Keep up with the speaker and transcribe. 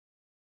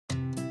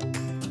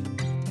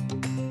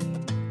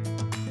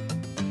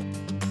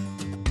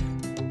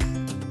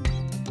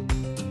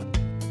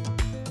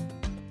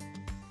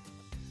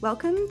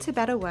Welcome to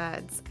Better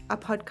Words, a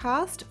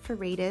podcast for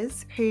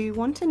readers who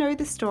want to know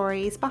the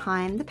stories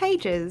behind the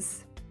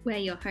pages. We're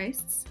your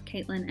hosts,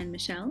 Caitlin and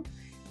Michelle,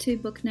 two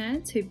book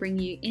nerds who bring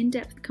you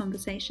in-depth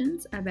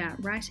conversations about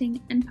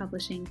writing and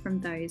publishing from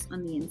those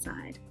on the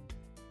inside.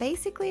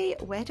 Basically,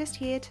 we're just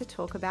here to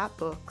talk about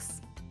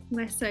books.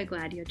 We're so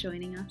glad you're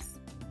joining us.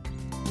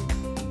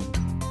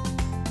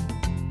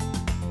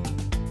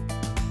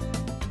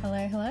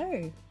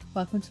 Hello.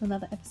 Welcome to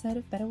another episode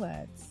of Better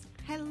Words.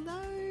 Hello.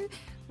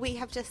 We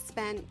have just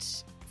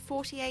spent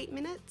 48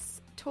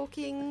 minutes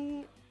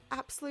talking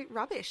absolute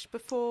rubbish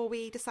before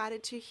we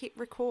decided to hit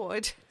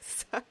record.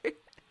 So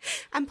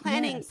I'm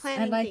planning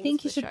and I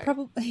think you should show.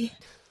 probably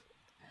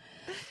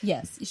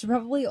yes, you should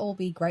probably all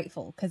be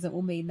grateful because it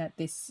will mean that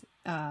this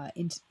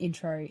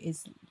intro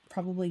is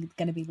probably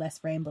going to be less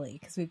rambly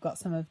because we've got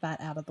some of that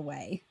out of the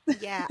way.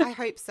 Yeah, I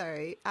hope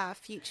so.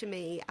 Future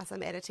me, as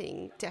I'm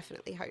editing,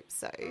 definitely hope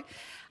so.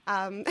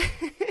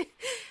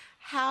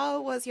 How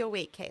was your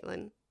week,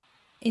 Caitlin?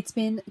 It's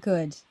been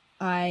good.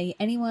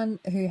 Anyone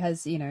who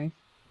has,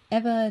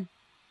 ever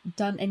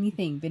done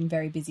anything, been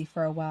very busy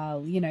for a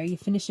while, you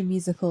finish a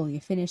musical,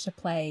 you finish a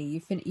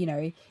play,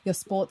 your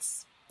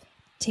sports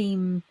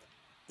team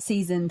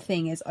season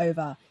thing is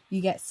over,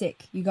 you get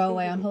sick, you go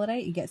away on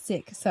holiday, you get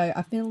sick. So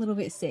I've been a little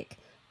bit sick,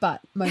 but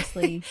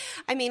mostly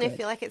I mean, good. I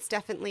feel like it's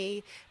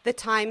definitely the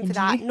time for and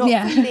that. You? Not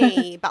yeah. for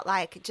me, but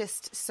like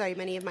just so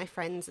many of my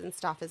friends and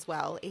stuff as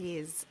well. It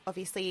is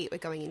obviously we're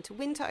going into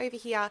winter over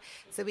here,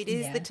 so it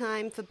is the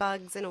time for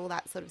bugs and all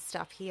that sort of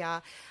stuff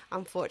here,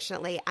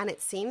 unfortunately. And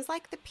it seems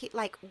like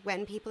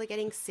when people are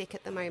getting sick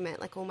at the moment,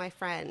 like all my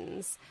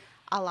friends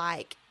are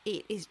like,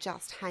 it is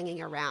just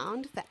hanging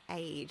around for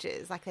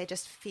ages. Like they're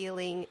just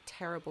feeling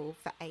terrible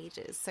for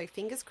ages. So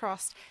fingers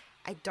crossed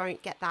I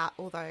don't get that,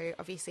 although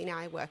obviously now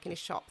I work in a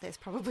shop, there's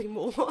probably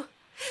more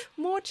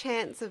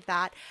chance of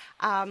that.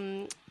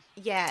 Around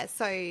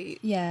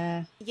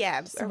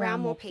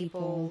more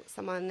people.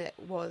 Someone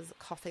was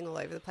coughing all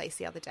over the place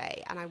the other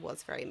day, and I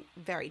was very,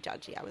 very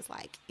judgy. I was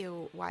like,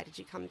 ew, why did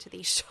you come to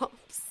these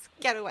shops?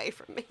 Get away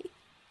from me.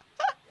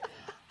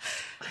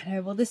 I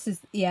know. Well, this is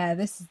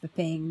the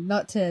thing.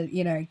 Not to,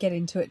 get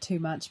into it too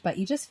much, but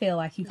you just feel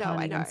like you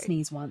can't even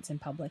sneeze once in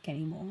public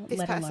anymore. This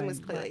let person alone, was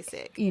clearly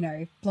sick.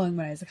 Blowing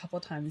my nose a couple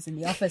of times in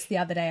the office the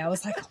other day. I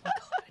was like, oh my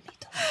God, I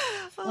need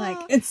to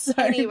laugh. It's so...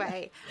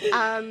 Anyway.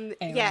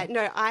 Yeah,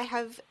 no, I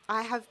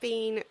have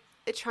been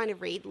trying to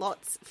read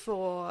lots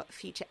for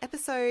future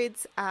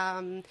episodes,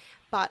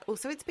 but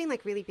also it's been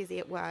like really busy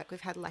at work.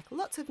 We've had like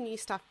lots of new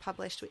stuff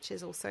published, which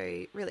is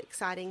also really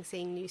exciting,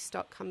 seeing new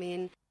stock come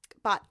in.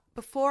 But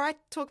before I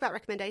talk about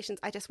recommendations,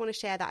 I just want to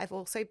share that I've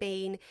also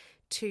been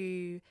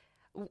to,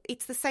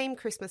 it's the same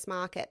Christmas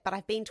market, but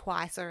I've been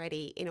twice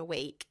already in a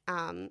week.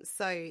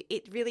 So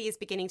it really is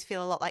beginning to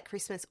feel a lot like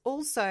Christmas.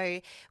 Also,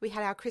 we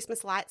had our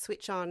Christmas light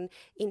switch on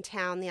in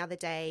town the other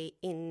day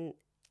in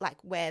like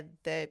where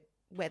the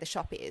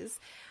shop is,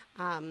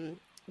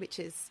 which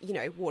is,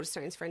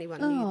 Waterstones for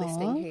anyone new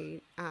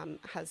listening who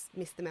has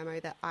missed the memo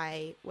that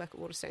I work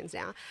at Waterstones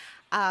now.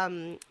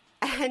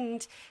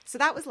 And so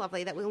that was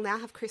lovely that we'll now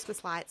have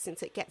Christmas lights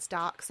since it gets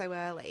dark so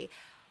early.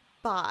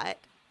 But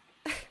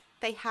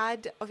they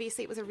had,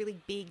 obviously it was a really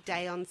big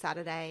day on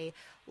Saturday,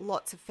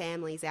 lots of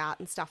families out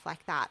and stuff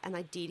like that. And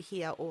I did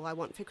hear All I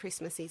Want for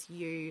Christmas Is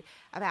You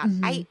about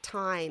 8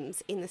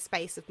 times in the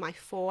space of my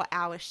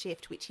 4-hour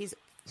shift, which is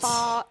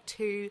far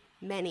too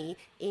many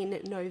in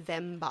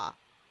November.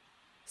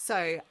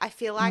 So I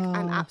feel like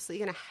I'm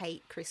absolutely going to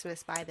hate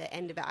Christmas by the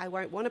end of it. I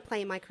won't want to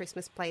play my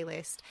Christmas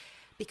playlist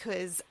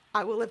because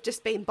I will have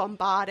just been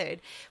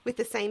bombarded with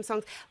the same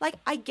songs. Like,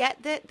 I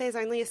get that there's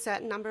only a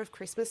certain number of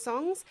Christmas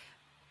songs,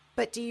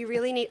 but do you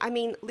really need... I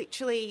mean,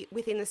 literally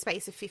within the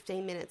space of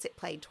 15 minutes, it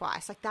played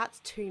twice. Like,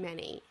 that's too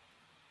many.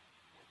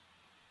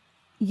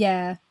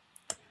 Yeah.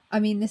 I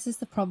mean, this is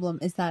the problem,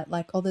 is that,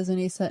 like, there's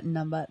only a certain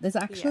number. There's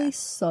actually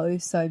so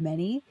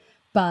many,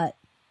 but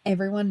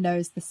everyone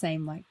knows the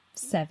same, like,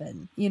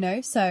 7,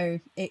 so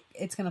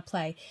it's going to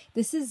play.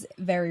 This is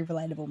very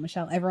relatable,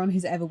 Michelle. Everyone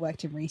who's ever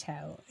worked in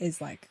retail is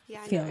like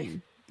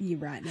feeling you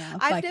right now.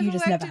 I've you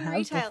just never have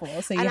retail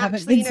before, so and you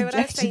haven't actually, been subjected what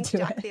I was saying to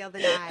Jack it. the other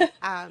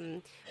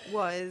night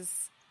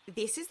was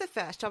this is the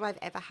first job I've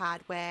ever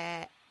had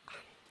where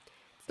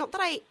it's not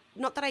that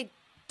I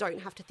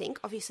don't have to think.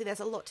 Obviously, there's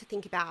a lot to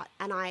think about,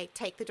 and I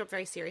take the job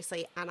very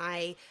seriously, and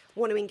I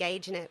want to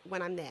engage in it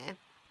when I'm there.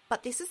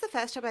 But this is the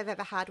first job I've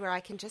ever had where I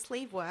can just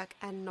leave work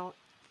and not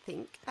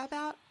think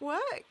about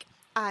work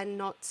and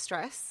not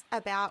stress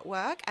about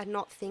work and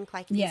not think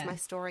like, is my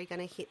story going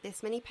to hit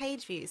this many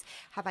page views?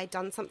 Have I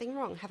done something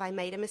wrong? Have I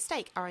made a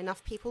mistake? Are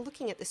enough people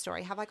looking at the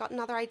story? Have I got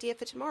another idea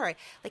for tomorrow?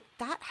 Like,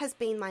 that has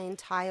been my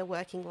entire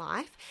working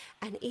life,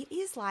 and it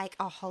is like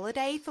a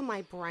holiday for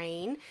my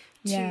brain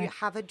to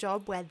have a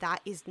job where that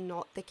is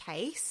not the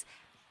case,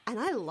 and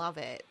I love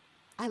it.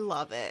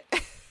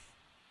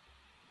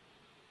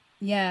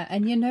 Yeah,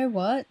 and you know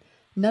what?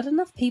 Not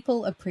enough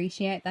people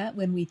appreciate that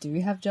when we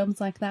do have jobs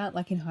like that,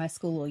 like in high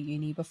school or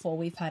uni before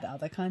we've had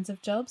other kinds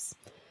of jobs.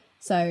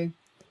 So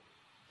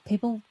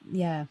people,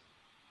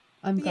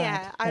 I'm glad.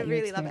 Yeah, I that you're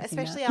really love it,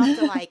 experiencing especially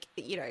that. after, like,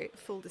 you know,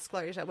 full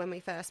disclosure, when we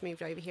first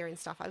moved over here and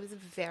stuff, I was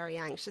very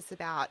anxious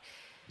about,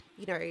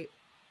 you know,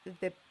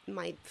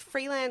 my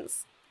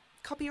freelance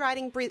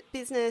copywriting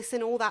business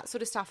and all that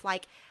sort of stuff.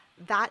 Like,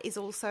 that is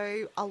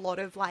also a lot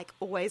of, like,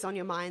 always on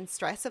your mind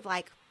stress of,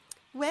 like,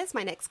 where's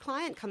my next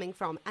client coming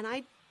from? And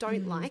I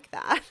don't like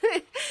that.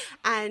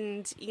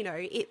 And, you know,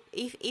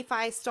 if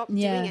I stop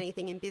doing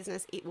anything in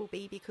business, it will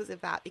be because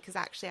of that, because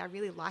actually I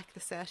really like the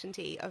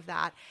certainty of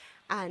that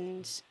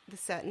and the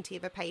certainty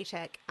of a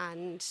paycheck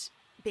and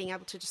being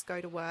able to just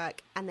go to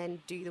work and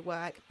then do the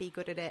work, be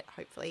good at it,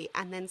 hopefully,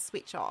 and then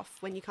switch off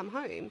when you come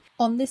home.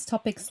 On this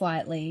topic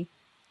slightly,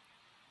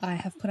 I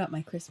have put up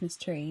my Christmas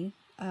tree,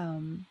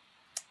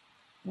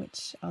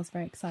 which I was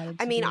very excited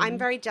to do. I'm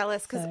very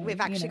jealous because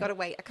we've actually got to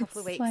wait a couple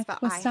of weeks, but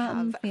I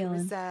have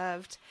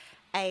reserved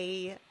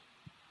a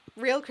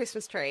real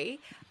Christmas tree,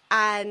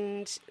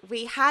 and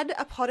we had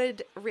a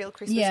potted real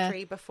Christmas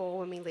tree before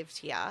when we lived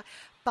here,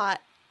 but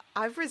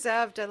I've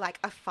reserved a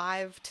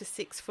 5 to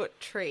 6 foot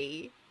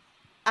tree,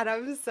 and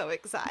I'm so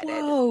excited.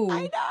 Whoa.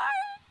 I know.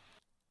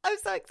 I'm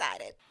so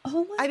excited.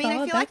 Oh my God,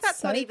 I feel like that's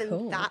so not even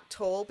cool. that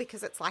tall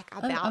because it's like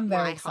about I'm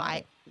my excited.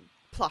 height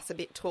plus a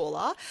bit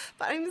taller,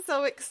 but I'm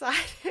so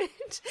excited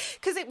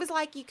because it was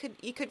like you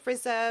could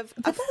reserve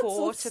a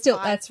 4 to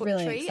 5 foot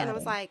really tree, exciting. and I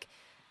was like,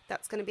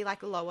 that's going to be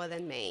like lower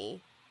than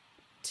me,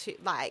 to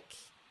like,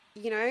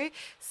 you know.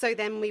 So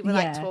then we were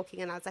like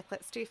talking, and I was like,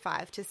 let's do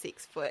 5 to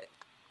 6 foot.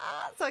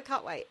 So I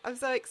can't wait. I'm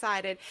so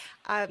excited.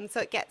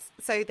 So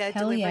they're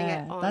delivering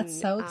it on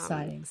that's so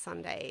exciting.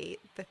 Sunday,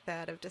 the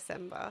 3rd of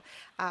December.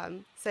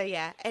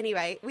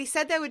 Anyway, we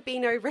said there would be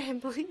no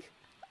rambling.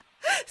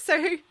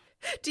 So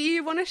do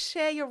you want to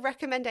share your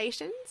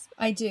recommendations?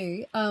 I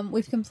do.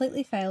 We've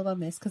completely failed on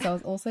this because I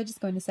was also just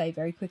going to say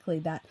very quickly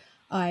that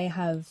I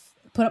have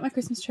put up my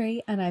Christmas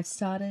tree and I've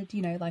started,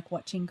 you know, like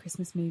watching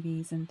Christmas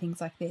movies and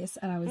things like this.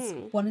 And I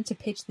wanted to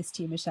pitch this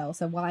to you, Michelle.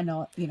 So why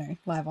not, you know,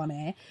 live on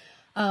air?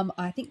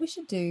 I think we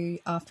should do,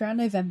 after our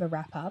November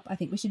wrap up, I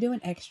think we should do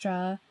an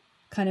extra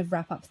kind of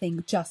wrap up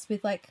thing just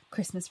with like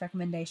Christmas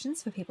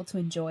recommendations for people to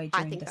enjoy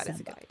during December. That is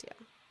a good idea.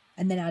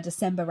 And then our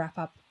December wrap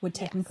up would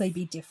technically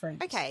be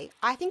different. Okay,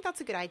 I think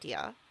that's a good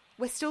idea.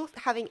 We're still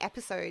having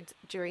episodes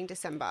during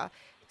December.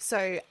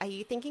 So are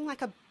you thinking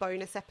like a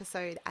bonus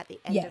episode at the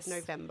end of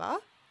November?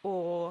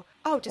 Or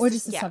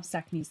just a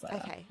Substack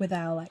newsletter with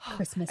our like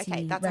Christmassy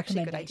recommendations. That's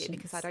actually a good idea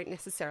because I don't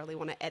necessarily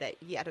want to edit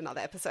yet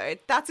another episode.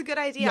 That's a good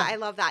idea. I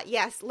love that.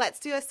 Yes, let's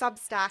do a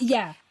Substack.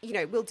 Yeah. You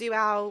know, we'll do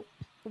our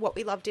what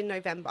we loved in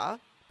November,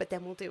 but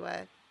then we'll do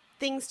a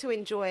things to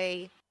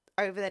enjoy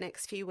over the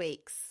next few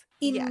weeks.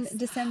 In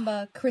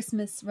December,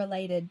 Christmas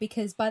related,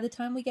 because by the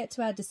time we get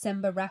to our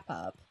December wrap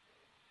up,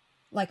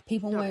 like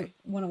people won't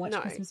want to watch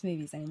Christmas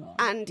movies anymore.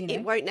 And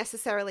it won't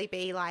necessarily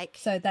be like...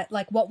 So that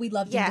like what we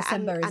loved in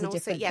December is a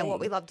different thing. what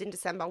we loved in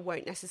December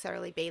won't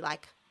necessarily be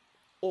like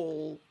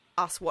all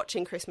us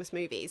watching Christmas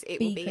movies.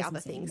 It will be other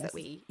things that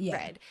we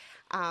read.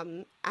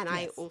 And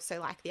I also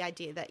like the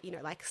idea that, you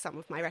know, like some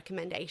of my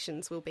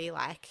recommendations will be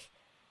like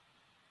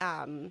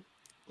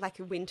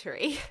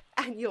wintry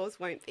and yours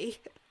won't be.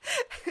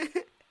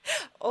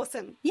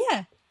 Awesome.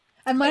 Yeah.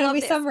 And mine will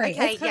be summery.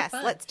 Okay, yes,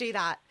 let's do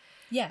that.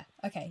 Yeah,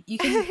 okay. You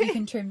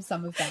can trim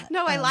some of that.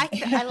 No, I like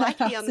the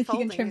unfolding. So you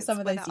can trim some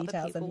of those other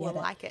details people and will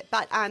like it.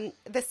 But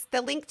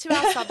the link to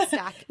our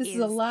Substack is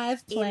a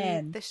live plan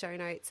in the show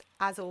notes.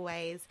 As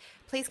always,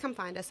 please come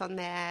find us on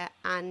there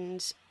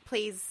and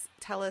please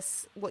tell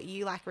us what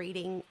you like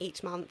reading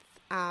each month.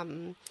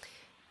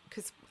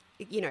 Because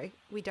you know,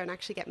 we don't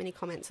actually get many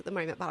comments at the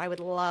moment, but I would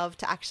love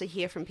to actually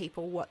hear from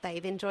people what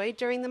they've enjoyed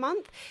during the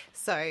month.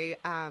 So,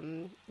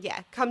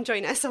 come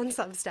join us on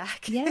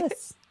Substack.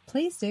 Yes,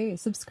 please do.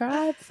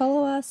 Subscribe,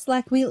 follow us.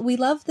 Like, we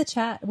love the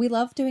chat. We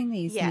love doing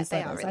these newsletters.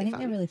 They are really I think fun.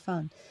 They're really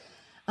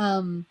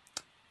fun.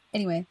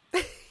 Anyway,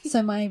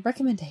 so my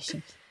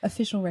recommendation,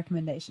 official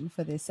recommendation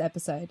for this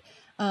episode,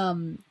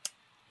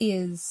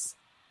 is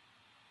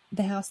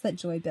The House That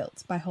Joy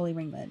Built by Holly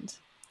Ringland,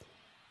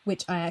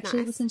 which I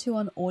actually listened to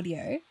on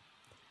audio.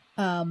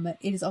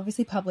 It is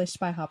obviously published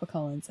by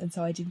HarperCollins, and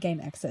so I did gain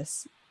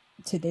access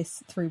to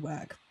this through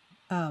work.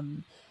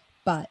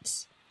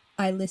 But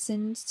I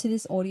listened to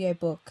this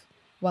audiobook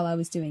while I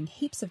was doing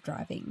heaps of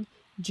driving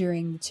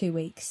during the 2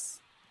 weeks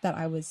that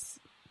I was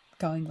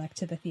going like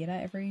to the theatre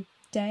every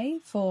day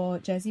for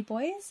Jersey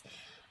Boys.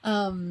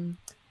 And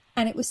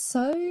it was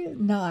so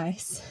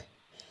nice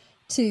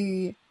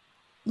to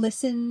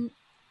listen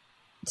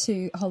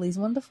to Holly's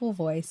wonderful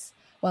voice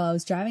while I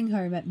was driving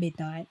home at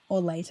midnight or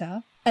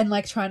later and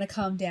like trying to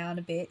calm down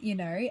a bit, you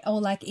know,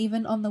 or like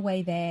even on the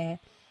way there.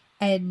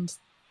 And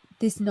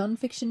this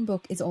nonfiction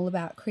book is all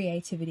about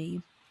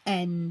creativity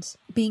and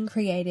being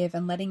creative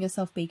and letting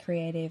yourself be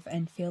creative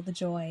and feel the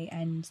joy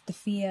and the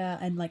fear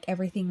and like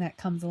everything that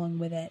comes along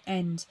with it.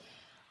 And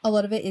a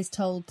lot of it is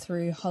told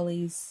through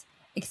Holly's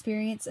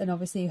experience, and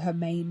obviously her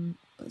main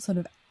sort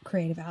of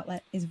creative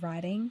outlet is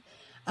writing,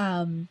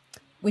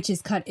 which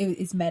is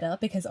is meta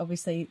because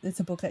obviously it's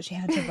a book that she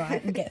had to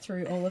write and get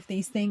through all of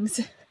these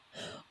things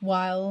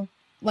while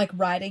like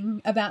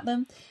writing about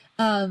them.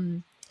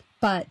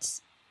 But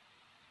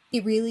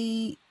it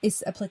really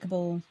is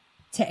applicable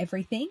to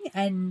everything.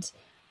 And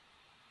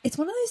it's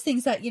one of those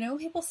things that, you know,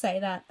 people say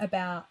that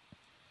about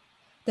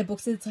the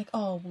books, it's like,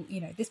 oh, well, you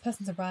know, this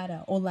person's a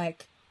writer, or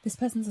like this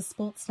person's a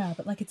sports star,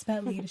 but like it's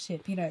about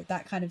leadership, you know,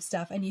 that kind of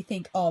stuff. And you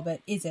think, oh, but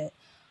is it?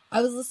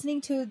 I was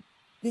listening to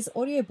this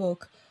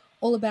audiobook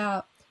all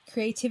about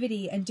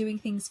creativity and doing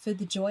things for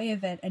the joy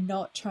of it and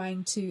not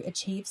trying to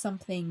achieve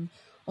something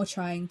or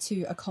trying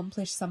to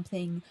accomplish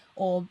something,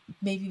 or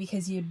maybe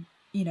because you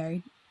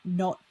know,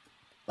 not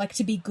like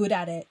to be good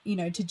at it, you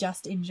know, to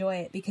just enjoy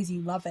it because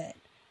you love it.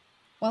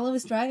 While I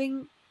was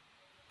driving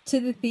to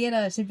the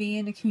theatre to be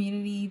in a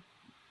community,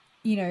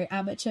 you know,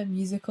 amateur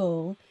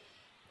musical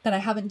that I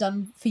haven't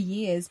done for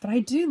years, but I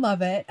do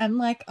love it. And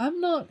like, I'm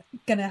not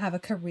going to have a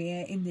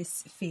career in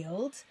this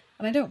field,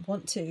 and I don't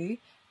want to.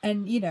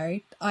 And, you know,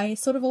 I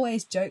sort of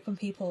always joke when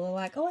people are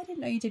like, oh, I didn't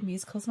know you did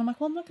musicals. And I'm like,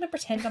 well, I'm not going to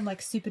pretend I'm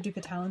like super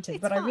duper talented,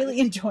 but fun. I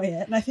really enjoy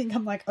it. And I think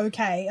I'm like,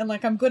 okay. And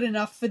like, I'm good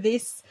enough for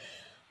this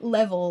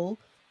level,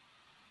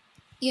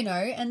 you know,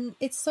 and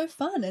it's so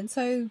fun. And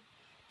so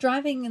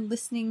driving and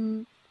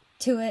listening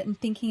to it and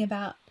thinking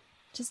about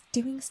just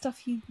doing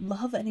stuff you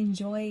love and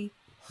enjoy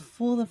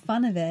for the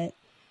fun of it,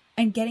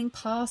 and getting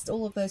past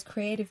all of those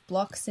creative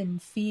blocks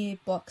and fear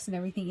blocks and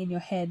everything in your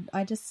head.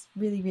 I just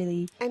really,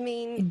 really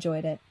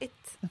enjoyed it.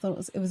 I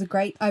thought it was a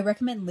great, I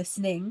recommend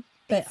listening,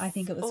 but I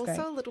think it was great.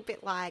 Also a little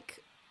bit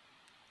like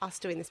us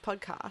doing this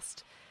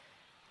podcast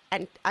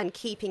and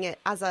keeping it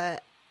as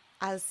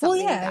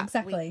something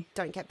that we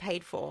don't get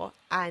paid for,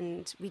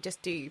 and we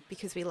just do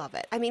because we love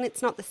it. I mean,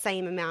 it's not the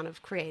same amount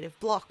of creative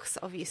blocks,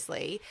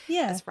 obviously,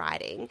 as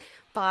writing,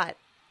 but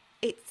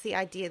it's the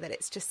idea that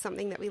it's just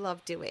something that we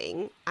love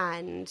doing,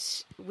 and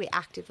we're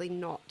actively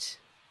not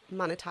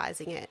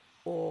monetizing it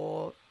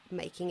or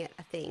making it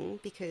a thing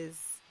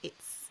because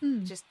it's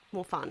just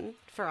more fun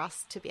for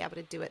us to be able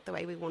to do it the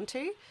way we want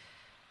to.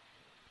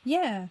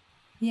 Yeah.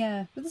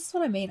 But this is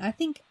what I mean. I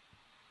think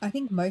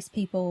most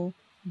people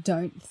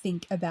don't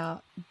think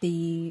about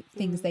the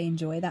things they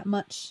enjoy that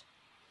much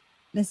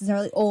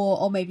necessarily,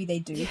 or maybe they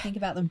do think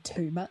about them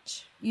too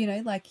much. You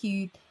know, like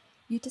you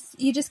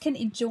just can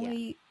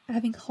enjoy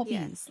having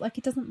hobbies. Like,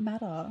 it doesn't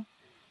matter.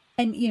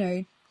 And, you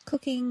know,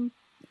 cooking,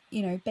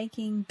 you know,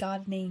 baking,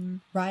 gardening,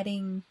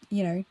 writing,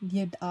 you know,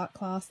 your art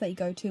class that you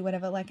go to,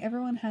 whatever, like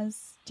everyone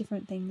has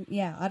different things.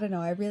 Yeah, I don't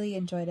know. I really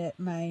enjoyed it.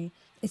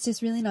 It's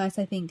just really nice,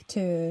 I think,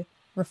 to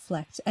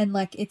reflect. And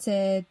like, it's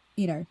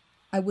you know,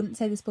 I wouldn't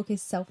say this book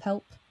is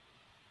self-help.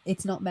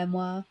 It's not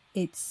memoir.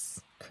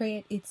 It's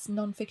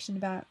non-fiction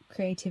about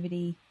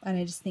creativity. And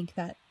I just think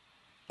that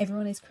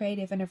everyone is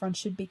creative and everyone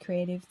should be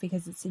creative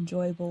because it's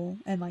enjoyable,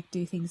 and like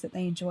do things that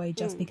they enjoy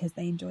just because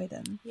they enjoy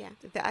them. Yeah.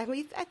 I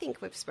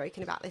think we've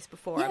spoken about this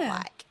before of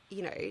like,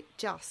 you know,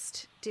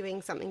 just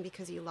doing something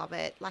because you love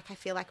it. Like, I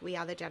feel like we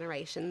are the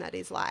generation that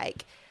is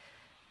like,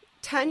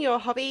 turn your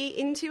hobby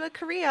into a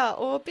career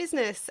or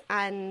business.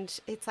 And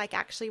it's like,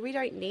 actually, we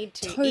don't need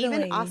to. Totally.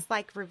 Even us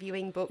like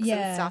reviewing books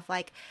and stuff.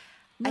 Like,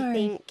 I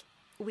think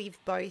we've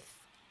both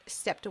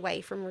stepped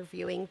away from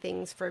reviewing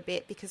things for a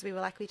bit because we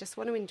were like, we just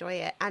want to enjoy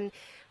it. And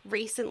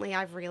recently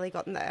I've really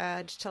gotten the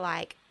urge to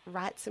like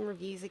write some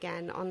reviews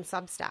again on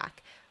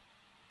Substack,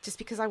 just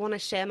because I want to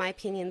share my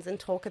opinions and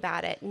talk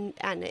about it.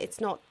 And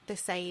it's not the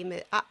same.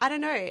 I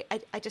don't know.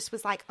 I just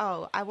was like,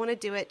 oh, I want to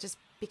do it just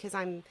because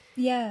I'm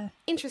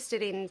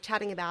interested in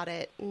chatting about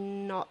it,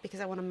 not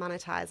because I want to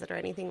monetize it or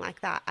anything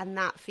like that. And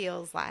that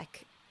feels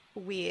like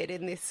weird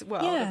in this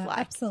world of like,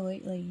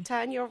 absolutely,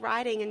 turn your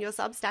writing and your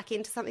Substack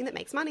into something that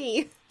makes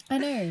money. I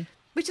know.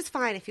 Which is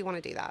fine if you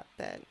want to do that,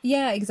 but...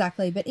 Yeah,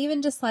 exactly. But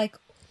even just like,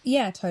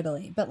 yeah,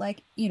 totally. But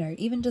like, you know,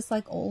 even just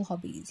like all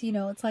hobbies, you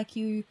know, it's like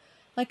you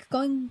like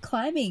going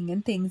climbing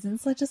and things, and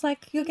it's like just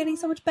like you're getting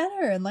so much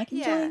better and like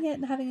enjoying it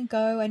and having a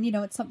go, and you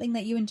know, it's something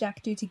that you and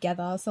Jack do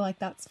together, so like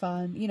that's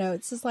fun. You know,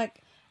 it's just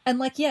like, and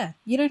like, yeah,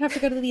 you don't have to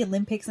go to the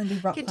Olympics and do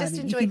rock climbing. You can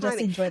just enjoy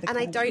the climbing. And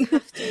I don't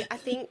have to. I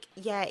think,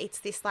 it's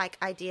this like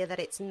idea that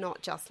it's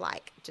not just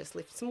like just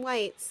lift some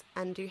weights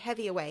and do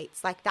heavier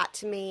weights. Like, that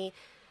to me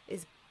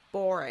is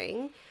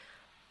boring.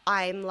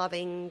 I'm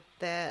loving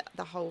the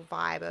whole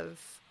vibe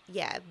of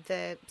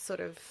the sort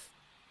of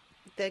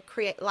the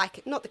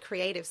like, not the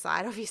creative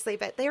side obviously,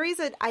 but there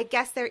is I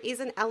guess there is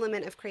an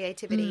element of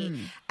creativity,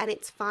 and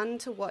it's fun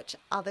to watch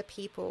other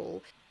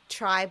people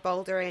try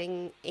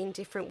bouldering in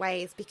different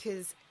ways,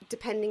 because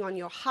depending on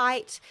your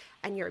height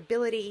and your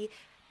ability,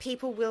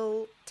 people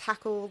will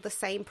tackle the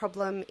same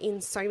problem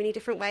in so many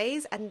different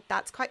ways, and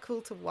that's quite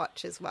cool to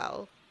watch as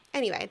well.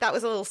 Anyway, that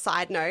was a little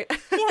side note.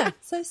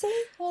 So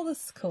see, all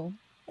this is cool.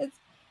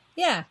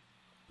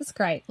 It's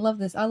great. Love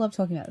this. I love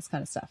talking about this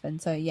kind of stuff. And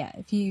so,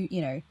 if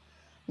you know,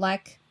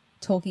 like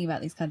talking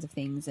about these kinds of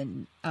things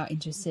and are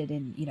interested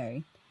in, you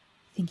know,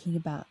 thinking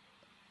about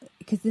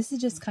because this is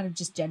just kind of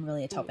just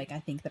generally a topic I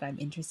think that I'm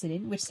interested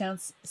in, which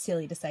sounds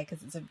silly to say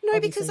because it's a no,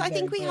 because I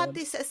think we had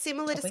a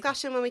similar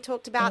discussion when we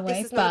talked about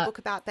this is not a book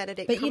about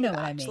Benedict Cumberbatch. But you know what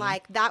I mean.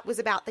 Like that was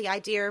about the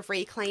idea of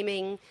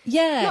reclaiming,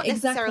 not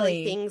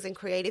necessarily things and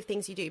creative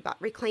things you do, but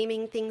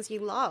reclaiming things you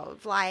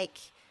love, like.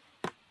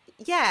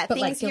 Yeah, but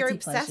things like you're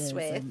obsessed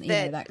with and,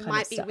 that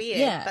might be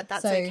weird, but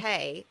that's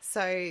okay.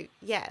 So,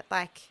 yeah,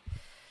 like,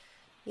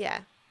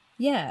 yeah.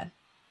 Yeah.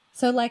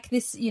 So, like,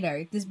 this,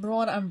 this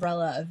broad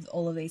umbrella of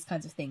all of these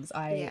kinds of things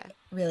I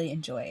really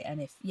enjoy.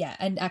 And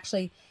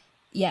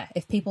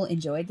if people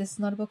enjoyed This Is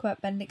Not a Book About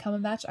Benedict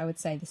Cumberbatch, I would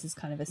say this is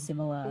kind of a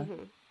similar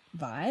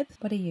vibe.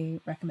 What are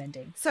you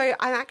recommending? So,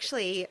 I'm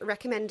actually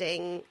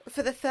recommending,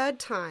 for the third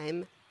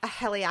time, a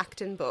Helly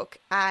Acton book,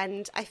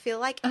 and I feel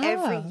like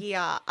every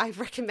year I've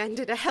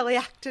recommended a Helly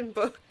Acton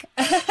book.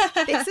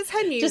 This is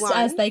her new just one.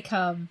 Just as they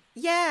come.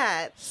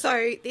 Yeah.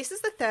 So this is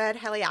the third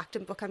Helly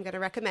Acton book I'm going to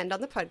recommend on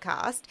the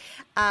podcast,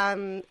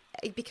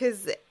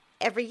 because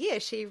every year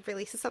she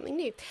releases something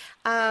new.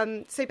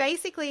 So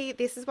basically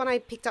this is one I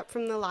picked up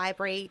from the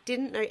library,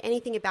 didn't know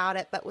anything about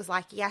it, but was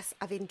like, yes,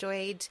 I've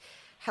enjoyed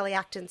Helly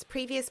Acton's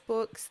previous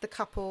books, The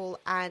Couple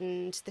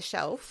and The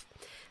Shelf.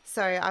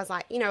 So I was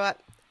like, you know what,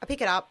 I'll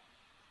pick it up.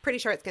 Pretty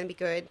sure it's going to be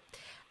good.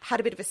 Had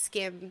a bit of a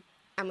skim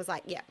and was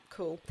like, yeah,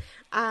 cool.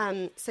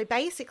 So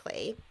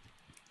basically,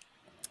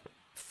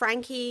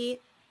 Frankie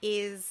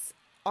is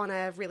on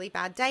a really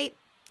bad date.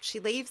 She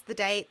leaves the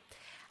date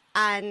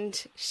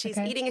and she's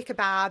eating a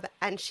kebab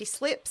and she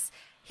slips,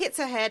 hits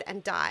her head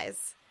and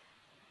dies.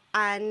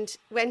 And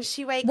when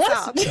she wakes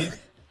up,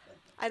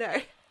 I know,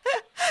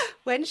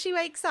 when she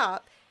wakes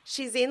up,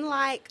 she's in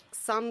like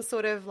some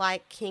sort of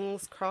like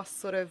King's Cross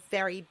sort of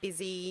very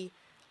busy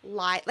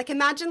light, like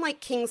imagine like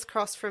King's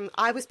Cross from,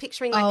 I was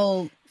picturing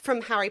like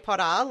from Harry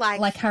Potter,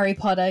 like Harry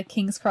Potter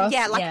King's Cross,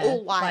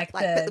 all white,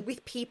 but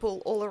with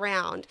people all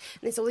around,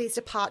 and there's all these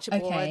departure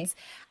boards,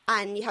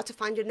 and you have to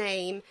find your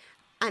name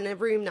and a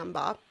room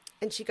number,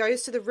 and she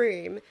goes to the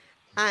room,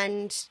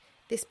 and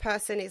this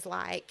person is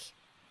like,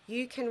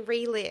 you can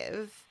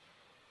relive,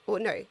 or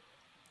no,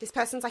 this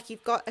person's like,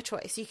 you've got a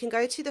choice, you can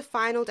go to the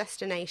final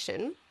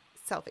destination,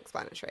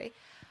 self-explanatory,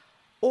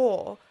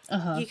 or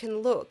you can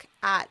look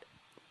at,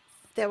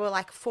 there were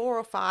like 4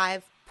 or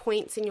 5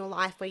 points in your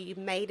life where you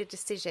made a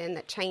decision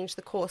that changed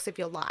the course of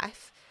your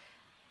life.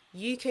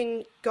 You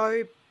can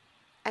go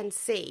and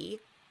see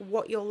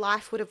what your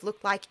life would have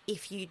looked like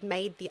if you'd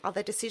made the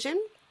other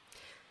decision.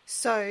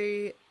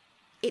 So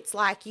it's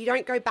like you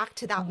don't go back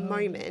to that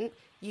moment.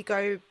 You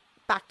go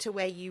back to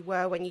where you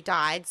were when you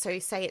died. So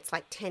say it's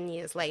like 10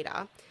 years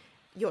later.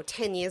 You're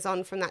 10 years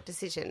on from that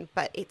decision,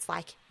 but it's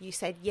like you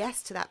said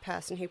yes to that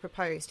person who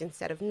proposed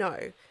instead of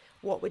no.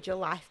 What would your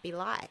life be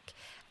like?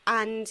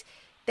 And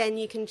then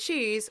you can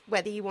choose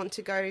whether you want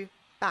to go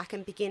back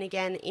and begin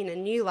again in a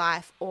new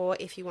life or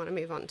if you want to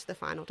move on to the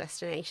final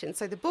destination.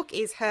 So the book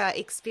is her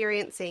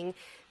experiencing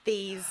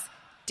these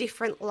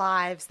different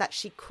lives that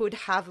she could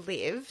have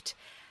lived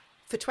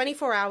for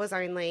 24 hours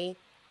only,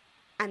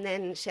 and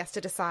then she has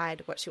to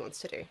decide what she wants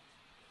to do.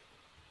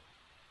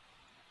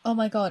 Oh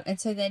my God. And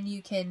so then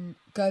you can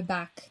go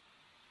back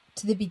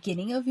to the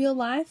beginning of your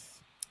life?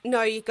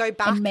 No, you go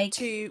back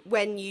to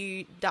when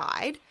you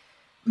died.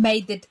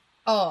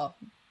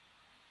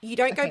 You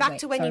don't go back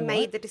to when you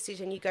made the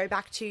decision. You go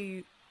back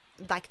to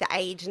like the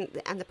age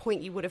and the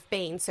point you would have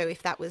been. So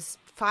if that was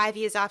 5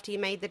 years after you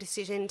made the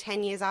decision,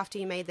 10 years after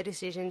you made the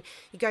decision,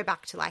 you go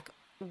back to like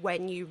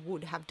when you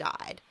would have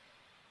died.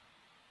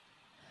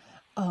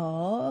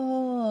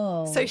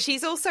 Oh. So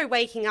she's also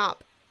waking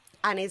up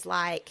and is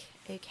like,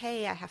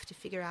 okay, I have to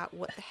figure out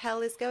what the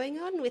hell is going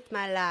on with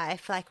my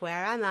life. Like,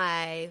 where am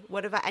I?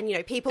 What have I?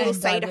 And, people will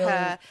say to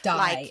her, die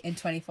like, in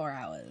 24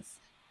 hours.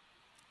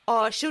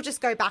 Or she'll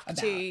just go back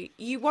to,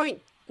 you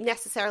won't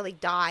necessarily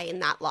die in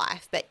that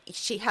life, but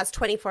she has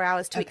 24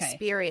 hours to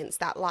experience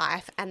that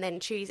life and then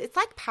choose. It's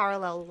like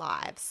parallel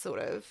lives, sort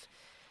of.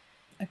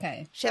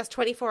 Okay. She has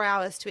 24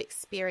 hours to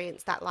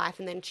experience that life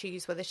and then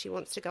choose whether she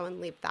wants to go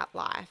and live that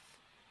life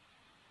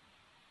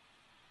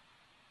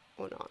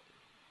or not.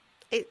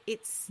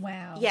 It's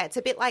wow. Yeah, it's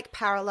a bit like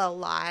parallel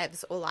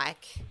lives or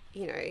like,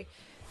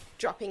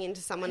 dropping into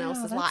someone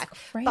else's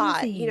life.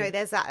 Crazy. But,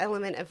 there's that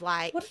element of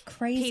like, what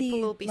crazy, people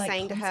will be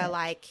saying concept. to her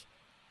like,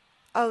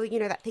 oh,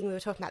 that thing we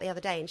were talking about the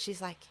other day. And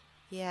she's like,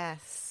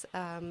 yes.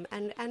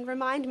 And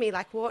remind me,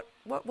 like, what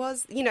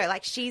was,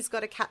 like she's got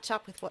to catch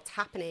up with what's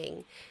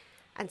happening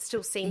and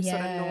still seem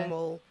sort of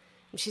normal.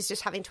 And she's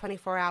just having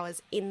 24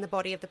 hours in the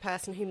body of the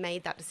person who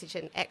made that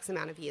decision X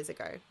amount of years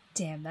ago.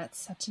 Damn, that's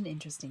such an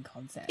interesting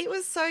concept. It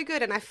was so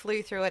good, and I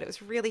flew through it. It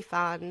was really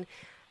fun.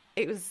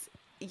 It was,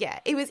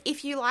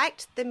 if you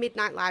liked The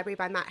Midnight Library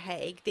by Matt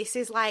Haig, this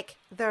is like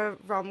the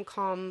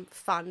rom-com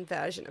fun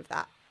version of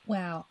that.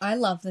 Wow, I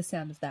love the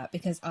sound of that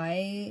because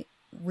I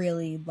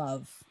really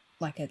love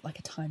like a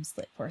time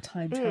slip or a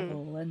time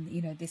travel and,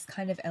 this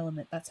kind of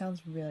element. That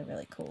sounds really,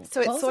 really cool.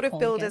 So it's sort of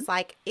billed as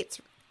like,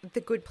 it's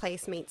The Good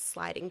Place meets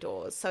Sliding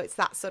Doors. So it's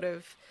that sort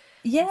of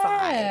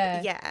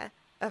vibe. Yeah.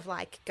 Of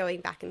like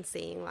going back and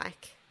seeing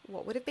like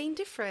what would have been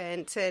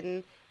different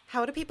and how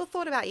would have people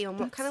thought about you, and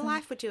what kind of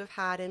life would you have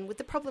had, and would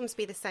the problems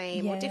be the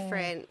same or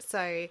different?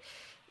 So,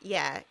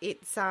 yeah,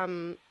 it's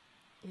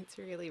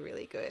really,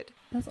 really good.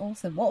 That's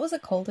awesome. What was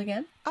it called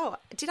again? Oh,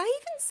 did I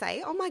even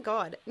say? Oh my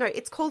God. No,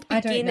 it's called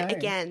Begin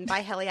Again by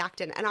Helly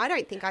Acton. And I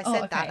don't think I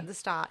said that at the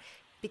start.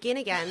 Begin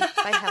Again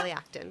by Helly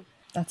Acton.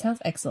 That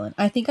sounds excellent.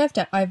 I think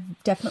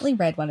I've definitely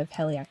read one of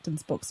Helly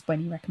Acton's books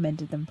when you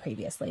recommended them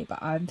previously,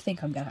 but I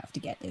think I'm going to have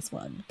to get this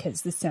one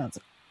because this sounds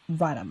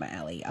right up my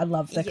alley. I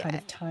love the kind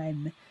of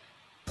time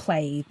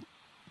play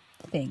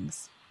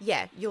things.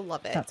 Yeah, you'll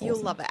love it. That's you'll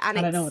awesome. love it. And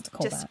I don't it's know what to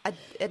call just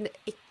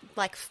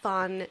that.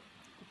 fun,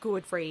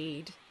 good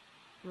read.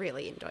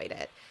 Really enjoyed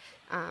it.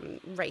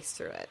 Raced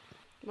through it.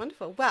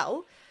 Wonderful.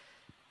 Well,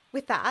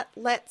 with that,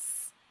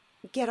 let's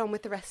get on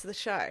with the rest of the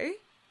show.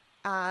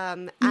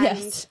 And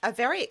a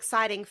very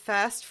exciting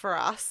first for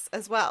us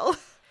as well.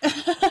 Is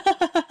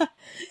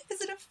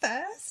it a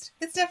first?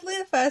 It's definitely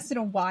the first in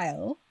a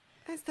while.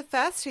 It's the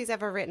first who's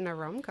ever written a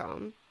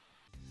rom-com.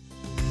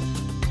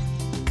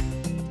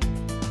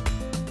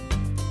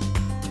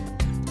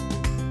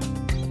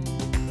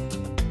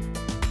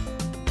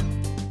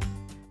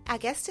 Our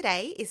guest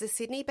today is a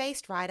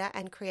Sydney-based writer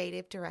and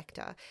creative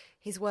director.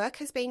 His work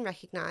has been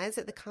recognised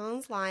at the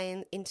Cannes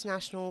Lions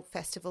International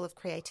Festival of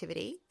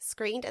Creativity,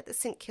 screened at the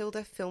St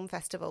Kilda Film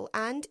Festival,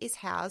 and is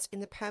housed in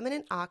the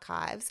permanent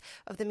archives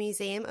of the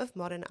Museum of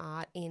Modern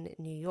Art in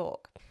New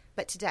York.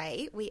 But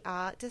today we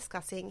are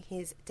discussing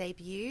his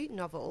debut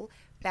novel,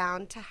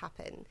 Bound to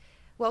Happen.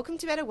 Welcome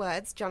to Better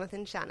Words,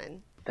 Jonathon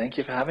Shannon. Thank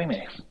you for having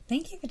me.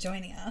 Thank you for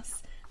joining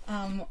us.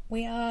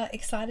 We are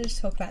excited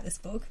to talk about this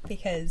book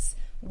because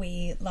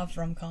we love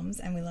rom-coms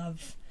and we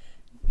love,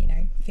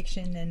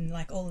 fiction and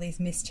like all these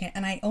mischance.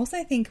 And I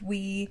also think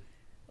we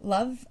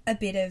love a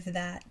bit of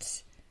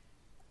that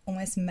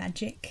almost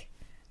magic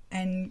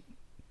and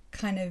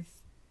kind of,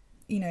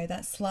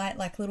 that slight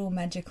like little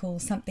magical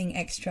something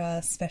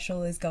extra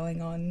special is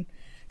going on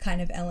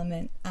kind of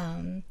element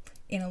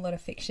in a lot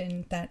of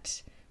fiction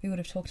that we would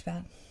have talked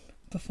about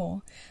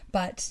before.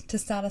 But to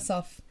start us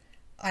off,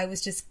 I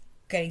was just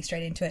getting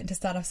straight into it. And to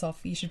start us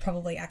off, you should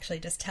probably actually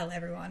just tell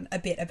everyone a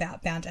bit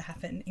about Bound to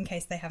Happen in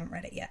case they haven't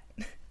read it yet.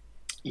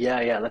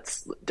 Yeah,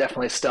 let's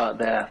definitely start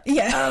there.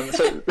 Yeah.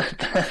 So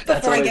that's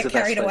Before always I get the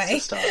carried best away.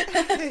 place to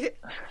start.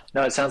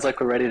 No, it sounds like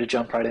we're ready to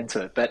jump right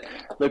into it. But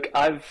look,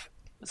 I've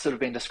sort of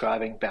been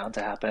describing Bound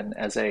to Happen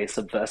as a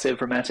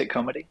subversive romantic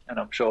comedy, and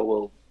I'm sure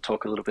we'll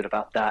talk a little bit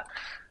about that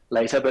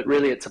later. But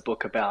really, it's a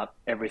book about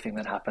everything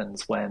that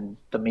happens when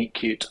the meet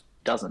cute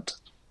doesn't.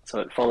 So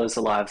it follows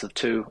the lives of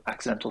two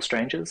accidental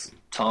strangers,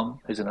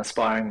 Tom, who's an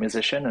aspiring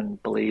musician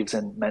and believes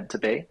in meant to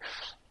be,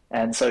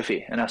 and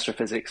Sophie, an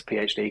astrophysics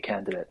PhD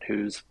candidate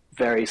who's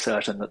very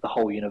certain that the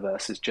whole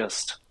universe is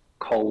just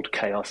cold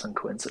chaos and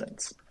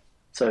coincidence.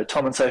 So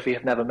Tom and Sophie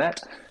have never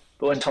met,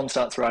 but when Tom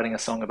starts writing a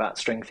song about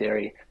string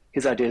theory,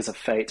 his ideas of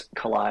fate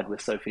collide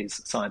with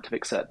Sophie's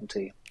scientific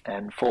certainty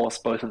and force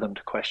both of them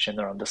to question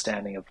their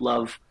understanding of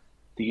love,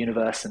 the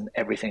universe, and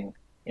everything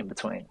in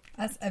between.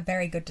 That's a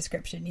very good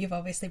description. You've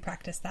obviously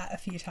practiced that a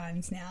few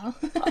times now.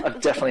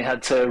 I've definitely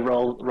had to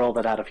roll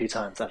that out a few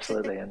times,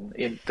 absolutely. And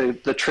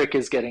the trick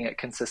is getting it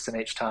consistent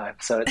each time,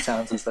 so it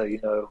sounds as though you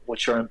know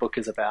what your own book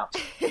is about.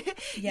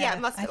 Yeah,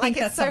 I think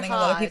that's so something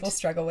hard. a lot of people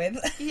struggle with.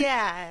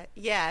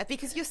 Yeah,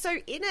 because you're so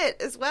in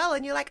it as well,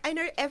 and you're like, I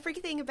know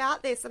everything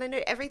about this, and I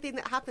know everything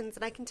that happens,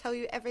 and I can tell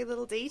you every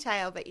little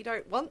detail, but you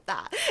don't want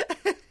that.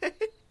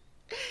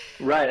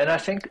 Right, and I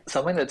think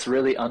something that's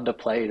really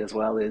underplayed as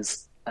well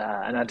is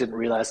and I didn't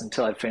realize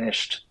until I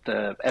finished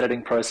the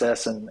editing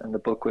process and the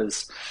book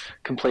was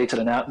completed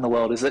and out in the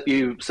world, is that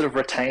you sort of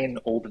retain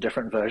all the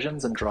different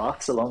versions and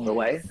drafts along the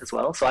way as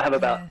well. So I have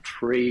about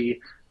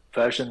 3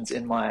 versions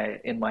in my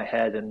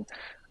head, and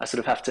I sort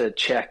of have to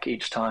check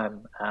each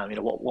time,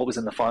 what was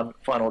in the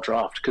final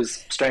draft,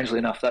 because strangely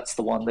enough, that's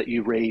the one that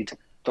you read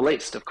the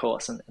least, of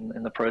course,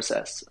 in the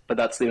process. But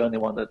that's the only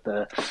one that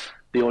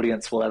the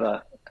audience will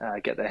ever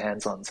get their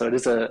hands on. So it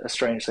is a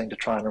strange thing to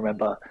try and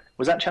remember.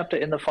 Was that chapter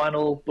in the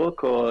final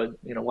book, or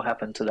what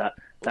happened to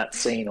that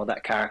scene or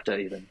that character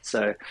even?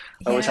 So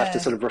I always have to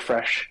sort of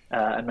refresh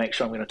and make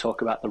sure I'm going to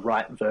talk about the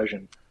right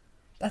version.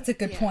 That's a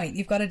good point.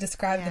 You've got to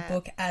describe the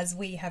book as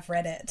we have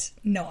read it,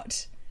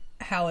 not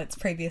how it's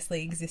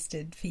previously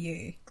existed for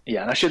you.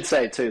 Yeah, and I should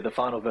say too, the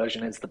final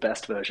version is the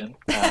best version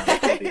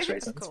for these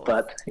reasons.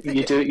 But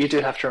you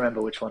do have to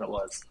remember which one it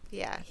was.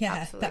 Yeah,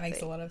 absolutely. That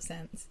makes a lot of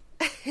sense.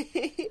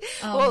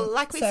 Well,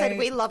 like we said,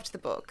 we loved the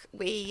book.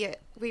 We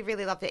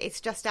really loved it.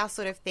 It's just our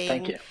sort of thing.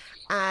 Thank you.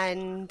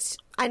 And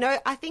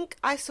I think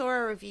I saw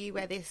a review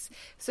where this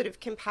sort of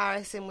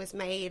comparison was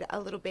made a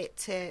little bit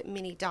to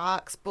Minnie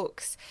Dark's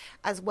books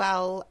as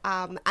well.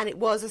 And it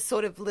was a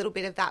sort of little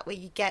bit of that where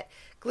you get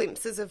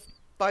glimpses of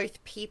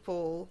both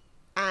people,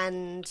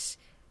 and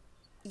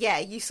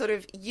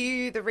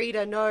you the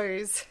reader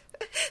knows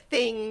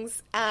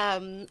things,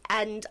 and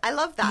I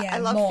love that. I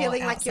love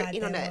feeling like you're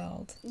in on it.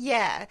 World.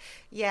 Yeah,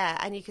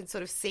 and you can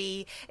sort of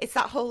see it's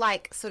that whole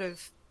like sort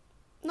of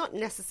not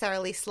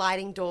necessarily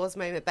sliding doors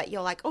moment, but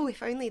you're like, oh,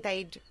 if only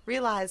they'd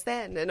realised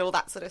then, and all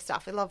that sort of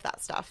stuff. I love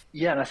that stuff.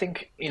 Yeah, and I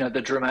think,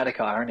 the dramatic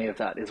irony of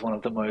that is one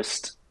of the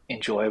most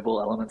enjoyable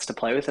elements to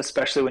play with,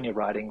 especially when you're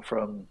writing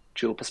from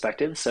dual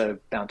perspectives. So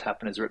Bound to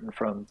Happen is written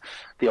from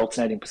the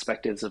alternating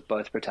perspectives of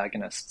both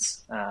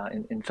protagonists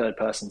in third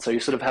person. So you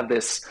sort of have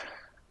this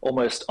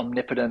almost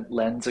omnipotent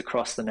lens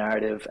across the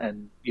narrative,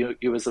 and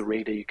you as the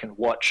reader, you can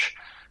watch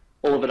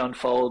all of it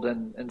unfold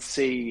and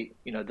see,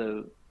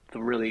 the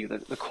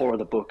core of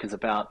the book is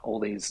about all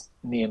these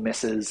near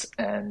misses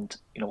and,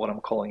 what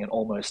I'm calling an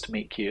almost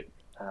meet cute.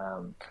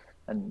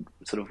 And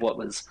sort of what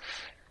was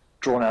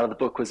drawn out of the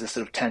book was this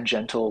sort of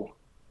tangential,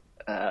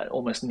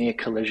 almost near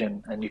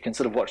collision, and you can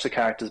sort of watch the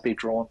characters be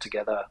drawn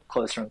together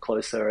closer and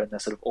closer, and they're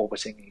sort of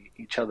orbiting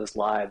each other's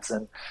lives.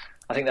 And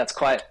I think that's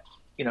quite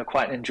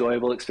an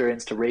enjoyable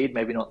experience to read,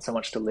 maybe not so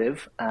much to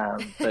live.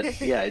 But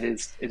yeah, it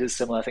is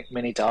similar. I think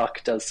Minnie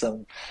Dark does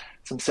some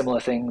similar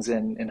things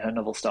in her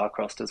novel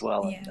Star-Crossed as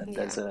well. Yeah. And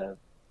there's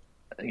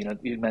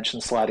you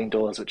mentioned Sliding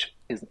Doors, which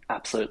is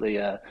absolutely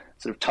a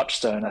sort of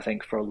touchstone, I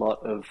think, for a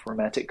lot of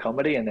romantic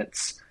comedy, and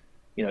it's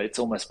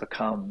almost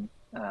become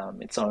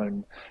its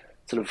own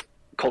sort of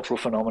cultural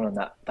phenomenon,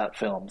 that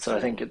film. So I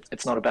think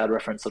it's not a bad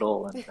reference at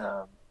all. And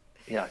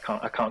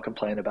I can't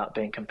complain about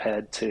being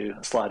compared to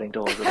Sliding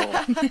Doors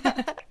at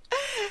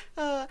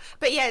all.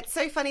 But yeah, it's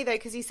so funny though,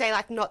 because you say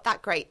like not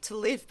that great to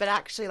live, but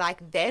actually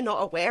like they're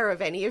not aware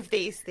of any of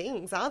these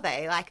things, are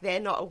they? Like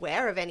they're not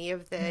aware of any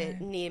of the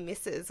near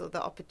misses or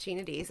the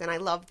opportunities. And I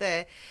love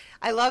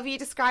you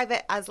describe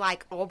it as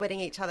like orbiting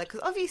each other,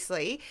 because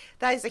obviously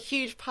that is a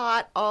huge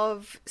part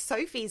of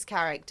Sophie's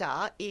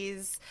character,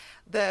 is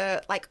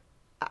the like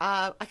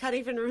I can't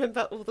even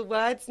remember all the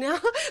words now,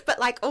 but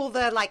like all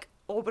the like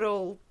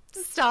orbital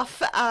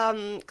stuff.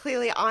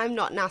 Clearly I'm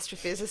not an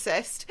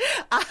astrophysicist.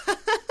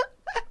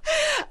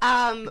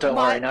 Don't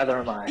worry, neither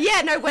am I.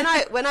 Yeah, no, when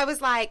I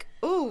was like,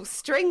 ooh,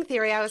 string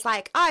theory, I was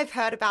like, I've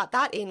heard about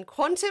that in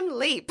Quantum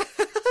Leap.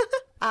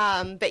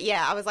 But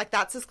yeah, I was like,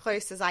 that's as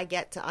close as I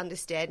get to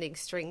understanding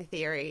string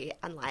theory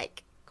and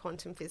like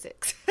quantum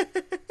physics.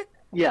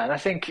 Yeah, and I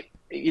think,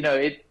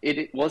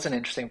 it was an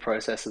interesting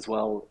process as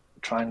well,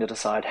 trying to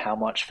decide how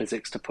much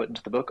physics to put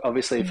into the book.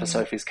 Obviously, for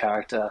Sophie's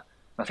character,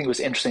 I think it was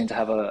interesting to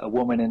have a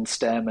woman in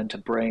STEM and to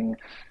bring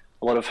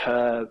a lot of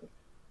her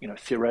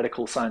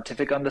theoretical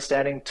scientific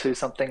understanding to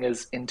something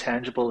as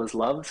intangible as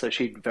love. So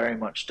she very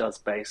much does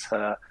base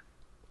her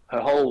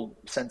whole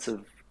sense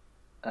of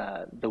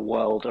the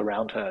world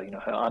around her,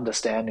 her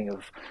understanding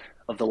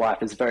of the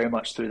life is very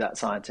much through that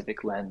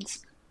scientific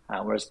lens.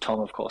 Whereas Tom,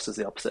 of course, is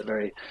the opposite,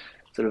 very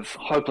sort of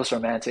hopeless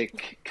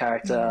romantic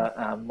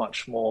character,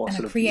 much more and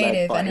sort of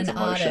creative led by and his an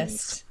emotions.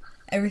 artist.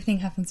 Everything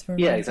happens for a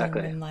Yeah, reason,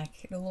 exactly. and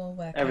like it'll all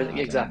work Everything, out.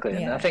 exactly.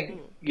 And I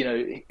think,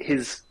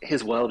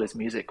 his world is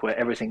music, where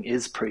everything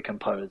is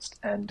pre-composed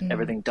and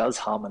everything does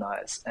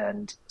harmonize.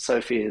 And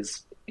Sophie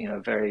is,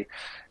 very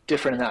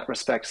different in that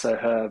respect. So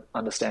her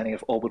understanding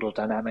of orbital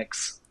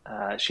dynamics,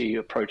 she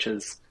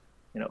approaches,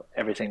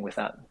 everything with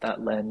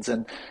that lens.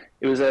 And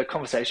it was a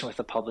conversation with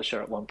the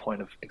publisher at one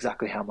point of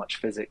exactly how much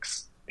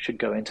physics should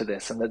go into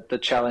this. And the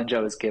challenge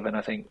I was given,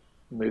 I think,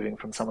 moving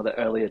from some of the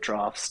earlier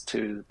drafts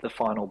to the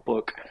final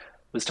book,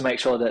 was to make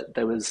sure that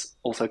there was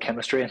also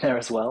chemistry in there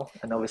as well.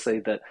 And obviously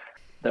that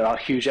there are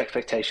huge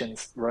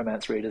expectations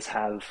romance readers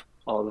have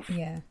of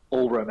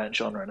all romance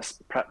genre, and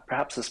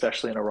perhaps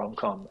especially in a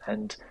rom-com.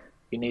 And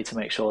you need to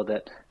make sure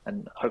that,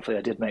 and hopefully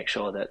I did make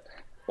sure that,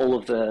 all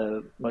of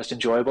the most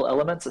enjoyable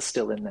elements are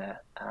still in there,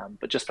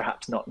 but just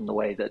perhaps not in the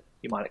way that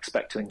you might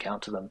expect to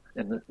encounter them,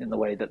 in the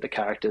way that the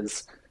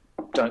characters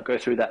don't go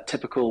through that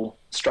typical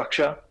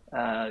structure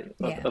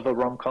of a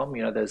rom-com.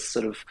 There's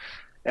sort of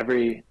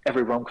every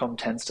rom-com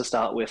tends to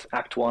start with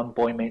Act 1,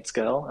 boy meets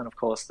girl, and of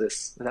course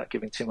this, without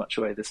giving too much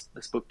away, this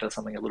book does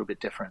something a little bit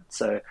different.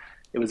 So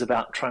it was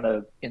about trying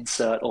to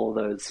insert all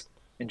those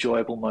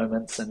enjoyable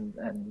moments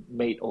and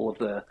meet all of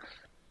the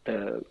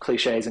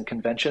cliches and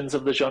conventions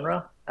of the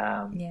genre,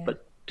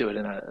 but do it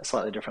in a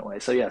slightly different way.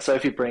 So yeah,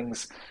 Sophie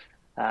brings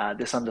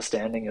this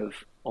understanding of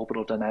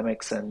orbital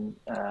dynamics, and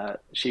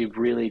she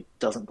really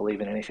doesn't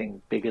believe in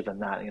anything bigger than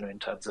that, in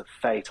terms of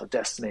fate or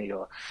destiny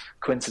or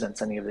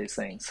coincidence, any of these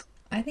things.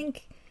 I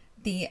think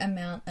the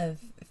amount of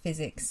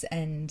physics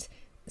and,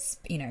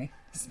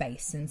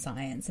 space and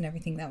science and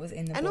everything that was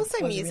in the and book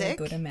also was music. a really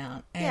good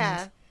amount.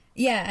 And,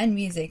 and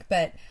music.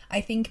 But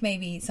I think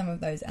maybe some of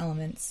those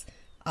elements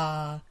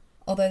are,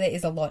 although there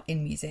is a lot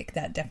in music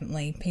that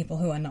definitely people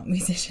who are not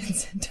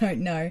musicians don't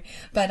know,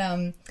 but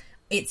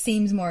it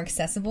seems more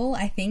accessible,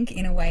 I think,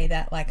 in a way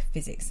that like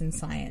physics and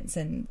science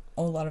and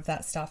a lot of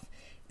that stuff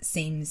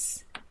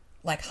seems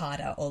like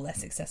harder or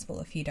less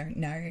accessible if you don't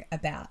know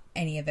about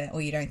any of it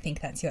or you don't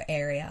think that's your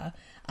area.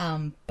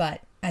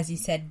 But as you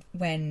said,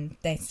 when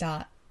they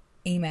start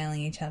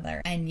emailing each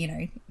other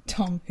and,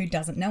 Tom, who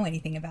doesn't know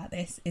anything about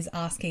this, is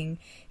asking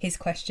his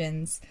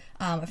questions,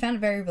 I found it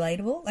very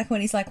relatable. Like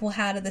when he's like, well,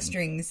 how do the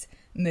strings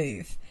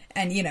move?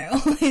 And,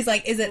 he's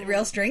like, is it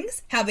real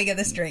strings? How big are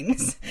the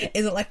strings?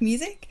 Is it like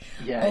music?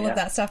 All of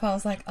that stuff. I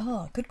was like,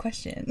 oh, good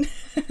question.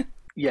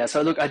 Yeah,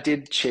 so look, I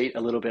did cheat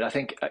a little bit. I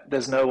think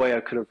there's no way I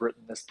could have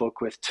written this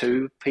book with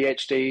two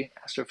PhD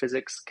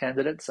astrophysics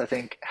candidates. I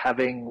think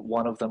having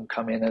one of them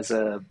come in as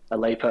a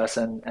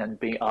layperson and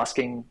be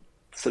asking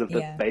sort of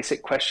the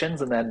basic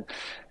questions, and then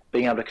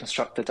being able to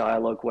construct the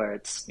dialogue where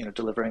it's,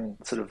 delivering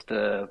sort of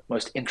the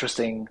most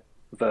interesting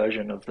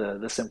version of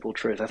the simple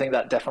truth. I think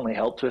that definitely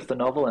helped with the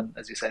novel, and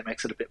as you say, it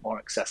makes it a bit more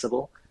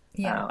accessible.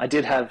 Yeah. I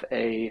did have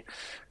a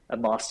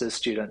master's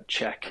student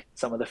check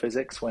some of the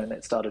physics when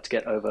it started to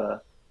get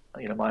over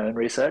my own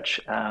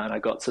research, and I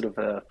got sort of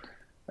a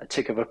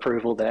tick of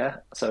approval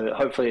there. So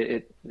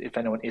hopefully if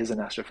anyone is an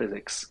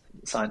astrophysics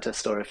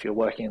scientist, or if you're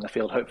working in the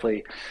field,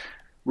 hopefully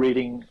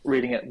reading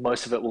it,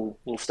 most of it will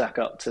stack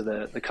up to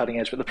the cutting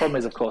edge. But the problem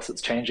is, of course,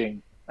 it's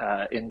changing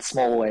in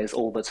small ways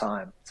all the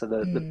time. So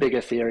the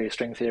bigger theory,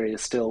 string theory,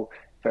 is still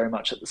very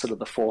much at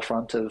the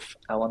forefront of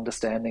our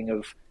understanding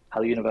of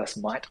how the universe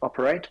might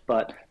operate,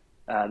 but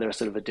there are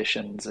sort of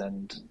additions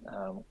and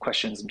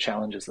questions and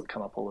challenges that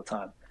come up all the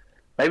time.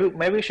 Maybe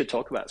we should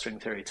talk about string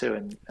theory too,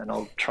 and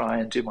I'll try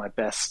and do my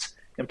best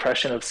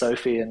impression of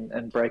Sophie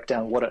and break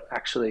down what it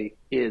actually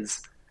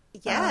is.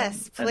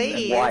 Yes,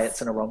 please. And why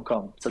it's in a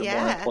rom-com,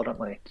 more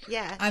importantly.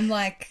 Yeah. I'm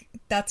like,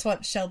 that's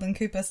what Sheldon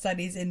Cooper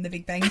studies in The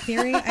Big Bang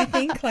Theory, I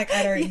think. Like,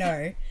 I don't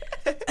know.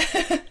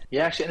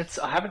 Yeah, actually, and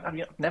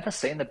I've never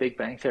seen The Big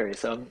Bang Theory,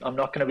 so I'm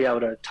not going to be able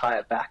to tie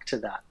it back to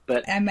that.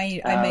 But I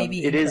may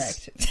be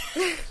incorrect.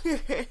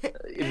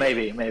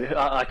 Maybe.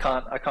 I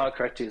can't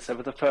correct you. So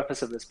for the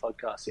purpose of this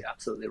podcast, you're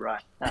absolutely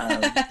right.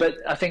 But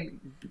I think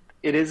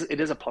it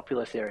is a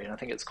popular theory, and I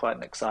think it's quite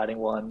an exciting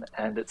one,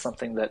 and it's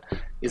something that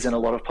is in a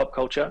lot of pop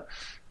culture.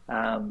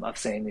 I've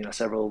seen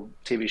several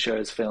TV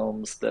shows,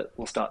 films that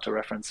will start to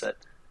reference it,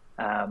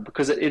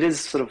 because it is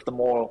sort of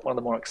one of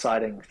the more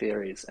exciting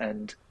theories,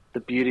 and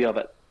the beauty of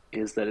it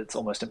is that it's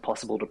almost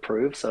impossible to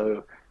prove,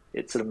 so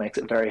it sort of makes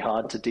it very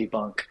hard to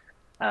debunk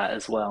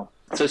as well.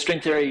 So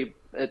string theory,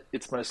 at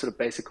its most sort of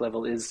basic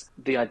level, is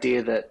the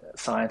idea that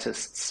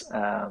scientists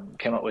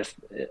came up with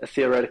a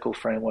theoretical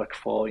framework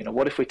for,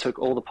 what if we took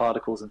all the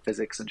particles in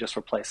physics and just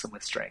replaced them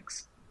with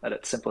strings at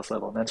its simplest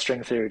level. And then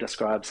string theory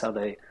describes how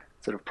they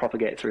sort of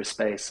propagate through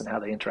space and how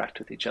they interact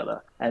with each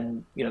other.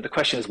 And, the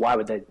question is, why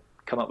would they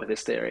come up with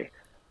this theory?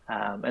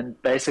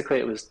 And basically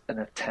it was an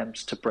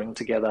attempt to bring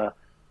together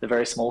the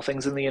very small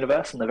things in the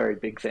universe and the very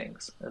big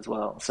things as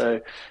well.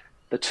 So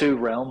the two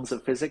realms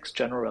of physics,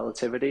 general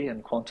relativity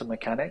and quantum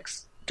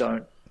mechanics,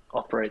 don't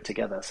operate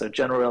together. So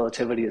general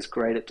relativity is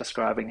great at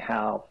describing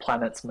how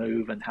planets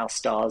move and how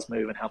stars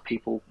move and how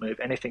people move,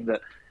 anything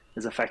that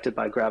is affected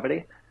by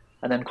gravity.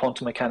 And then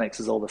quantum mechanics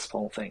is all the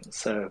small things.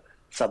 So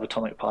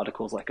subatomic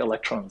particles like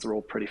electrons are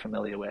all pretty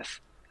familiar with,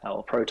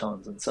 or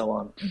protons and so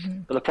on.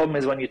 Mm-hmm. But the problem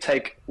is when you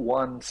take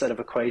one set of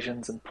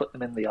equations and put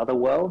them in the other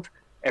world,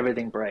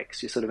 everything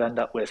breaks. You sort of end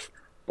up with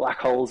black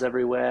holes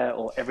everywhere,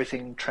 or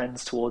everything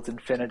trends towards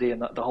infinity,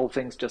 and the whole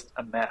thing's just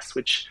a mess,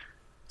 which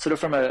sort of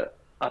from a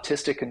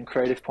artistic and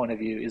creative point of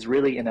view is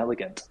really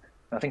inelegant.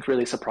 And I think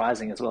really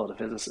surprising as well to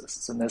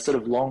physicists. And there's sort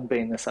of long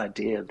been this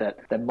idea that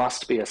there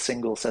must be a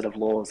single set of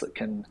laws that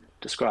can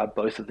describe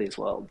both of these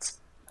worlds.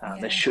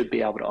 They should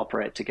be able to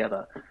operate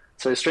together.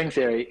 So string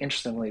theory,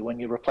 interestingly, when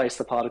you replace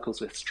the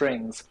particles with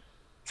strings,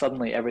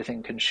 suddenly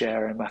everything can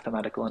share in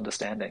mathematical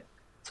understanding.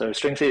 So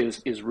string theory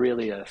is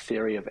really a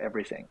theory of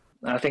everything.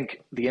 And I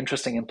think the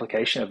interesting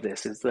implication of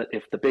this is that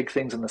if the big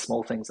things and the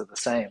small things are the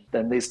same,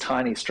 then these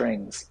tiny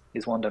strings,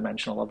 these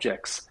one-dimensional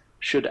objects,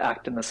 should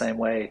act in the same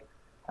way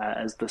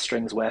as the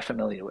strings we're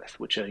familiar with,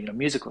 which are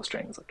musical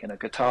strings, like in a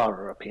guitar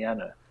or a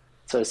piano.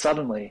 So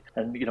suddenly,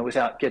 and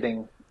without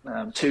getting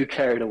too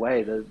carried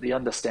away, the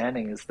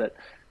understanding is that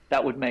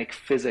would make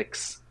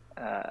physics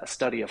a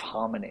study of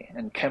harmony,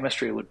 and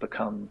chemistry would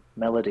become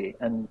melody.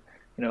 And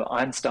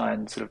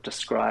Einstein sort of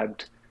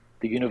described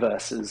the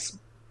universe as,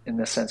 in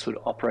this sense, would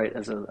operate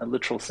as a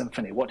literal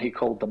symphony. What he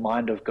called the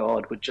mind of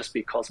God would just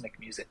be cosmic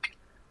music,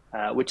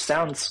 which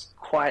sounds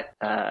quite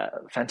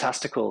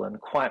fantastical and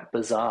quite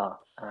bizarre,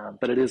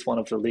 but it is one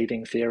of the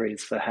leading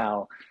theories for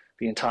how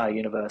the entire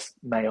universe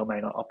may or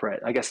may not operate.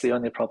 I guess the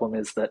only problem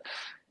is that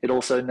it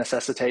also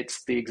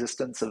necessitates the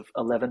existence of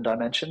 11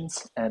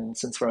 dimensions, and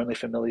since we're only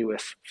familiar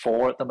with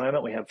 4 at the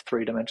moment, we have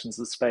 3 dimensions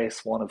of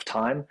space, 1 of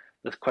time.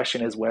 The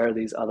question is, where are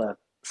these other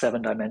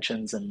 7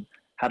 dimensions, and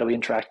how do we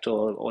interact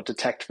or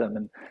detect them?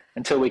 And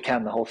until we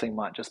can, the whole thing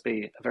might just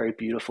be a very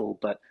beautiful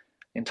but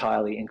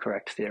entirely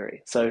incorrect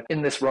theory. So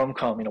in this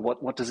rom-com,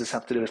 what does this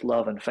have to do with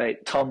love and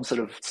fate? Tom sort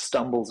of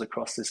stumbles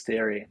across this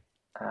theory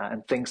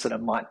and thinks that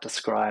it might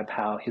describe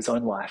how his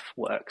own life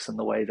works, and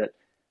the way that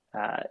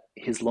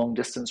his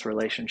long-distance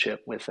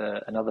relationship with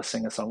another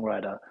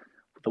singer-songwriter,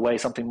 the way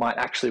something might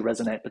actually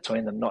resonate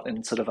between them, not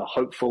in sort of a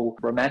hopeful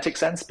romantic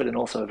sense, but in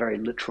also a very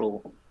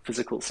literal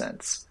physical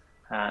sense.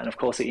 And of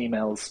course, he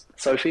emails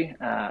Sophie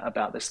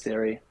about this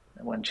theory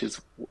when she's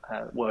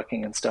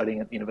working and studying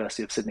at the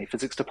University of Sydney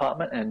Physics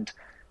Department, and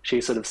she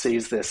sort of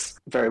sees this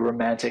very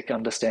romantic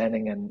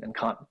understanding and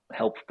can't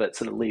help but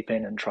sort of leap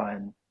in and try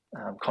and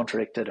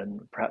contradict it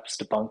and perhaps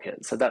debunk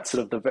it. So that's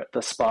sort of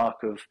the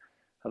spark of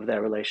of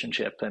their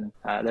relationship and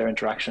their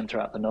interaction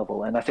throughout the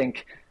novel. And I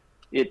think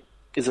it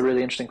is a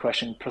really interesting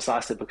question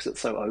precisely because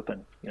it's so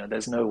open.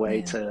 There's no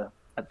way to,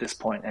 at this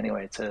point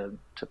anyway, to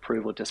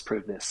prove or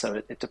disprove this.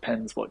 So it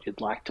depends what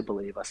you'd like to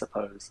believe, I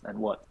suppose, and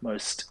what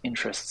most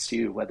interests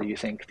you, whether you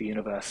think the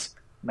universe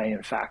may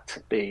in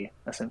fact be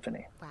a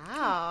symphony.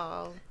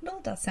 Wow. It all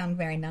does sound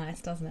very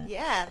nice, doesn't it?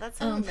 Yeah, that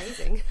sounds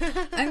amazing.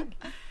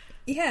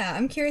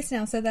 I'm curious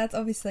now. So that's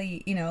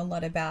obviously, a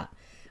lot about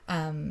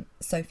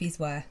Sophie's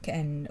work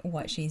and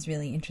what she's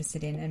really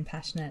interested in and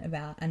passionate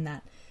about, and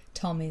that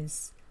Tom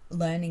is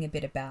learning a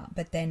bit about.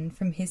 But then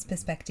from his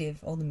perspective,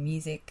 all the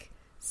music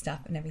stuff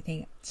and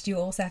everything, did you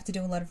also have to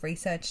do a lot of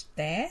research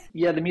there?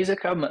 Yeah, the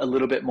music I'm a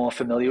little bit more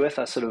familiar with.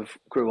 I sort of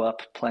grew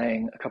up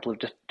playing a couple of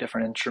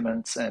different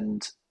instruments,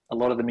 and a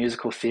lot of the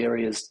musical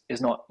theory is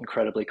not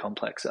incredibly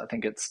complex. I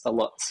think it's a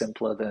lot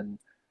simpler than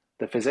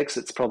the physics.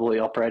 It's probably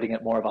operating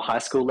at more of a high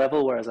school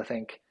level, whereas I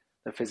think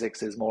the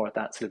physics is more at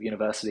that sort of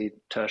university,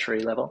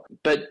 tertiary level.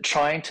 But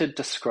trying to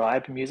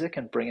describe music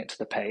and bring it to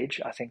the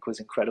page, I think was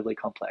incredibly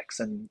complex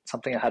and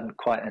something I hadn't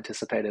quite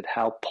anticipated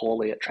how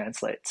poorly it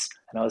translates.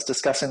 And I was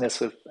discussing this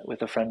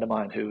with a friend of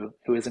mine who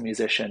is a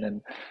musician,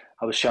 and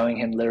I was showing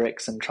him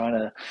lyrics and trying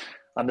to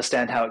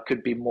understand how it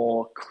could be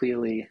more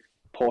clearly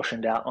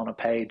portioned out on a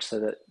page so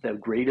that they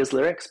would read as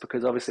lyrics,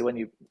 because obviously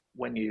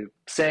when you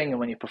sing and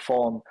when you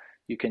perform,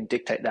 you can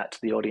dictate that to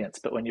the audience,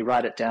 but when you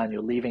write it down,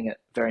 you're leaving it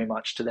very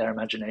much to their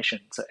imagination.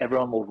 So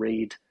everyone will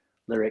read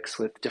lyrics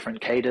with different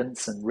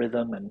cadence and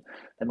rhythm, and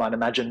they might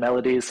imagine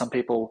melodies. Some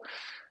people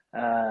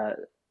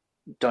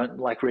don't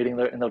like reading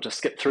and they'll just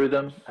skip through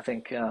them. I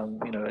think a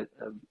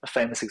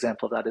famous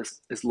example of that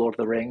is Lord of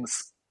the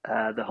Rings.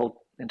 The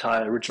whole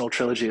entire original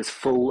trilogy is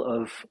full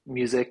of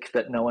music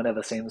that no one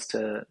ever seems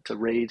to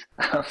read.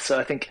 So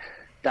I think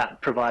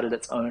that provided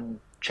its own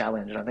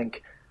challenge, and I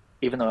think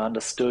even though I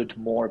understood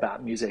more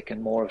about music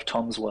and more of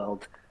Tom's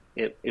world,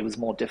 it was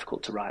more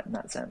difficult to write in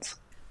that sense.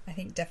 I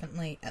think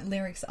definitely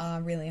lyrics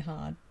are really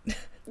hard.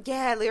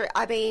 Yeah,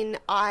 I mean,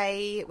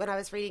 when I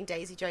was reading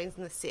Daisy Jones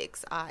and the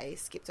Six, I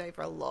skipped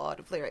over a lot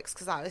of lyrics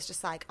because I was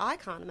just like, I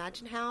can't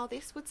imagine how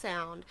this would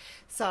sound.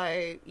 So,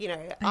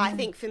 I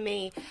think for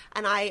me,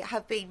 and I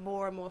have been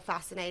more and more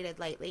fascinated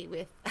lately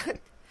with...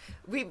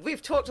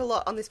 We've talked a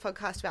lot on this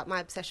podcast about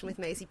my obsession with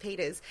Maisie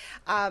Peters,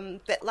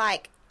 but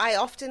I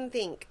often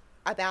think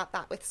about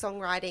that with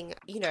songwriting.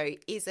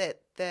 Is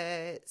it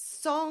the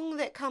song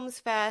that comes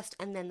first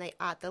and then they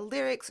add the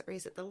lyrics, or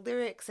is it the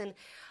lyrics? And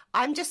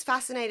I'm just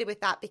fascinated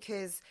with that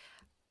because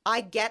I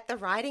get the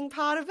writing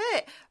part of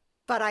it,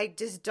 but I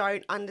just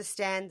don't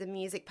understand the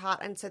music part,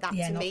 and so that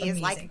to me is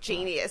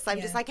genius.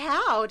 I'm just like,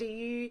 how do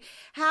you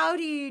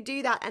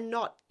do that and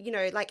not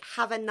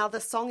have another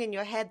song in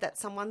your head that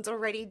someone's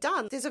already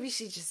done? There's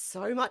obviously just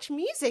so much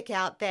music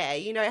out there.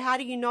 How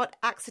do you not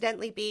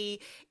accidentally be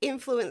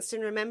influenced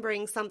in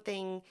remembering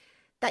something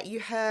that you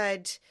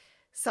heard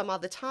some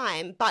other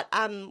time? But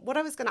what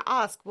I was going to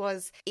ask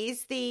was,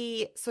 is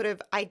the sort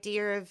of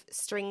idea of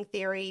string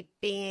theory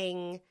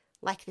being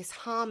like this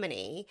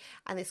harmony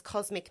and this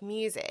cosmic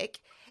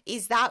music,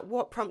 is that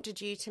what prompted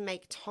you to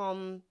make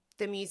Tom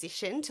the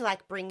musician, to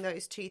bring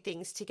those two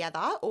things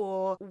together,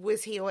 or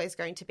was he always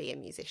going to be a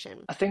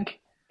musician? I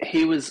think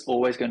he was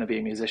always going to be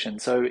a musician.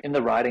 So in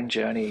the writing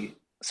journey,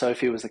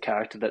 Sophie was the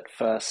character that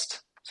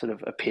first sort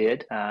of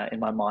appeared in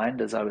my mind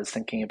as I was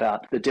thinking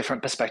about the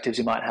different perspectives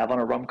you might have on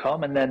a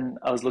rom-com. And then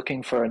I was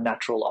looking for a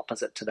natural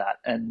opposite to that,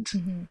 and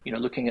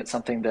looking at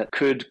something that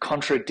could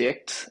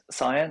contradict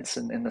science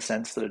in the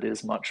sense that it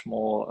is much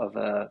more of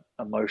a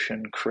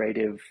emotion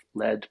creative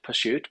led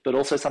pursuit, but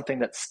also something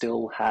that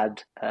still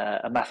had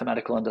a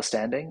mathematical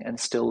understanding and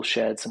still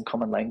shared some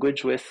common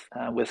language with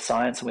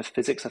science and with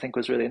physics, I think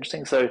was really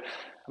interesting. So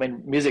I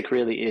mean, music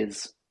really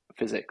is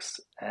physics,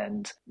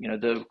 and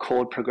the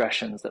chord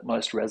progressions that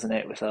most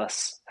resonate with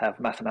us have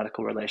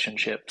mathematical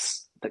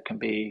relationships that can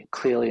be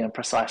clearly and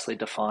precisely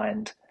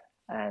defined.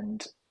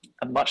 And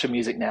much of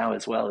music now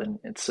as well in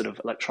its sort of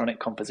electronic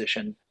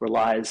composition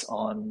relies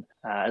on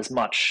as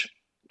much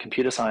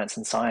computer science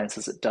and science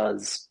as it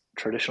does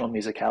traditional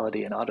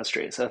musicality and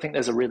artistry. So I think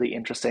there's a really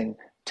interesting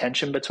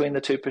tension between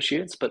the two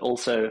pursuits, but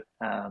also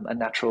a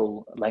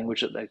natural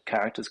language that the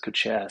characters could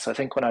share. So I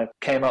think when I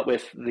came up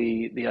with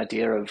the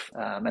idea of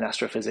an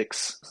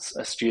astrophysics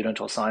a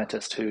student or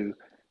scientist who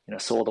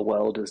saw the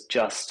world as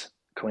just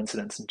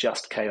coincidence and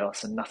just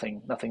chaos and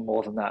nothing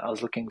more than that, I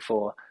was looking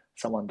for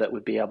someone that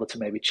would be able to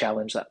maybe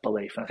challenge that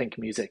belief. And I think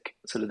music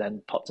sort of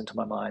then popped into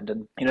my mind.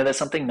 And there's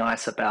something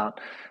nice about,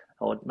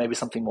 or maybe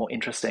something more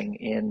interesting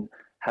in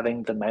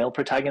having the male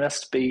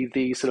protagonist be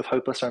the sort of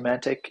hopeless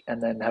romantic,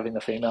 and then having the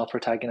female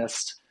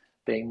protagonist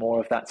being more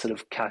of that sort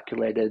of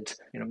calculated,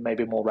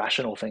 maybe more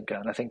rational thinker.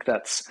 And I think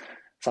that's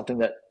something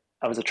that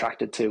I was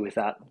attracted to with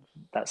that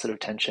sort of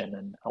tension,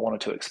 and I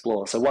wanted to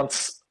explore. So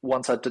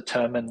once I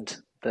determined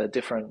the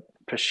different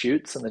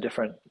pursuits and the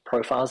different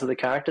profiles of the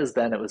characters,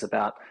 then it was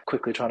about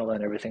quickly trying to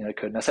learn everything I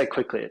could. And I say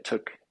quickly, it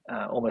took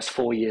almost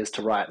 4 years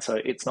to write, so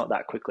it's not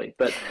that quickly.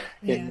 But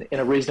in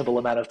a reasonable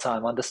amount of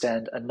time,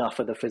 understand enough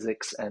of the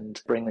physics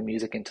and bring the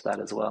music into that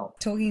as well.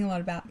 Talking a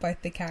lot about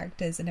both the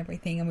characters and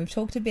everything, and we've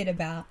talked a bit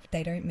about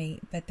they don't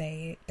meet, but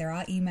there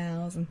are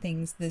emails and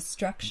things. The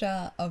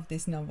structure of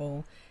this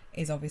novel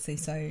is obviously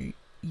so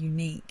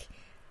unique.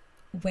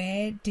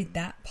 Where did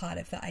that part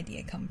of the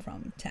idea come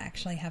from, to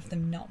actually have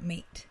them not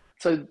meet?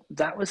 So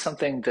that was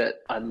something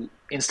that I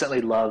instantly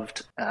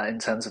loved in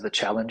terms of the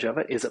challenge of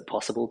it. Is it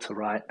possible to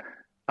write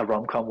a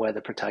rom-com where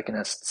the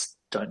protagonists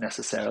don't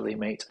necessarily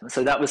meet?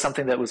 So that was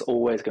something that was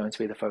always going to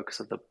be the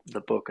focus of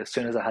the book as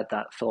soon as I had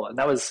that thought. And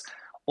that was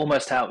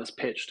almost how it was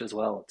pitched as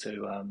well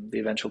to the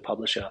eventual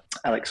publisher,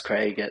 Alex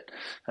Craig at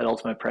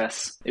Ultimo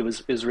Press. It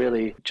was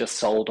really just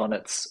sold on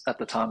its, at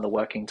the time, the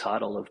working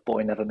title of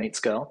Boy Never Meets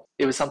Girl.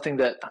 It was something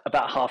that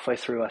about halfway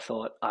through I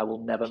thought, I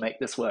will never make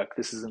this work.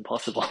 This is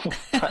impossible.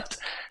 But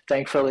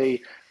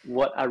thankfully,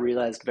 what I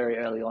realized very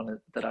early on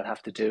that I'd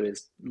have to do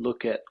is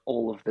look at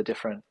all of the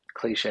different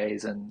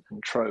cliches and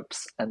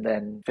tropes and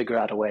then figure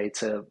out a way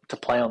to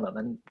play on them.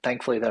 And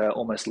thankfully there are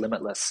almost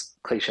limitless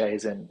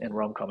cliches in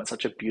rom-com. It's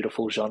such a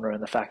beautiful genre,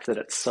 and the fact that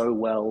it's so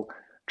well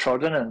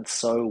trodden and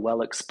so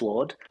well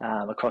explored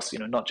across,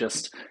 not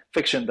just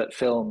fiction but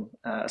film,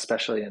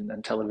 especially,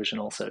 and television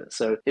also.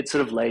 So it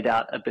sort of laid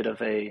out a bit of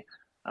a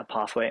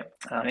pathway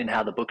in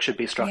how the book should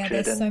be structured.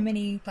 Yeah, there's so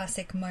many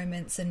classic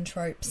moments and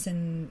tropes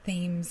and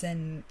themes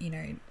and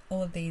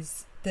all of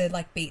these,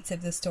 the beats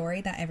of the story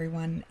that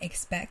everyone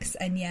expects,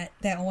 and yet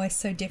they're always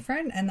so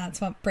different, and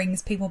that's what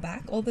brings people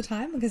back all the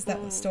time, because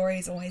that story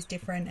is always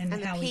different, and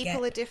how we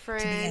get to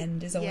the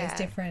end is always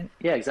different.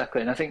 Yeah,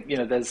 exactly. And I think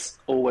there's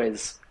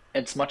always,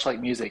 it's much like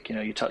music.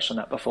 You touched on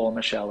that before,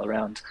 Michelle,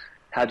 around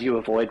how do you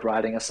avoid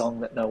writing a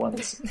song that no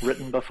one's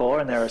written before,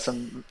 and there are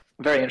some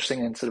very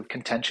interesting and sort of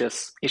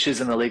contentious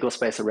issues in the legal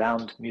space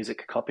around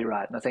music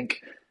copyright. And I think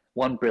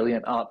one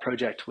brilliant art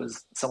project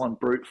was someone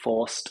brute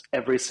forced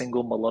every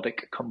single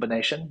melodic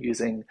combination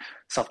using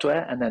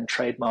software and then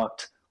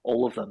trademarked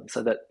all of them,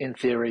 so that in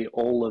theory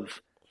all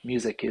of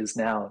music is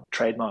now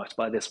trademarked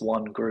by this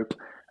one group.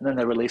 And then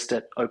they released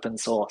it open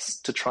source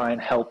to try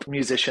and help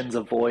musicians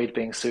avoid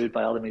being sued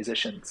by other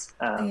musicians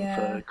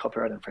for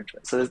copyright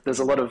infringement. So there's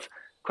a lot of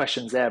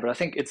questions there, but I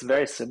think it's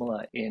very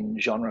similar in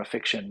genre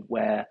fiction,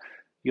 where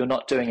you're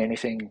not doing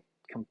anything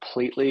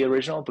completely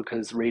original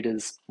because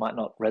readers might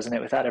not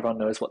resonate with that. Everyone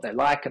knows what they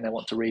like and they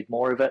want to read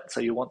more of it.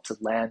 So you want to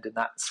land in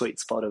that sweet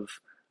spot of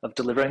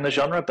delivering the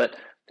genre, but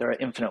there are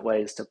infinite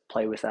ways to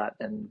play with that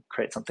and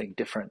create something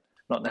different,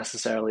 not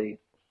necessarily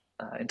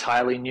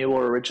entirely new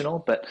or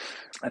original. But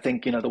I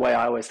think, the way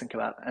I always think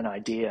about an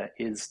idea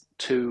is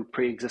two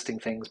pre-existing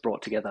things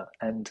brought together.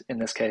 And in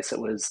this case, it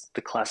was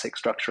the classic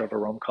structure of a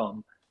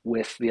rom-com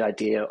with the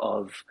idea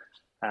of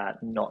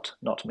not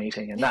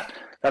meeting, and that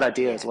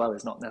idea as well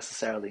is not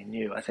necessarily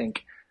new. I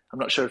think, I'm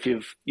not sure if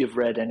you've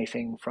read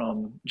anything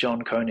from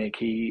John Koenig.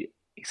 He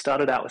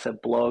started out with a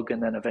blog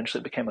and then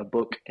eventually it became a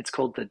book. It's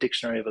called The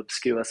Dictionary of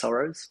Obscure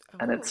Sorrows,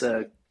 and it's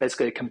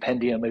basically a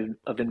compendium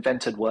of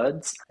invented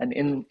words. And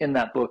in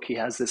that book, he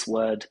has this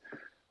word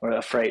or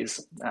a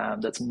phrase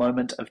that's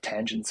moment of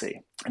tangency,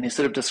 and he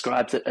sort of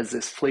describes it as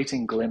this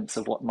fleeting glimpse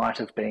of what might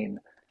have been,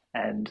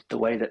 and the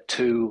way that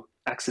two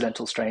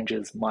accidental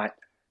strangers might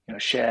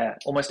share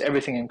almost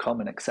everything in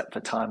common except for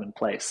time and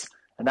place.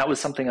 And that was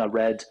something I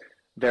read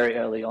very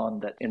early on,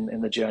 that in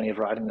the journey of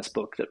writing this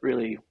book, that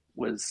really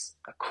was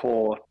a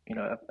core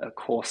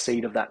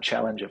seed of that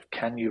challenge of,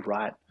 can you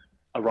write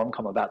a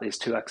rom-com about these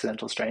two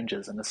accidental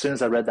strangers? And as soon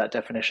as I read that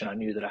definition, I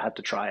knew that I had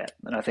to try it.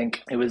 And I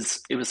think it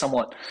was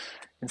somewhat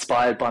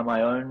inspired by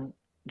my own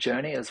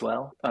journey as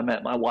well. I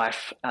met my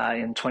wife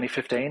in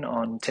 2015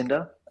 on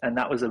Tinder, and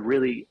that was a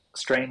really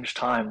strange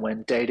time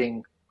when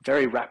dating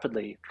very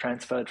rapidly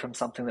transferred from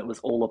something that was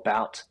all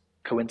about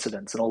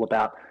coincidence and all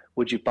about,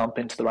 would you bump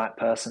into the right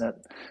person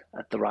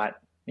at the right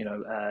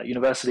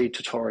university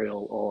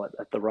tutorial or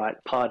at the right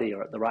party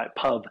or at the right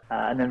pub,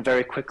 and then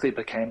very quickly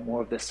became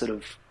more of this sort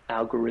of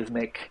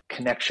algorithmic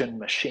connection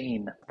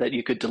machine that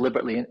you could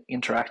deliberately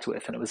interact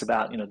with. And it was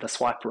about, the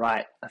swipe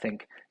right, I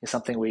think, is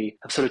something we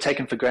have sort of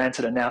taken for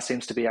granted and now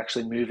seems to be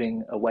actually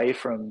moving away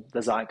from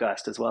the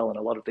zeitgeist as well. And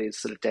a lot of these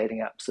sort of dating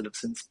apps that have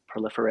since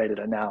proliferated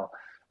are now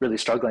really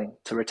struggling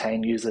to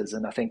retain users.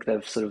 And I think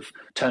they've sort of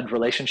turned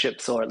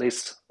relationships, or at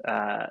least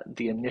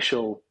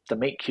the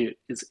meet cute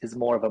is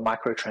more of a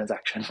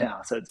microtransaction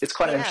now. So it's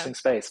quite an interesting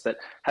space. But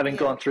having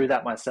gone through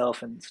that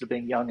myself and sort of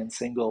being young and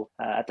single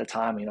at the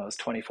time, I was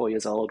 24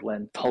 years old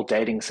when the whole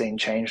dating scene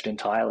changed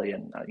entirely.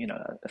 And,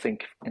 I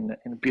think in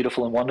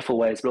beautiful and wonderful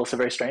ways, but also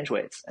very strange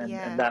ways. And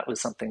that was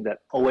something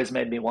that always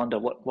made me wonder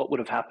what would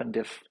have happened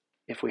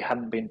if we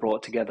hadn't been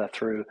brought together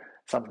through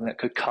something that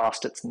could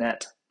cast its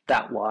net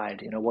that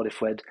wide. What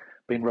if we'd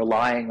been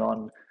relying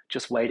on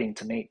just waiting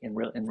to meet in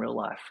real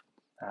life?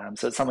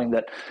 So it's something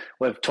that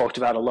we've talked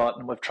about a lot,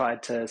 and we've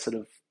tried to sort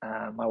of,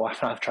 my wife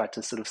and I have tried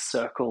to sort of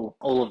circle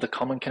all of the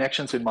common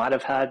connections we might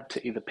have had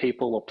to either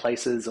people or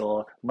places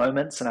or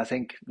moments, and I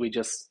think we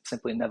just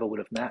simply never would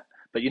have met.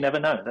 But you never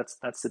know.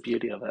 That's the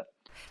beauty of it.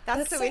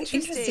 That's so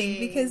interesting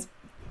because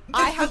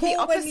I have the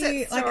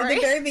opposite story. Like at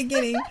the very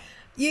beginning,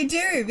 you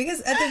do,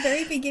 because at the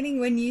very beginning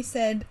when you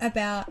said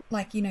about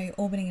like, you know,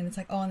 orbiting and it's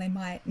like, oh, and they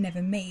might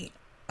never meet,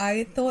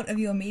 I thought of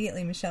you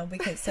immediately, Michelle,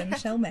 because so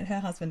Michelle met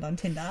her husband on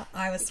Tinder.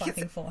 I was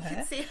swiping for her. You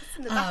can see us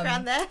in the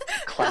background there.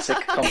 Classic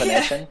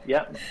combination.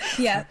 Yeah.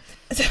 Yeah.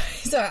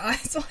 So I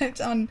swiped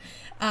on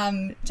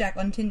Jack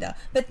on Tinder.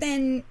 But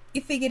then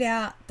you figured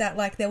out that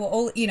like there were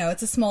all, you know,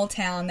 it's a small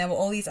town. There were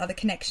all these other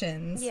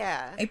connections.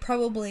 Yeah. They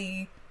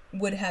probably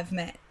would have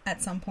met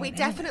at some point. We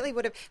definitely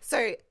would have.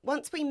 So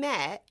once we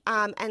met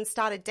and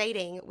started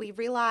dating, we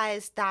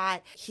realised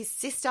that his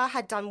sister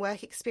had done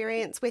work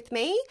experience with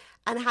me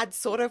and had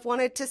sort of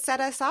wanted to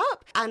set us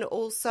up. And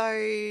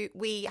also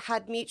we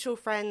had mutual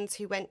friends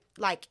who went,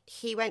 like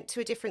he went to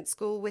a different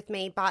school with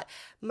me, but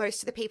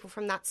most of the people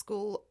from that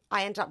school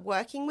I ended up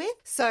working with.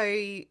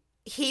 So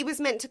he was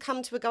meant to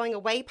come to a going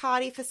away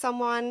party for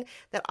someone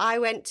that I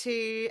went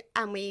to,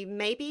 and we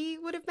maybe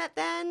would have met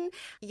then.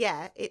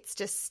 Yeah, it's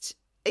just...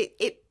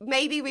 It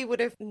maybe we would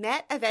have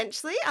met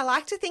eventually. I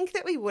like to think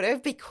that we would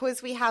have,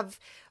 because we have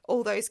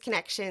all those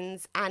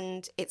connections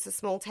and it's a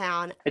small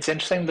town. It's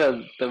interesting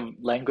the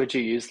language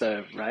you use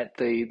though, right?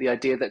 The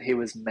idea that he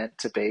was meant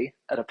to be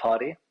at a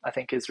party, I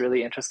think is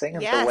really interesting.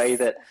 And Yes. the way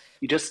that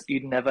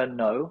you never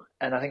know.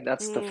 And I think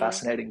that's the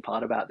fascinating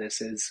part about this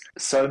is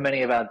so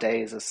many of our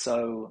days are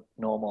so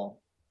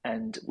normal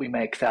and we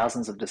make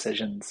thousands of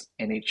decisions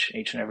in each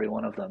and every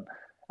one of them.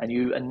 And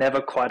you are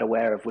never quite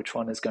aware of which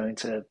one is going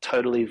to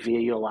totally veer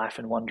your life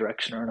in one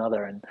direction or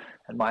another and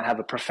might have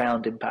a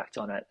profound impact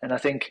on it. And I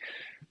think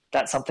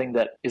that's something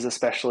that is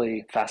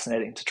especially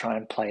fascinating to try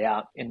and play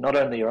out in not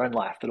only your own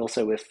life, but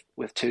also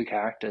with two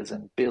characters,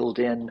 and build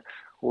in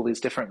all these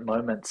different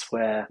moments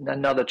where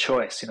another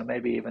choice, you know,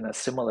 maybe even a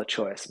similar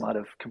choice might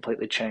have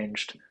completely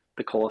changed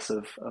the course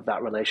of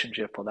that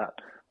relationship or that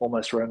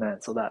almost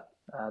romance or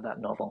that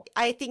novel.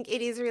 I think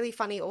it is really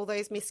funny, all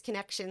those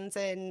misconnections,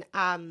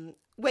 and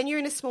when you're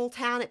in a small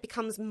town, it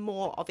becomes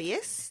more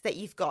obvious that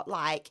you've got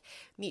like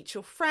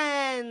mutual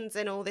friends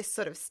and all this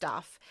sort of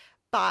stuff,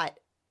 but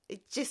it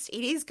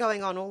is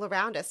going on all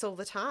around us all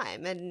the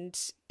time, and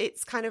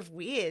it's kind of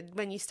weird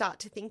when you start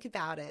to think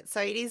about it. So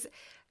it is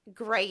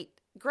great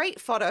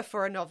fodder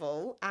for a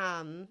novel,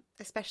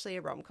 especially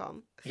a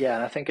rom-com. Yeah,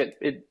 and I think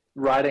it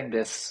writing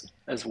this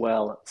as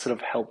well sort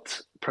of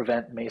helped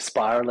prevent me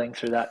spiraling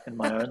through that in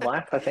my own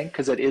life, I think,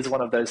 because it is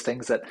one of those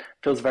things that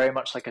feels very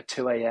much like a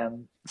 2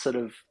 a.m. sort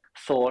of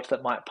thought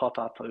that might pop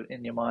up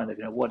in your mind of,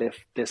 you know, what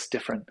if this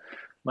different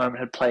moment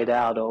had played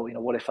out, or, you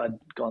know, what if I'd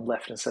gone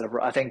left instead of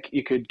right? I think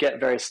you could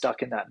get very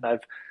stuck in that, and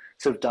I've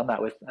sort of done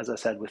that with, as I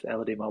said, with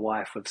Elodie, my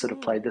wife. We've sort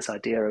of played this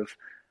idea of,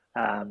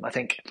 I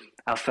think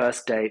our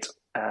first date,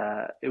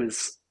 it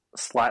was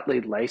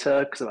slightly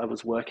later because I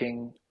was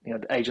working, you know,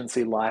 the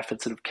agency life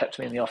had sort of kept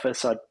me in the office,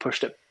 so I'd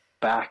pushed it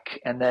back,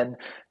 and then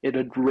it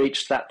had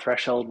reached that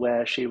threshold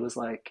where she was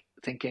like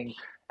thinking,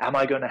 am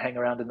I going to hang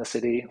around in the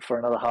city for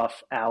another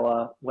half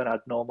hour when I'd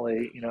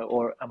normally, you know,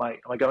 or am I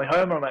going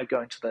home, or am I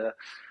going to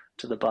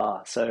the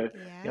bar? So,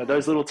 you know,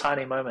 those little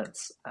tiny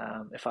moments,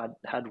 if I'd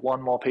had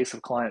one more piece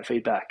of client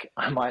feedback,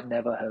 I might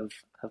never have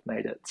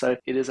made it. So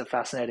it is a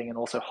fascinating and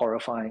also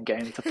horrifying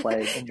game to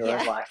play in your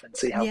own life and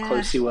see how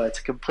close you were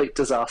to complete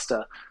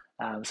disaster.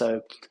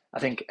 So I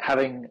think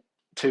having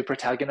two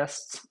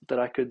protagonists that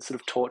I could sort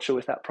of torture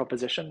with that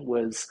proposition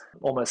was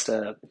almost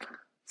a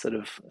sort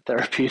of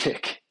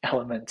therapeutic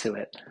element to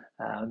it,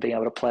 being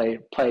able to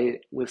play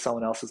with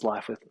someone else's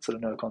life with sort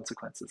of no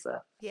consequences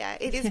there. Yeah,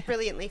 it is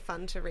brilliantly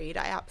fun to read.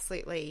 I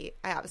absolutely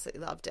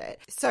loved it.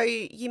 So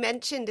you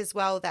mentioned as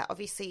well that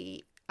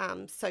obviously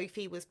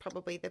Sophie was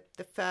probably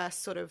the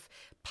first sort of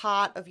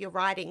part of your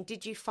writing.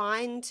 Did you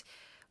find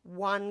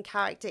one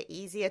character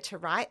easier to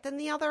write than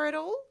the other at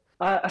all?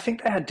 I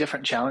think they had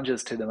different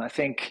challenges to them. I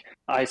think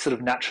I sort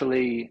of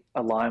naturally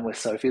align with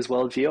Sophie's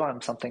worldview.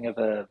 I'm something of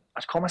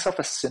I'd call myself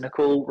a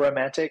cynical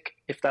romantic,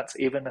 if that's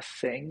even a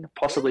thing,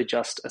 possibly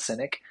just a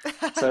cynic.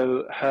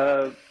 So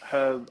her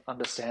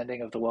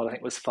understanding of the world, I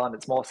think, was fun.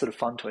 It's more sort of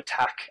fun to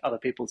attack other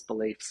people's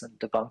beliefs and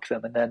debunk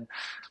them. And then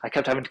I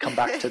kept having to come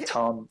back to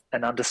Tom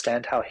and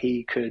understand how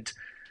he could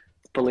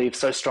believe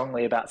so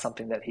strongly about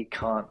something that he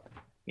can't,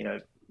 you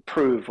know,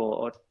 prove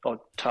or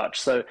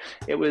touch. So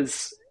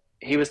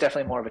he was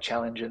definitely more of a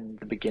challenge in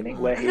the beginning.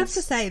 Where I have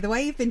to say, the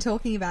way you've been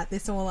talking about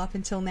this all up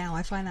until now,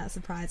 I find that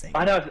surprising.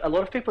 I know a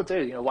lot of people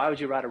do. You know, why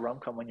would you write a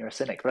rom-com when you're a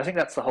cynic? But I think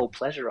that's the whole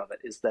pleasure of it,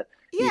 is that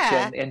you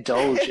can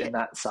indulge in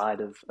that side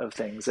of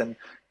things. And,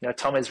 you know,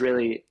 Tom is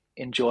really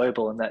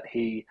enjoyable in that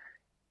he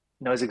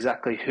knows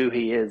exactly who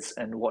he is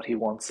and what he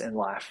wants in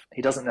life.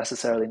 He doesn't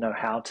necessarily know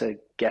how to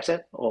get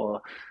it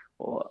or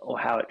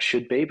how it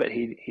should be, but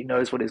he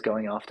knows what he's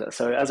going after.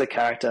 So as a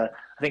character,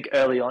 I think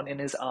early on in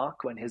his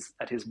arc, when he's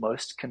at his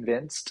most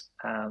convinced,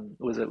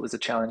 was a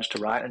challenge to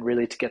write and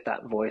really to get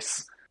that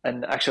voice.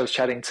 And actually I was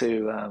chatting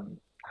to,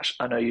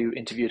 I know you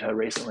interviewed her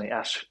recently,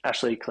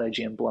 Ashley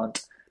Clergian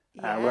Blunt.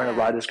 We're in a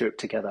writers group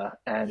together,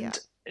 and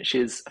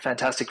she's a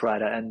fantastic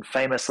writer and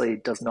famously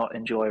does not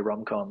enjoy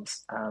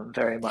rom-coms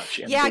very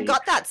much. I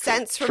got that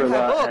sense from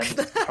her book.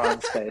 And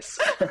crime space.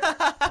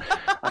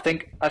 I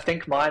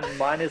think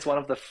mine is one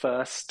of the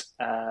first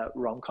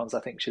rom-coms I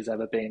think she's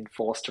ever been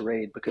forced to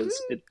read, because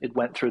it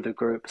went through the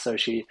group, so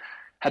she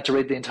had to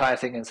read the entire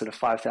thing in sort of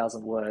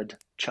 5,000 word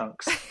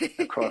chunks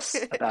across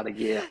about a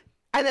year.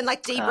 And then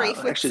like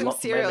debrief with some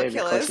serial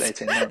killers. Close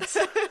to 18 months.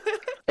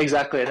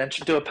 Exactly, and then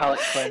she'd do a palate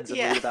cleanse and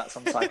read about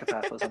some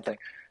psychopath or something,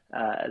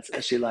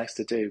 as she likes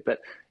to do. But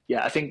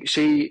yeah, I think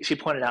she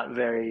pointed out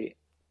very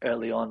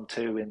early on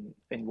too,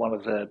 in one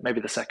of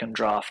maybe the second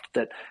draft,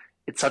 that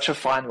it's such a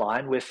fine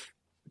line with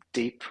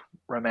deep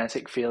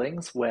romantic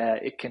feelings where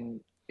it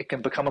can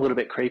become a little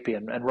bit creepy.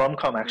 And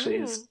rom-com actually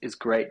is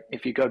great.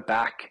 If you go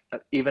back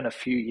even a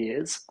few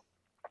years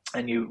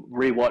and you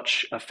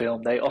rewatch a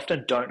film, they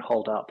often don't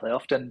hold up. They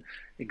often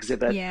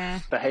exhibit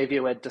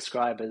behavior we'd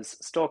describe as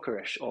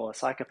stalkerish or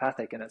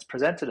psychopathic, and it's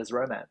presented as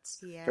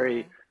romance,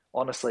 very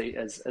honestly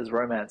as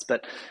romance.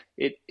 But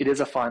it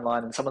is a fine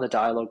line, and some of the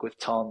dialogue with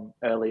Tom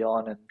early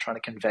on and trying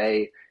to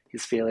convey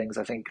his feelings,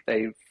 I think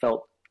they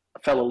fell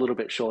a little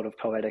bit short of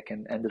poetic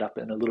and ended up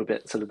in a little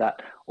bit sort of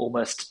that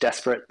almost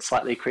desperate,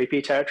 slightly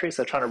creepy territory.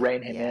 So trying to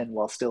rein him in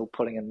while still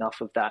putting enough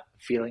of that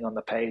feeling on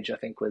the page, I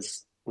think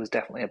was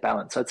definitely a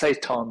balance. So I'd say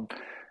Tom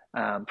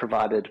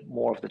provided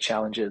more of the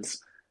challenges,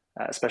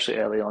 especially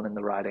early on in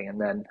the writing. And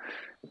then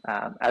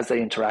as they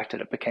interacted,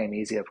 it became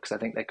easier, because I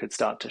think they could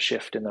start to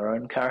shift in their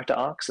own character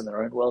arcs and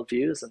their own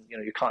worldviews. And,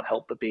 you can't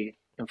help but be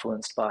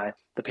influenced by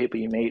the people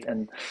you meet.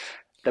 And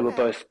they were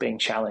both being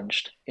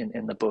challenged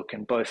in the book,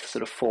 and both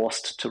sort of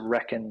forced to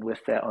reckon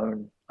with their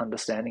own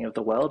understanding of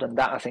the world. And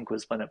that, I think,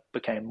 was when it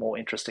became more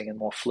interesting and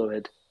more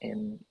fluid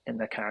in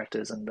their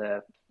characters and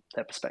their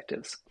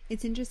perspectives.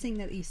 It's interesting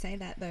that you say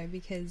that, though,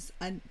 because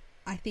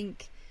I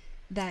think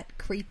that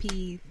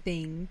creepy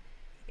thing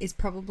is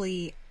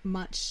probably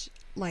much,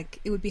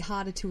 like, it would be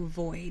harder to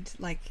avoid,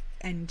 like,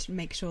 and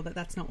make sure that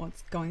that's not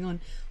what's going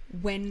on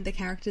when the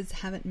characters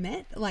haven't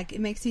met. Like, it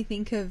makes me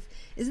think of,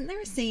 isn't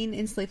there a scene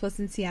in Sleepless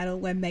in Seattle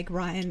where Meg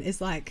Ryan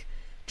is like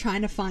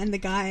trying to find the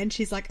guy, and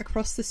she's like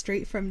across the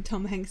street from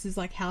Tom Hanks's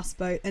like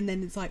houseboat, and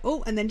then it's like,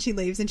 oh, and then she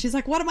leaves and she's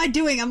like, what am I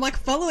doing? I'm like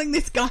following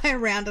this guy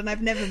around and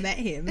I've never met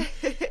him.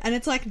 And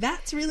it's like,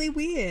 that's really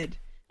weird.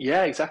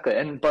 Yeah, exactly.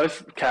 And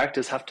both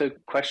characters have to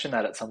question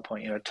that at some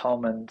point.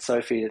 Tom and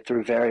Sophie,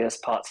 through various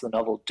parts of the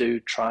novel, do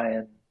try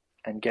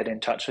and get in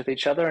touch with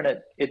each other,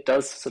 and it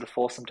does sort of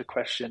force them to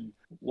question,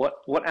 what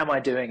am I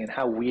doing, and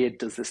how weird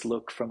does this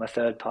look from a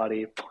third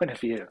party point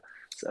of view?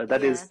 So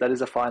that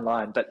is a fine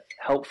line, but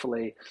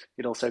helpfully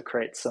it also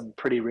creates some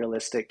pretty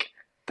realistic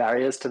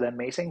barriers to them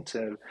meeting,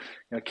 to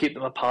keep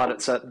them apart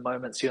at certain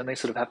moments. You only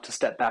sort of have to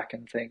step back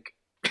and think,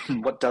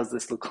 what does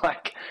this look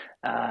like,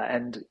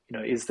 and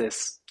is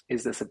this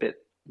a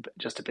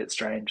bit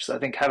strange? So I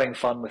think having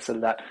fun with sort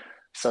of that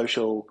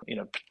social,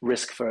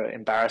 risk for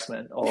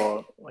embarrassment,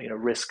 or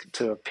risk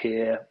to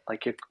appear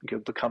like you're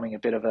becoming a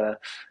bit of a,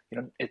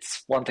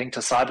 it's one thing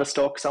to cyber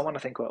stalk someone. I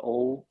think we're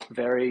all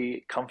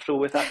very comfortable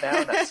with that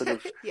now, and that's sort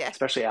of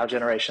especially our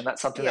generation,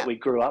 that's something that we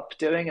grew up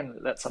doing, and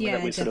that's something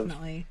that we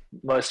definitely.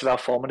 Most of our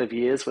formative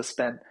years were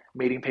spent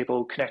meeting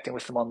people, connecting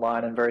with them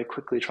online, and very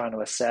quickly trying to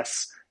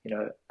assess.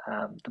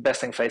 The best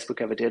thing Facebook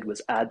ever did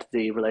was add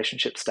the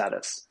relationship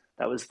status.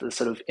 That was the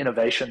sort of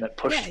innovation that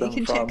pushed them from...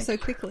 you can check so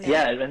quickly.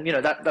 Yeah, and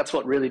that's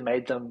what really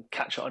made them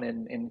catch on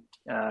in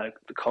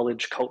the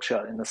college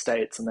culture in the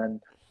States, and then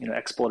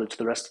exported to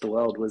the rest of the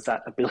world, was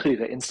that ability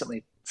to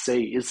instantly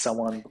see, is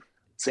someone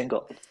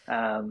single?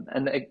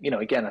 And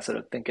again, I sort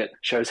of think it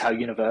shows how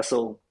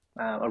universal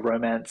a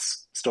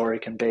romance story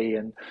can be,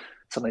 and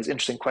some of these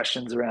interesting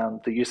questions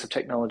around the use of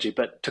technology.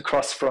 But to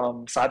cross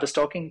from cyber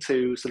stalking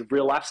to sort of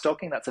real life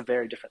stalking, that's a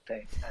very different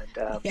thing.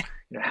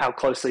 And how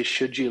closely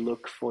should you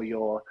look for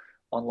your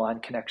online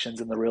connections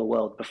in the real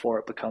world before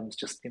it becomes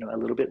just a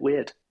little bit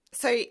weird?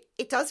 So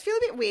it does feel a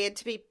bit weird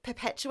to be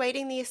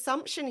perpetuating the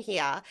assumption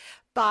here,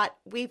 but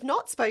we've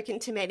not spoken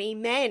to many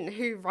men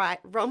who write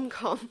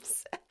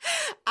rom-coms.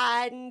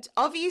 And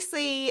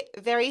obviously,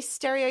 very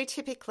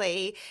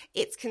stereotypically,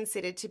 it's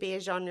considered to be a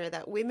genre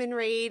that women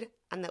read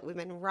and that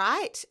women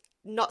write.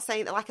 Not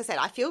saying that, like I said,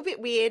 I feel a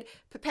bit weird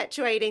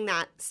perpetuating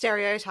that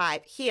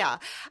stereotype here.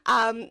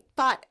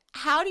 But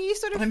how do you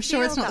sort of I'm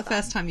feel sure it's not the that?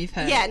 first time you've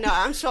heard. Yeah, no,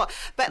 I'm sure.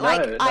 But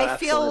I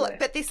feel, absolutely.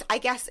 but this, I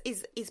guess,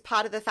 is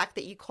part of the fact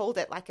that you called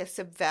it like a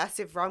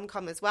subversive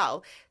rom-com as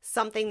well.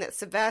 Something that's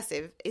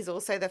subversive is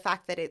also the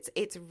fact that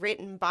it's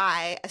written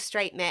by a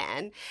straight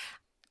man.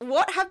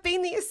 What have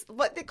been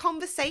the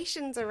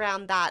conversations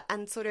around that,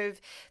 and sort of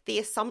the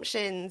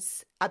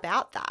assumptions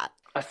about that?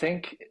 I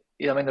think,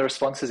 the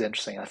response is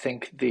interesting. I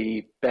think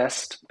the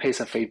best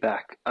piece of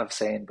feedback I've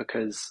seen,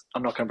 because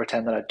I'm not going to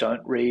pretend that I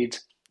don't read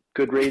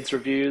Goodreads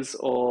reviews,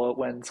 or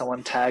when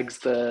someone tags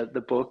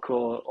the book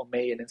or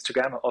me in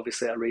Instagram,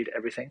 obviously I read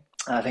everything.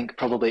 I think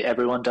probably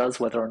everyone does,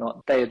 whether or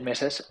not they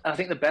admit it. I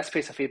think the best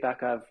piece of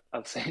feedback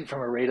I've seen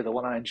from a reader, the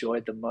one I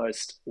enjoyed the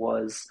most,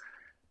 was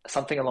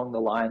something along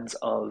the lines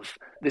of,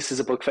 this is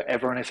a book for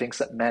everyone who thinks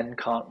that men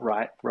can't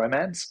write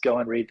romance. Go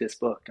and read this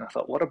book. And I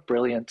thought, what a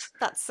brilliant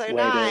That's so way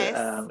nice.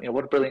 to,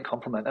 what a brilliant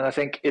compliment. And I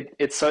think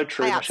it's so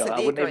true, Michelle.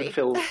 I wouldn't even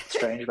feel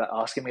strange about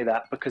asking me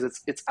that, because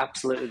it's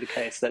absolutely the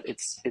case that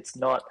it's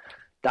not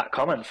that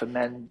common for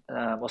men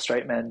or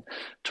straight men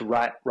to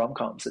write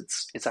rom-coms.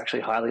 It's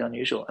actually highly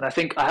unusual. And I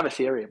think I have a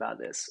theory about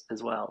this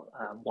as well,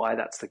 why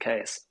that's the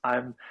case.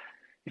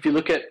 If you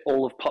look at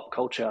all of pop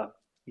culture,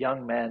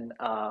 young men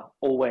are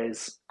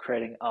always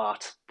creating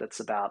art that's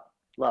about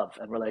love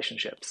and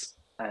relationships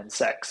and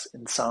sex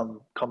in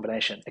some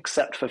combination,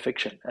 except for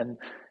fiction. And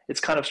it's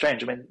kind of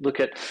strange. I mean,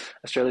 look at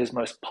Australia's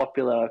most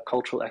popular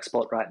cultural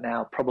export right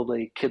now.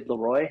 Probably Kid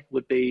Laroi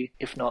would be,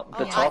 if not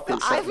the top,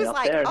 is certainly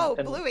up there.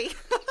 Bluey.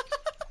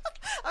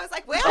 I was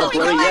like, where are we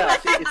Bluey, going? yeah,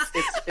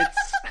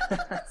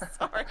 it's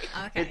Sorry.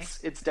 Okay.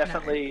 It's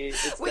definitely.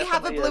 We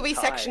have a Bluey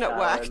section at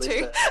work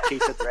too.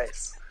 Keith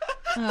Race.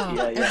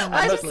 Oh, Yeah.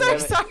 I'm so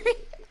sorry.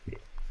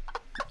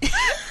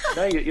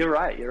 No, you're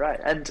right.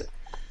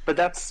 But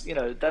that's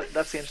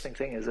that's the interesting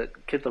thing, is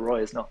that Kid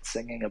Laroi is not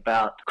singing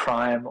about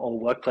crime or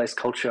workplace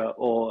culture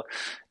or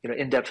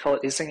in-depth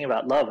politics. He's singing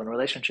about love and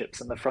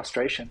relationships and the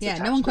frustrations. Yeah,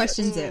 no one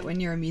questions it when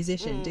you're a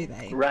musician, do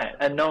they? Right,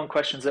 and no one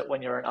questions it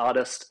when you're an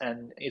artist.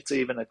 And it's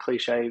even a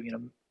cliche.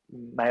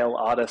 Male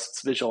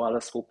artists, visual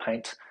artists, will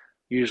paint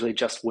usually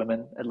just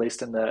women, at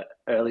least in the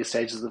early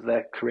stages of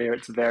their career.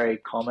 It's very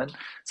common.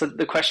 So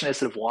the question is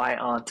sort of, why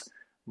aren't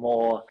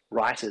more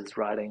writers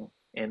writing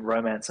in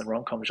romance and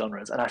rom-com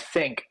genres? And I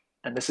think,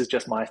 and this is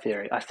just my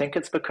theory, I think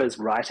it's because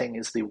writing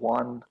is the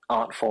one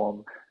art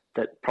form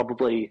that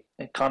probably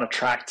can't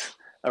attract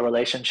a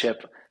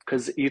relationship,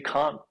 because you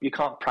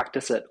can't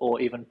practice it or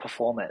even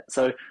perform it.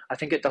 So I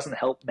think it doesn't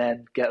help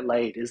men get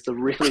laid, is the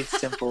really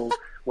simple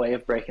way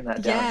of breaking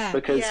that down.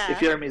 Because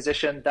if you're a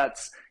musician,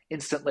 that's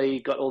instantly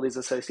got all these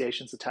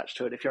associations attached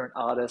to it. If you're an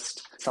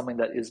artist, something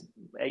that is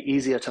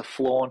easier to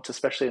flaunt,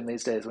 especially in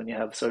these days when you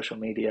have social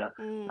media,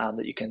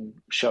 that you can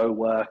show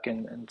work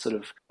and sort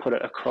of put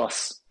it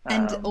across.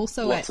 And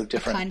also lots at of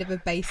different kind of a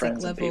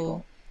basic level,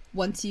 people.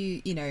 Once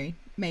you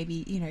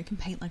maybe can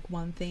paint like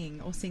one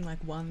thing or sing like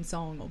one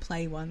song or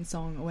play one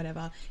song or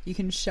whatever, you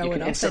can show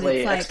it off, and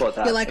it's like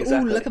you're like, oh,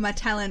 look at my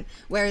talent.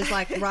 Whereas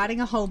like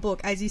writing a whole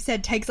book, as you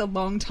said, takes a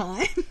long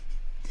time.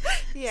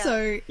 Yeah.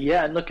 So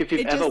and look, if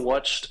you've ever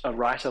watched a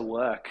writer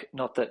work,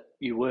 not that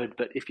you would,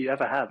 but if you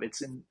ever have,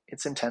 it's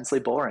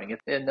intensely boring.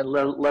 And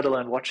let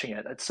alone watching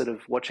it, it's sort of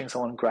watching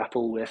someone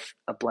grapple with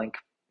a blank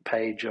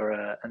page or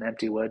an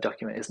empty Word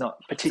document is not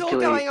particularly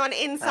it's all going on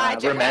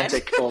inside your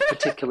romantic head. or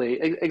particularly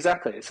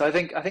exactly. So I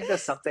think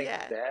there's something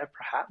there,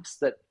 perhaps,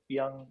 that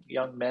young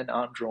men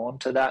aren't drawn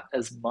to that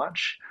as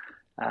much.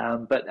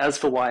 But as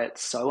for why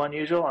it's so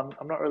unusual,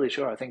 I'm not really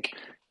sure. I think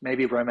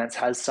maybe romance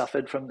has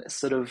suffered from this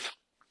sort of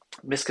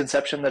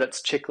misconception that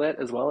it's chick lit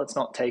as well. It's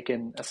not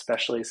taken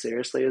especially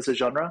seriously as a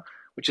genre,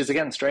 which is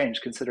again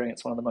strange considering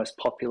it's one of the most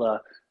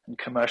popular and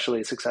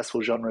commercially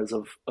successful genres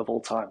of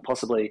all time,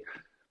 possibly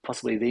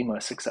the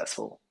most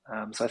successful.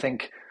 So I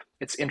think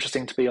it's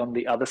interesting to be on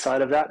the other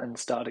side of that and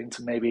starting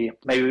to maybe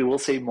we will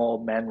see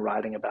more men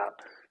writing about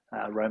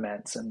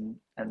romance and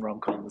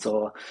rom-coms,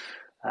 or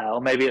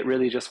maybe it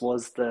really just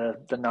was the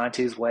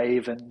 90s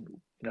wave, and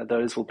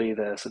those will be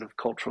the sort of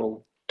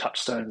cultural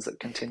touchstones that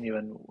continue,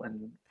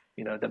 and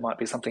there might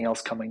be something else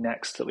coming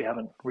next that we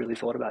haven't really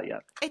thought about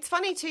yet. It's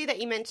funny too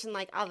that you mentioned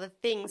like other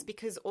things,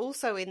 because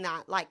also in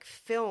that, like,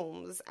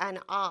 films and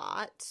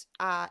art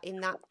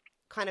in that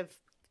kind of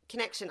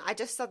connection, I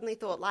just suddenly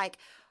thought, like,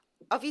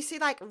 obviously,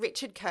 like,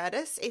 Richard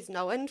Curtis is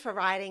known for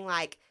writing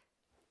like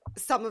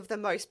some of the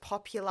most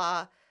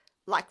popular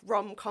like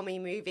rom-com-y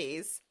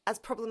movies. As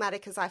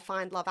problematic as I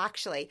find Love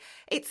Actually,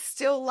 it's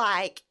still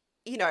like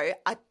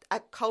a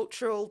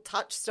cultural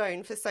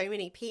touchstone for so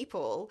many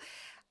people.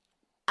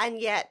 And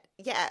yet,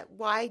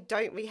 why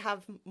don't we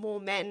have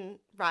more men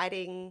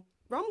writing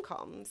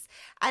rom-coms?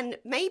 And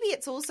maybe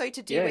it's also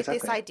to do with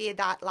this idea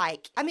that,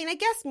 like, I mean, I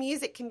guess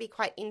music can be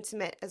quite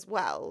intimate as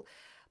well,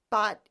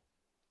 but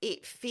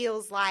it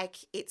feels like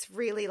it's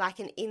really like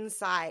an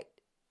insight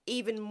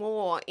even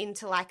more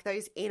into like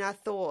those inner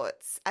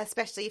thoughts,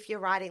 especially if you're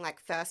writing like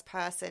first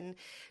person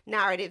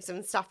narratives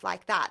and stuff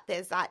like that.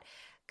 There's that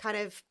kind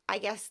of, I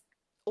guess,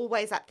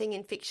 always that thing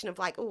in fiction of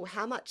like, oh,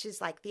 how much is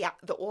like the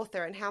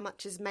author and how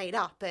much is made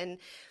up. And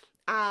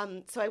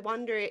so I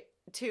wonder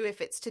too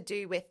if it's to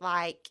do with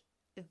like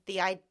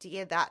the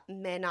idea that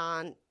men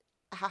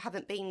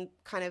haven't been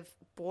kind of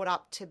brought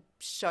up to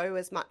show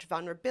as much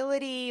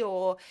vulnerability,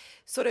 or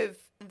sort of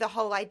the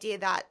whole idea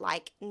that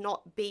like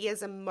not be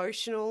as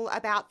emotional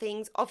about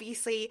things.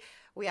 Obviously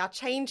we are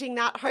changing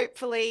that,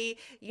 hopefully.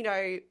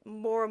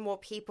 More and more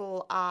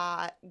people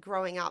are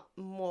growing up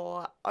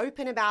more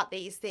open about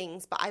these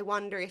things, but I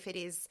wonder if it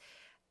is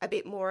a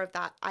bit more of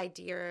that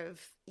idea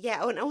of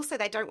and also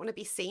they don't want to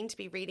be seen to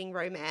be reading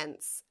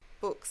romance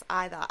books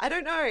either. I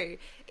don't know.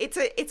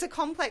 It's a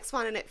complex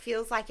one, and it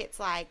feels like it's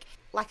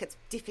it's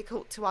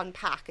difficult to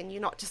unpack, and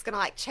you're not just going to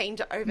like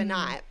change it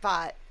overnight.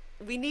 But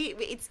we need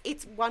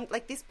it's one,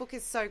 like, this book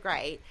is so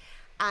great,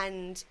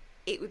 and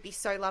it would be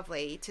so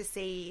lovely to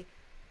see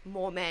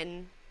more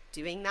men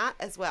doing that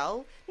as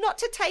well. Not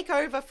to take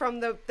over from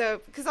the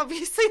because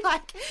obviously,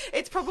 like,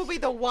 it's probably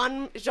the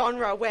one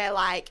genre where,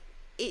 like,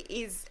 it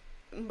is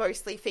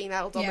mostly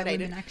female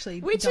dominated, women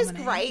actually which dominate.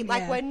 is great.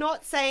 Like, we're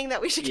not saying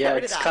that we should get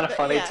rid of that. It's kind of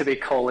funny to be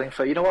calling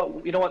for, you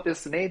know what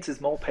this needs is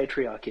more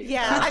patriarchy.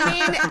 Yeah, I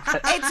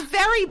mean, it's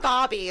very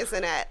Barbie,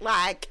 isn't it?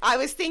 Like, I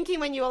was thinking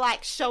when you were,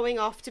 like, showing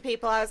off to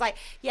people, I was like,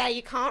 yeah,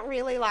 you can't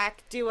really,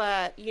 like, do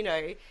a, you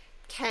know,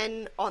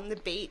 Ken on the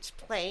beach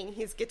playing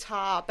his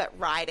guitar but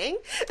writing.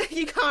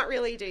 You can't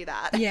really do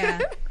that. Yeah.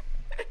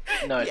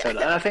 No,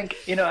 totally. And I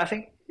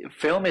think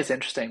film is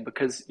interesting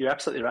because you're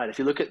absolutely right. If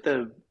you look at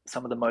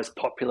some of the most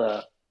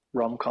popular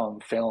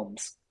rom-com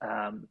films,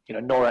 you know,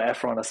 Nora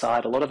Ephron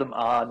aside, a lot of them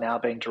are now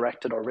being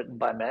directed or written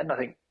by men. I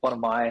think one of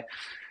my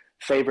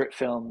favorite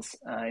films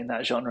in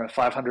that genre,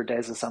 500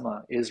 Days of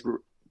Summer, is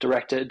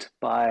directed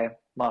by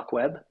Mark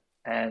Webb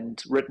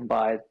and written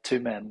by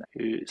two men,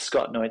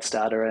 Scott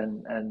Neustadter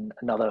and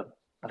another,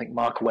 I think,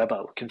 Mark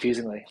Webber,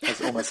 confusingly, has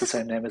almost the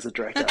same name as the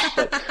director.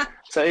 But,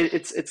 so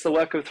it's the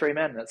work of three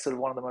men. That's sort of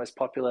one of the most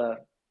popular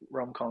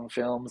rom-com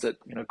films that,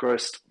 you know,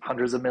 grossed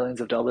hundreds of millions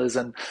of dollars,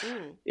 and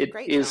it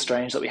is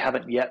strange that we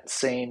haven't yet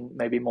seen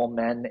maybe more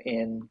men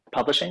in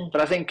publishing.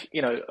 But I think,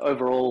 you know,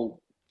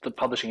 overall the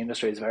publishing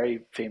industry is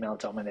very female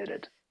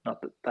dominated.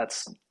 Not that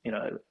that's, you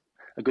know,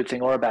 a good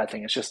thing or a bad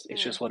thing. It's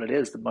just what it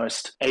is. The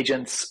most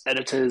agents,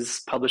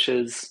 editors,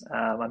 publishers.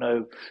 I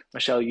know,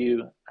 Michelle,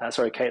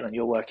 Caitlin,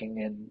 you're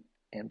working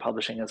in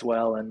publishing as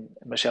well, and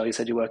Michelle, you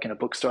said you work in a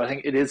bookstore. I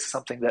think it is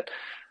something that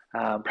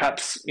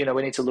perhaps, you know,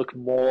 we need to look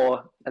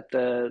more at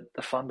the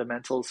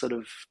fundamental sort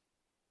of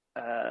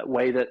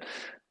way that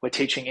we're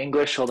teaching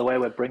English, or the way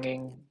we're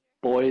bringing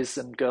boys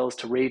and girls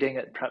to reading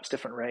at perhaps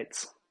different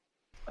rates.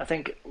 I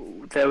think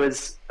there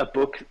was a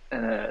book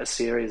and a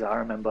series I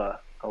remember,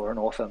 or an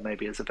author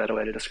maybe is a better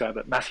way to describe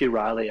it. Matthew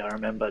Riley, I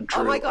remember,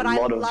 drew a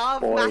lot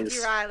of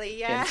boys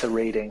into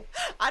reading.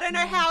 I don't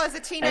know how as a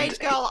teenage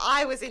girl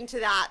I was into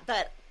that,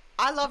 but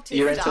I loved his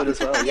You're stuff. into it as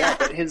well, yeah.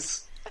 But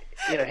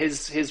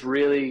he's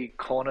really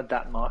cornered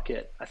that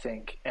market, I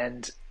think,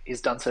 and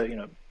he's done so, you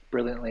know,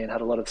 brilliantly and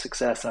had a lot of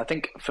success. And I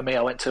think for me,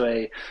 I went to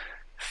a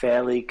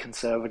fairly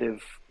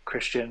conservative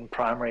Christian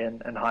primary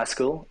and high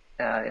school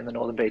in the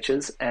Northern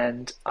Beaches,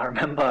 and I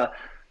remember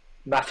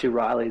Matthew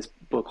Riley's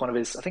book,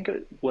 I think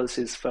it was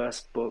his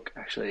first book,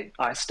 actually,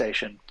 Ice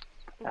Station.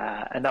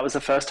 And that was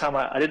the first time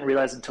I didn't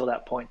realize until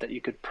that point that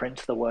you could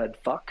print the word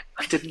fuck.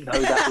 I didn't know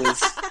that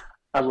was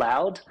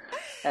allowed.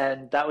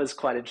 And that was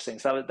quite interesting.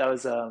 So that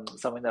was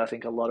something that I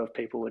think a lot of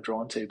people were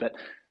drawn to. But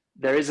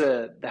there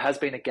has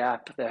been a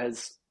gap.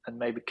 And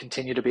maybe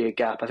continue to be a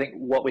gap. I think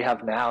what we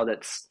have now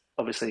that's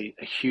obviously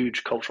a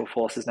huge cultural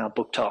force is now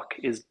BookTok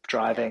is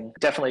driving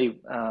definitely,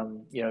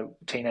 you know,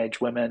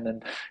 teenage women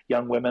and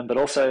young women, but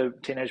also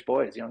teenage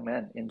boys, young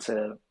men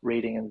into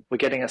reading. And we're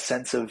getting a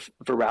sense of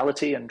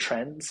virality and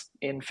trends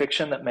in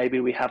fiction that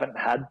maybe we haven't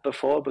had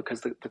before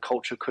because the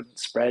culture couldn't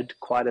spread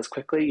quite as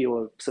quickly. You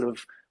were sort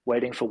of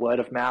waiting for word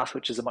of mouth,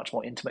 which is a much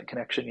more intimate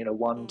connection, you know,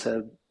 one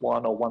to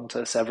one or one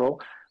to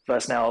several.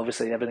 Versus now,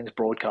 obviously, everything's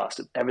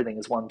broadcasted. Everything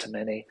is one to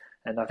many.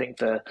 And I think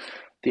the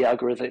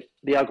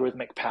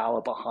algorithmic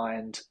power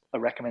behind a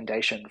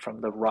recommendation from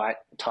the right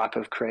type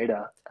of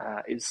creator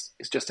is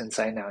just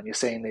insane now. And you're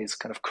seeing these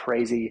kind of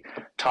crazy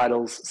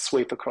titles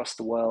sweep across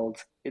the world.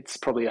 It's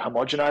probably a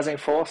homogenizing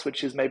force,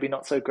 which is maybe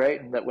not so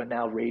great, and that we're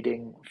now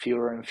reading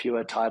fewer and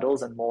fewer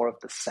titles and more of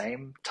the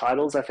same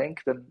titles, I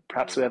think, than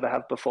perhaps we ever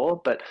have before.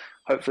 But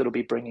hopefully it'll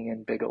be bringing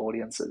in bigger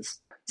audiences.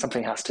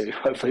 Something has to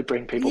hopefully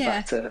bring people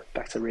back to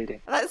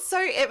reading. That's so,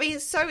 I mean,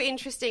 it's so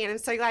interesting, and I'm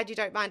so glad you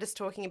don't mind us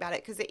talking about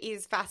it because it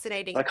is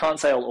fascinating. I can't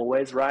say I'll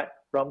always write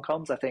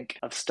rom-coms. I think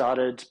I've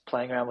started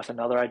playing around with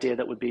another idea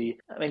that would be,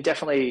 I mean,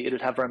 definitely it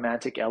would have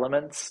romantic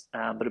elements,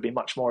 but it'd be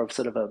much more of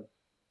sort of a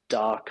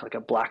dark, like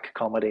a black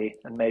comedy,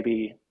 and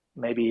maybe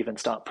even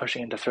start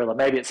pushing into thriller.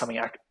 Maybe it's something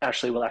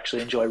Ashley will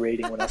actually enjoy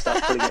reading when I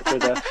start putting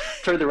it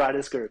through the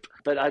writers group.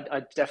 But I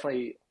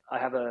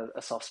have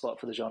a soft spot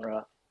for the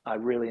genre. I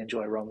really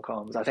enjoy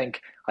rom-coms. I think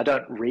I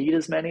don't read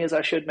as many as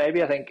I should,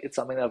 maybe. I think it's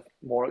something that I've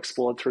more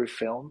explored through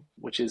film,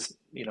 which is,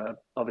 you know,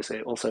 obviously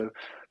also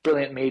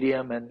brilliant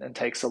medium and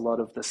takes a lot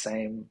of the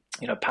same,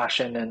 you know,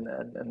 passion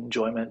and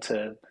enjoyment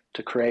to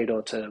create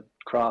or to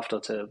craft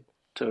or to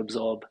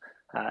absorb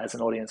as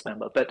an audience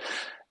member. But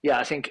yeah,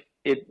 I think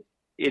it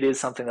is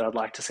something that I'd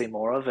like to see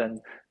more of, and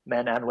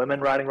men and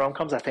women writing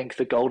rom-coms. I think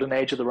the golden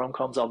age of the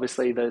rom-coms,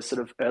 obviously the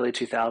sort of early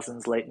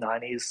 2000s, late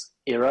 90s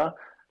era,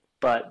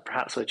 but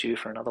perhaps we're due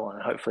for another one,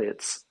 and hopefully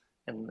it's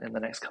in the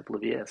next couple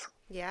of years.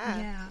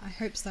 Yeah, I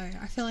hope so.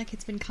 I feel like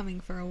it's been coming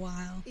for a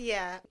while.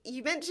 Yeah.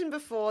 You mentioned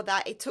before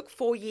that it took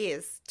 4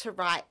 years to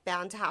write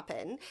Bound to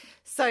Happen.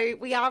 So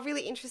we are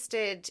really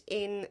interested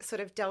in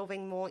sort of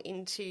delving more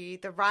into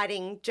the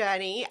writing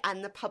journey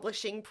and the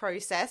publishing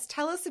process.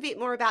 Tell us a bit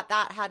more about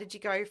that. How did you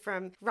go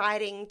from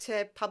writing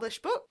to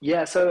published book?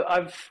 Yeah, so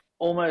I've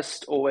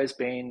almost always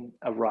been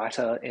a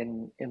writer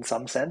in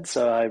some sense.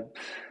 So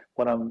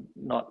when I'm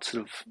not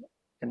sort of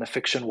in the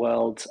fiction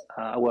world.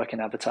 I work in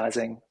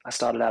advertising. I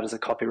started out as a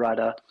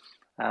copywriter,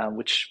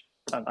 which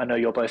I know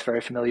you're both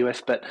very familiar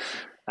with, but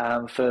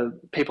for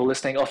people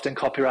listening, often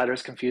copywriter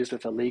is confused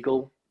with a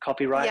legal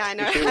copyright. Yeah, I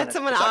know. I had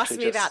someone ask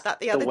me about that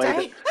the other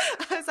day.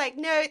 I was like,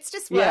 no, it's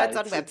just words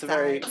on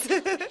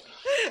websites.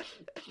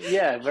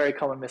 Yeah, very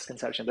common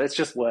misconception, but it's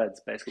just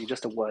words, basically,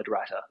 just a word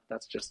writer.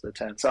 That's just the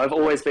term. So I've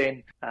always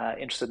been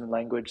interested in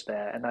language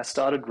there, and I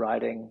started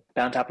writing.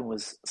 Bound to Happen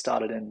was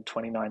started in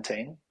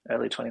 2019,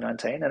 early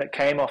 2019, and it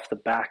came off the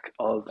back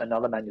of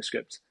another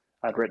manuscript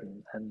I'd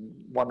written, and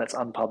one that's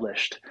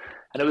unpublished.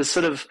 And it was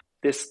sort of,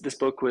 this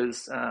book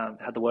was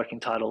had the working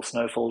title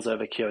Snow Falls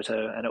Over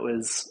Kyoto, and it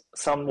was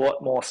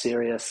somewhat more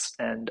serious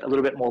and a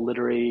little bit more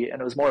literary,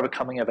 and it was more of a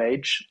coming of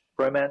age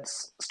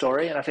romance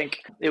story. And I think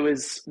it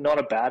was not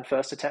a bad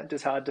first attempt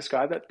is how I'd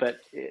describe it, but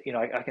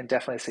I can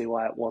definitely see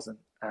why it wasn't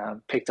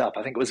picked up.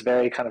 I think it was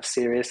very kind of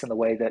serious in the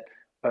way that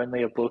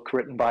only a book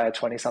written by a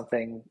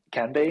 20-something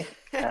can be.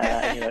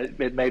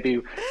 It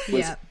maybe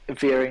was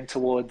veering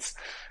towards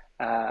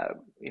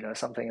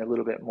something a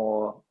little bit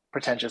more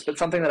pretentious, but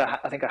something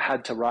that I think I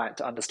had to write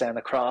to understand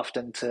the craft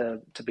and to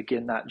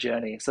begin that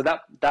journey. So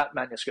that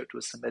manuscript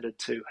was submitted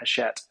to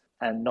Hachette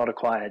and not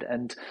acquired.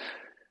 And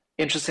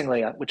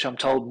interestingly, which I'm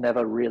told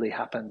never really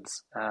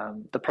happens,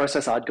 the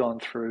process I'd gone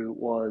through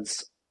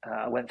was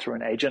I went through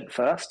an agent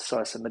first. So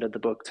I submitted the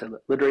book to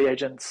literary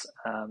agents,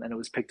 and it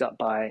was picked up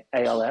by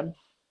ALM,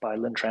 by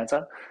Lynn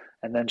Tranter,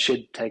 and then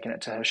she'd taken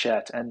it to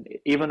Hachette. And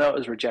even though it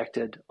was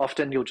rejected,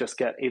 often you'll just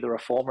get either a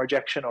form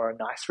rejection or a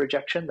nice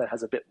rejection that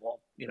has a bit more,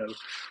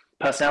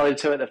 personality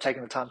to it. They've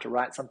taken the time to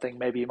write something.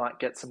 Maybe you might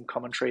get some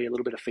commentary, a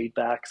little bit of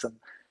feedback, some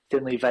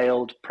thinly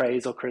veiled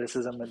praise or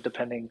criticism, and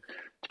depending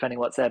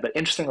what's there. But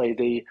interestingly,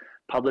 the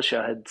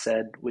publisher had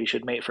said we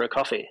should meet for a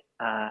coffee,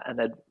 and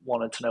they'd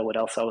wanted to know what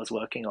else I was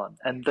working on.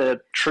 And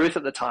the truth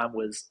at the time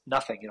was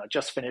nothing. I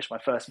just finished my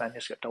first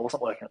manuscript. I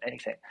wasn't working on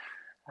anything.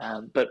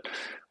 But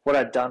what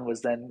I'd done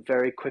was then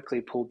very quickly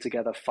pulled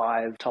together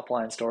 5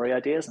 top-line story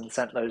ideas and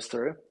sent those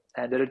through.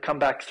 And it had come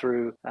back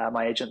through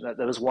my agent that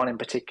there was one in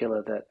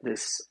particular that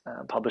this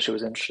publisher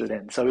was interested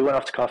in. So we went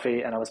off to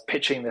coffee, and I was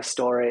pitching this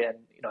story, and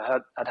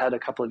I'd had a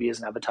couple of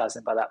years in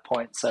advertising by that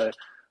point, so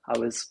I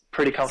was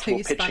pretty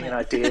comfortable pitching an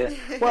idea.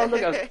 Well,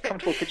 look, I was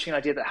comfortable pitching an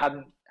idea that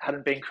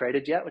hadn't been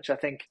created yet, which I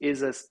think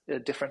is a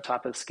different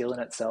type of skill in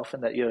itself,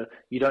 and that you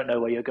don't know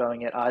where you're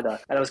going yet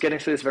either. And I was getting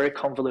through this very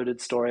convoluted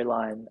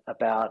storyline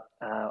about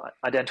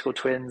identical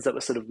twins that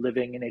were sort of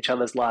living in each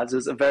other's lives. It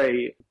was a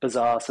very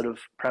bizarre sort of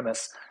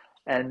premise.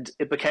 And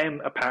it became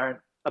apparent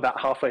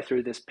about halfway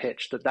through this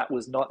pitch that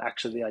was not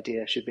actually the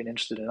idea she'd been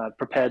interested in. I'd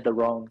prepared the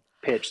wrong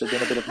pitch. There'd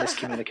been a bit of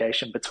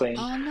miscommunication between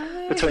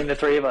the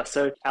three of us.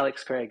 So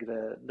Alex Craig,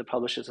 the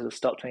publisher, sort of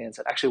stopped me and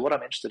said, actually, what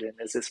I'm interested in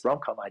is this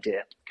rom-com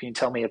idea. Can you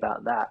tell me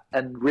about that?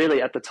 And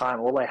really, at the time,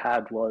 all I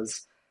had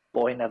was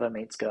boy never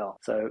meets girl.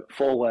 So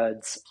 4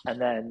 words, and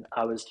then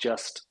I was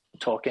just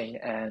talking,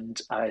 and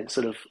I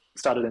sort of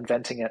started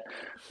inventing it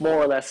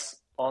more or less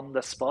on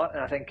the spot.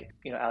 And I think,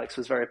 Alex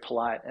was very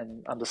polite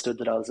and understood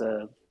that I was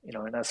an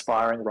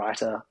aspiring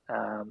writer.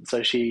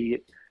 So she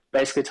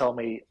basically told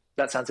me,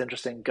 that sounds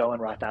interesting, go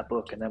and write that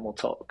book and then we'll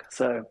talk.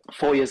 So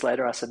 4 years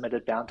later, I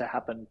submitted Bound to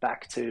Happen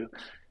back to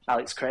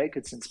Alex Craig,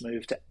 who'd since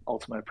moved to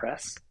Ultimo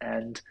Press.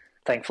 And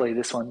thankfully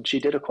this one she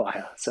did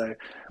acquire. So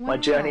my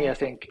journey, I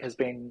think, has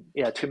been,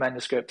 2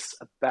 manuscripts,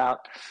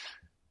 about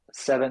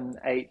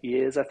 7-8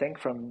 years, I think,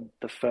 from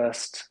the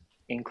first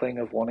inkling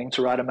of wanting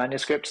to write a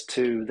manuscript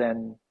to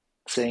then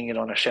seeing it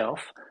on a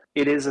shelf.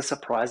 It is a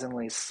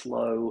surprisingly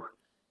slow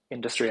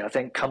industry. I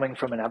think coming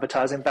from an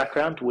advertising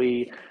background,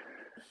 we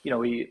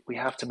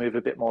have to move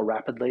a bit more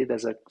rapidly.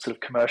 There's a sort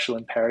of commercial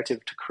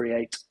imperative to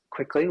create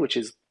quickly, which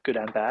is good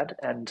and bad.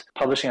 And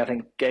publishing, I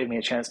think, gave me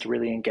a chance to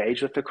really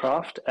engage with the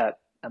craft at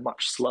a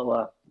much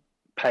slower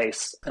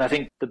pace. And I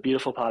think the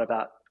beautiful part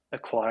about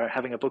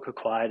having a book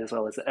acquired as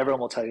well is that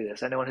everyone will tell you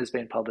this. Anyone who's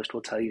been published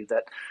will tell you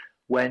that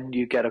when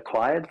you get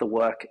acquired, the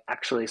work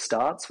actually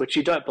starts, which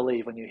you don't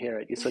believe when you hear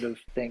it. You sort of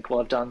think, well,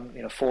 I've done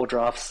 4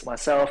 drafts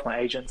myself. My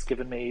agent's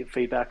given me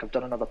feedback. I've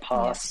done another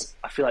pass. Yes.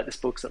 I feel like this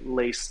book's at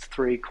least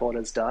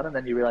 3/4 done. And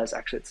then you realize,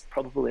 actually, it's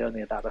probably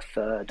only about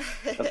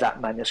 1/3 of that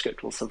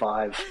manuscript will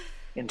survive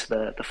into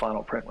the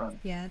final print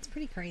run. Yeah, it's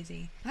pretty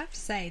crazy. I have to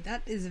say,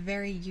 that is a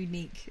very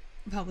unique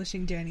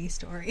publishing journey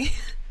story.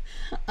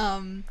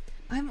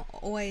 I'm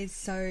always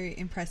so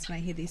impressed when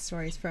I hear these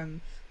stories from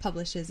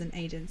publishers and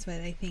agents where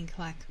they think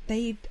I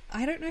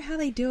don't know how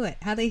they do it,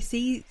 how they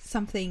see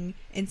something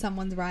in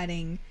someone's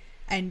writing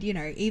and,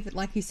 even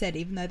like you said,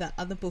 even though that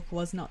other book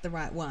was not the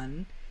right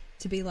one,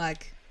 to be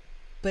like,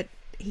 but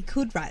he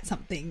could write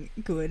something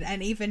good.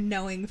 And even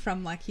knowing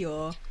from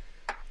your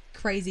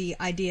crazy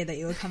idea that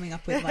you were coming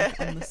up with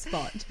on the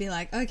spot, to be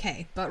like,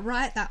 okay, but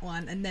write that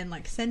one and then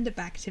send it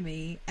back to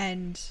me,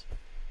 and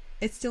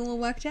it still all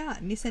worked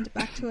out, and you sent it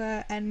back to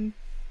her, and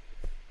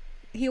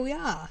here we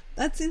are.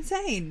 That's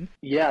insane.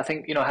 Yeah, I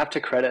think, I have to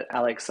credit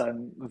Alex.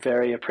 I'm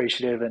very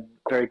appreciative and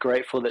very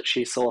grateful that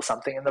she saw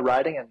something in the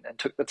writing and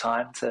took the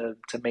time to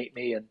meet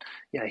me and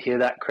hear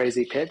that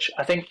crazy pitch.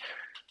 I think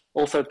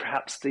also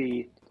perhaps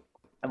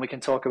and we can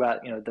talk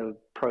about, the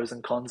pros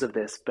and cons of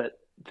this, but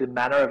the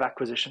manner of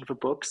acquisition for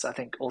books, I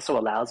think, also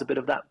allows a bit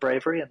of that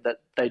bravery, and that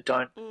they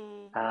don't,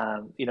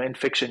 in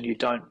fiction, you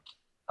don't,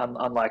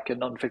 unlike a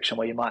non-fiction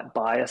where you might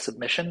buy a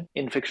submission,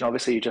 in fiction,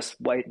 obviously, you just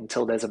wait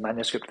until there's a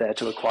manuscript there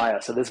to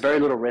acquire. So there's very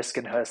little risk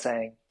in her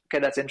saying,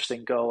 okay, that's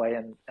interesting, go away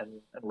and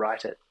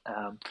write it.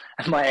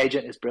 And my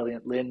agent is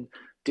brilliant. Lynn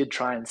did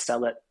try and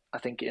sell it, I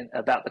think, in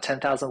about the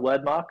 10,000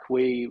 word mark.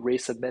 We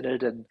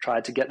resubmitted and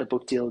tried to get the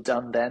book deal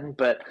done then,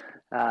 but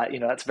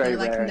that's very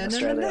rare in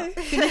Australia.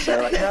 No.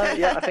 So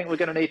I think we're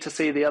going to need to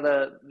see the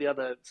other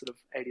sort of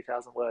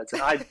 80,000 words.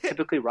 And I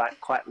typically write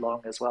quite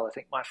long as well. I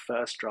think my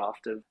first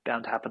draft of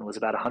Bound to Happen was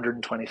about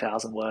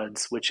 120,000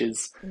 words, which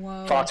is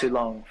far too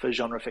long for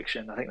genre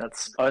fiction. I think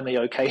that's only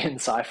okay in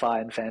sci-fi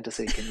and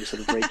fantasy can you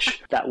sort of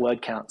reach that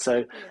word count.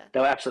 So they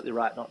were absolutely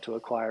right not to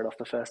acquire it off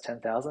the first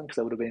 10,000, because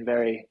I would have been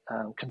very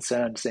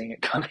concerned seeing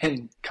it come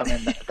in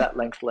that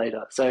length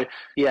later. So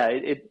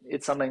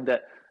it's something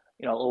that,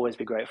 I'll always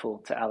be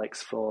grateful to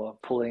Alex for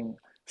pulling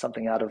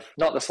something out of,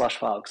 not the slush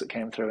file because it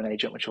came through an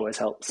agent, which always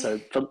helps. So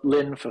for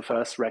Lynn for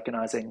first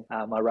recognizing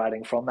my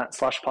writing from that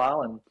slush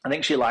pile. And I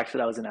think she liked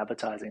that I was in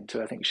advertising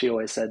too. I think she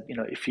always said,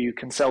 if you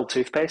can sell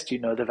toothpaste, you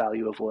know the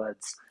value of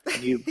words.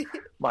 And you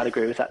might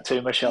agree with that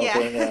too, Michelle,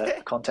 being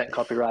a content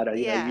copywriter.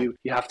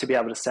 You have to be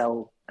able to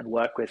sell and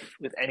work with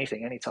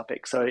anything, any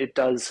topic. So it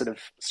does sort of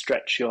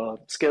stretch your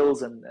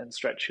skills and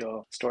stretch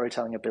your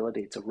storytelling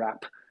ability to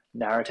wrap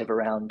narrative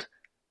around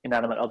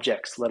inanimate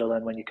objects, let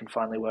alone when you can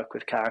finally work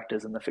with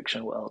characters in the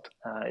fiction world.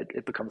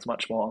 It becomes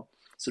much more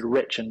sort of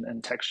rich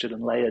and textured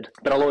and layered.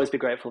 But I'll always be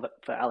grateful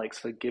for Alex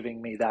for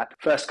giving me that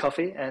first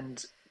coffee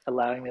and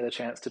allowing me the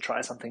chance to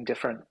try something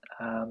different.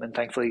 And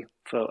thankfully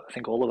for, I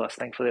think, all of us,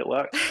 thankfully it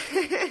worked.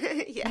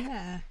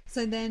 Yeah.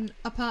 So then,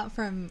 apart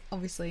from,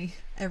 obviously,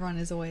 everyone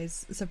is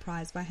always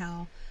surprised by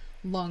how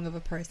long of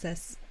a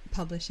process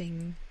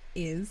publishing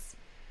is.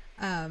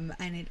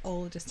 And it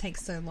all just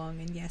takes so long,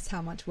 and yes,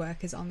 how much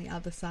work is on the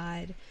other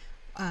side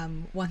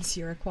once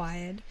you're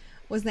acquired.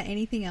 Was there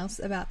anything else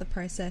about the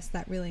process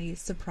that really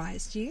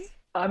surprised you?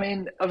 I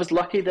mean, I was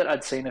lucky that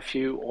I'd seen a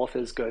few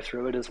authors go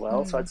through it as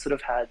well. So I'd sort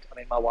of had,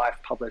 my wife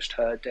published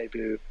her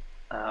debut,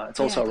 it's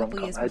also a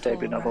rom-com, her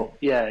debut novel,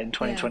 in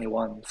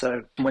 2021.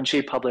 So when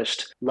she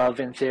published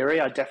Love in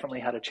Theory, I definitely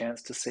had a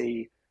chance to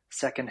see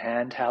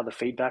secondhand how the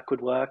feedback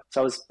would work. So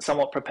I was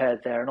somewhat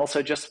prepared there. And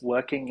also just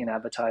working in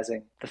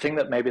advertising, the thing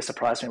that maybe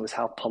surprised me was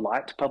how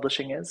polite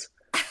publishing is.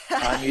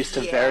 I'm used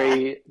to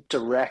very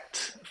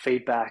direct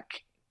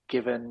feedback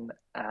given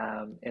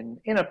in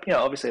a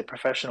obviously a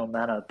professional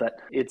manner, but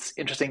it's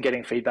interesting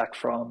getting feedback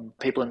from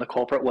people in the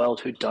corporate world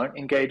who don't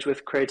engage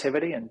with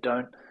creativity and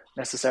don't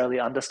necessarily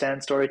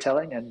understand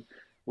storytelling, and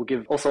will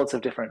give all sorts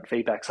of different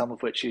feedback, some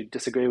of which you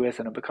disagree with,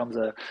 and it becomes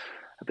a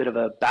bit of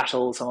a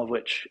battle, some of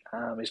which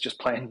is just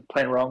plain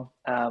wrong,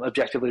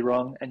 objectively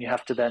wrong, and you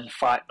have to then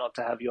fight not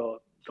to have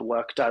the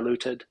work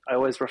diluted. I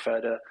always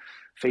refer to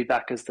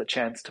feedback as the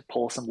chance to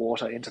pour some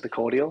water into the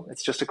cordial.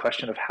 It's just a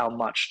question of how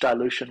much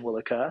dilution will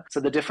occur. So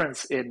the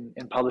difference in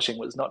publishing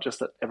was not just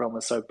that everyone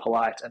was so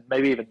polite, and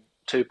maybe even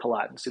too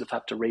polite, and sort of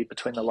have to read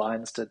between the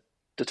lines to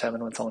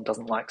determine when someone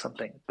doesn't like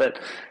something, but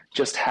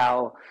just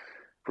how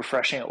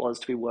refreshing it was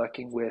to be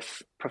working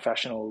with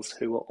professionals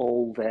who were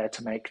all there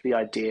to make the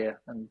idea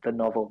and the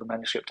novel, the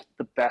manuscript,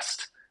 the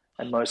best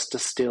and most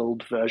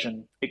distilled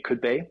version it could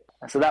be.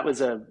 So that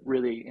was a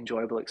really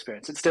enjoyable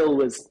experience. It still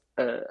was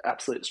an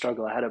absolute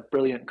struggle. I had a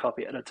brilliant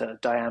copy editor,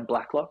 Diane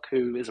Blacklock,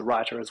 who is a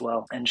writer as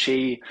well. And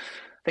she,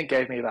 I think,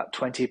 gave me about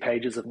 20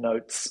 pages of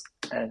notes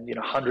and,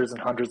 hundreds and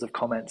hundreds of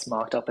comments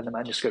marked up in the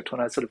manuscript.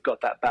 When I sort of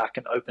got that back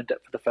and opened it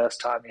for the first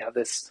time, you have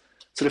this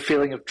sort of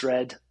feeling of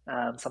dread,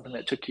 something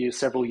that took you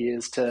several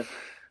years to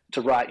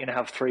write,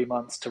 have 3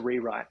 months to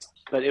rewrite.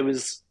 But it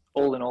was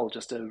all in all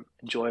just an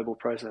enjoyable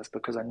process,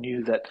 because I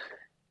knew that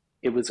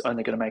it was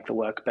only going to make the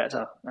work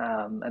better,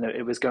 and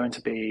it was going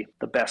to be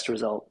the best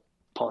result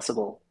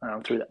possible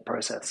through that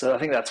process. So I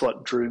think that's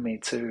what drew me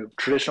to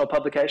traditional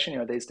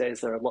publication. These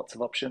days there are lots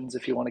of options.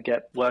 If you want to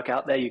get work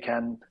out there, you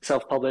can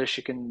self-publish,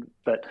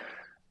 but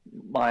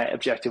my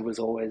objective was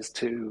always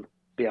to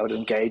be able to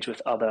engage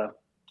with other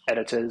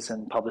editors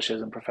and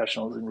publishers and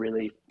professionals and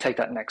really take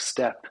that next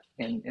step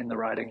in the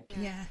writing.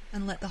 Yeah,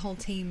 and let the whole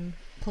team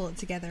pull it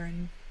together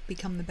and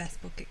become the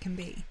best book it can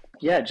be.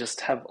 Yeah, just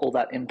have all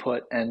that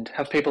input and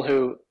have people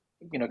who,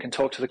 can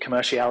talk to the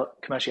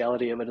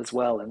commerciality of it as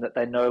well, and that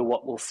they know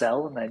what will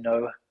sell and they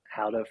know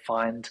how to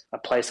find a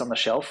place on the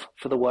shelf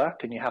for the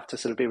work, and you have to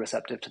sort of be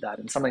receptive to that.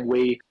 And something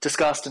we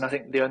discussed, and I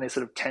think the only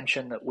sort of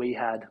tension that we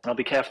had, and I'll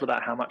be careful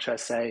about how much I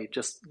say,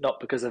 just not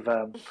because of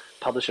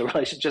publisher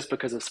relations, just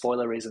because of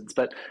spoiler reasons,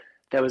 but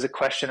there was a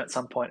question at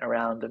some point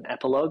around an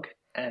epilogue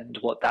and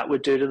what that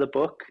would do to the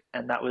book,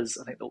 and that was,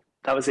 I think,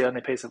 that was the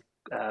only piece of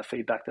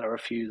feedback that I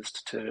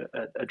refused to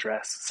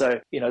address. So,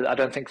 I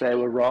don't think they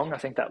were wrong. I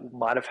think that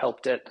might have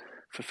helped it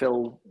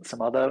fulfill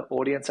some other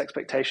audience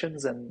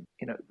expectations and,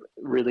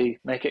 really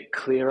make it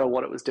clearer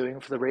what it was doing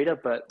for the reader.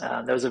 But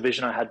there was a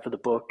vision I had for the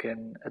book,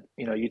 and,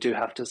 you do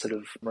have to sort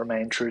of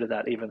remain true to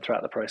that even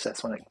throughout the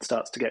process when it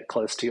starts to get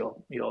close to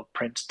your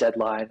print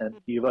deadline and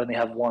you only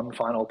have one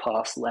final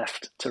pass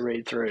left to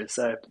read through.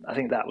 So I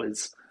think that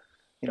was,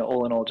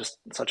 all in all, just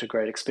such a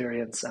great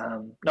experience,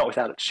 not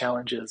without its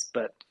challenges,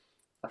 but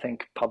I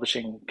think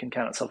publishing can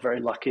count itself very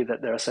lucky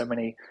that there are so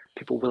many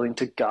people willing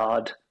to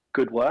guard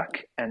good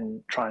work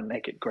and try and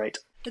make it great.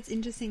 It's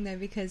interesting though,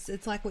 because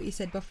it's like what you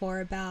said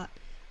before about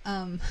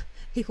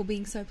people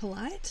being so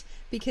polite,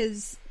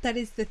 because that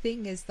is the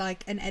thing, is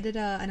like an editor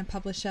and a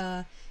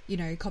publisher,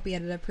 copy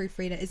editor,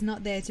 proofreader is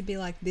not there to be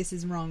like, this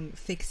is wrong,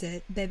 fix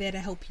it. They're there to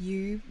help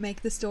you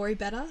make the story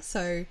better.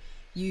 So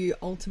you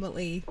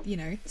ultimately,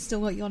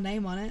 still got your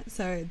name on it.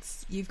 So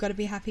you've got to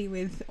be happy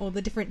with all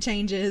the different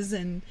changes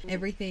and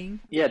everything.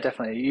 Yeah,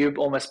 definitely. You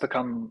almost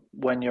become,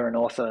 when you're an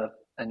author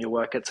and your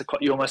work,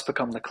 you almost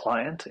become the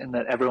client, in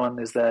that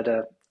everyone is there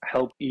to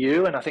help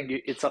you. And I think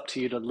it's up to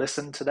you to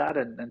listen to that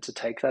and to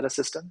take that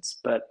assistance.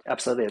 But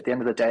absolutely, at the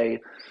end of the day,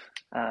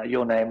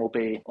 your name will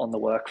be on the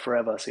work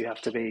forever. So you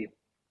have to be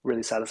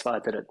really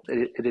satisfied that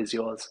it is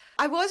yours.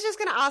 I was just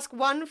going to ask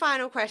one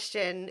final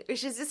question,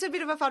 which is just a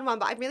bit of a fun one,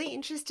 but I'm really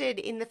interested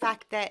in the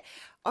fact that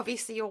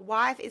obviously your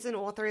wife is an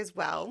author as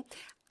well.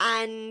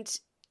 And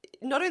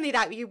not only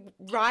that, you're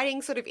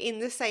writing sort of in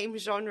the same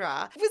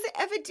genre. Was it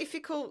ever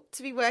difficult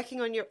to be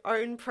working on your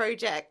own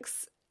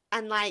projects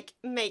and like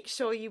make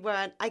sure you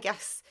weren't, I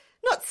guess,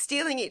 not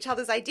stealing each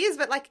other's ideas,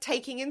 but like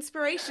taking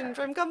inspiration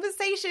from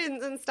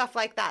conversations and stuff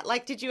like that?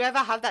 Like, did you ever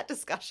have that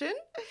discussion?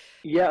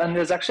 Yeah, and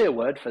there's actually a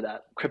word for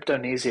that,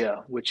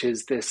 cryptomnesia, which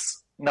is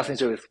this, nothing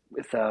to do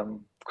with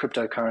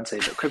cryptocurrency,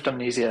 but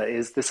cryptomnesia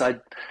is this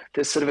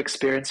sort of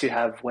experience you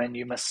have when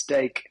you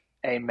mistake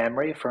a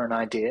memory for an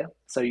idea.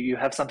 So you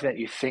have something that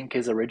you think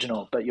is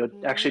original, but you're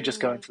actually just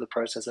going through the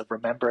process of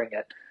remembering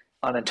it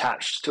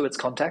unattached to its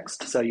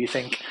context. So you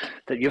think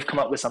that you've come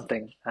up with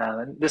something,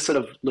 and this sort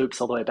of loops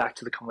all the way back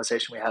to the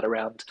conversation we had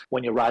around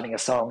when you're writing a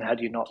song, how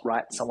do you not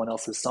write someone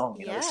else's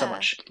song? There's so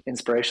much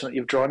inspiration that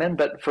you've drawn in.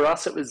 But for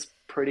us, it was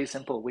pretty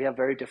simple. We have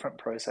very different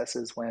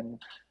processes when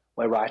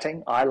we're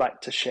writing. I like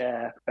to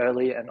share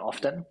early and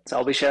often. So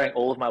I'll be sharing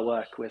all of my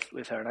work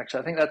with her. And actually,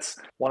 I think that's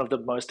one of the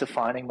most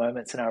defining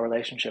moments in our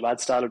relationship.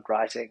 I'd started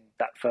writing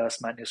that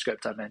first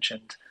manuscript I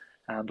mentioned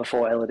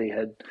before Elodie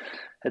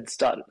had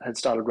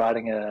started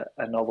writing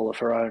a novel of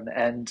her own,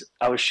 and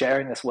I was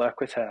sharing this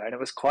work with her, and it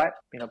was quite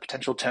a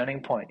potential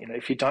turning point.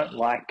 If you don't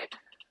like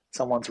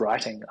someone's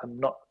writing, I'm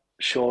not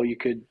sure you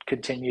could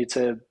continue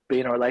to be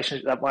in a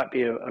relationship. That might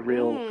be a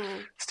real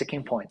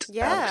sticking point.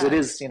 Because it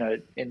is,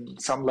 in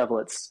some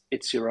level,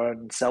 it's your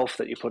own self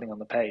that you're putting on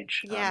the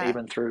page,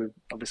 even through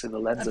obviously the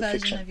lens of fiction. A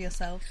version of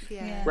yourself.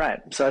 Yeah. Right.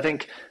 So I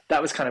think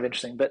that was kind of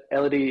interesting. But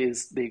Elodie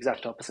is the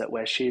exact opposite,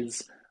 where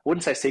she's, I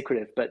wouldn't say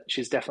secretive, but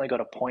she's definitely got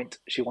a point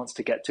she wants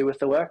to get to with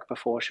the work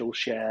before she'll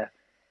share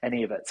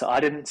any of it. So I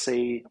didn't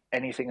see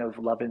anything of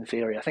Love in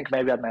Theory. I think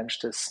maybe I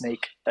managed to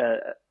sneak a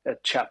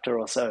chapter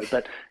or so,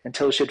 but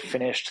until she'd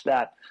finished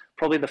that,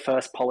 probably the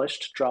first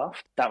polished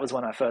draft, that was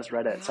when I first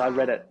read it. So I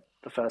read it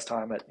the first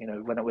time at,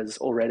 when it was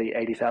already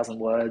 80,000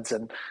 words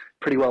and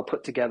pretty well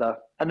put together.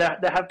 And there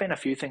have been a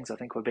few things I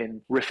think we've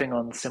been riffing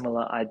on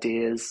similar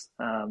ideas.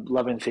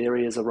 Love in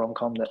Theory is a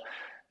rom-com that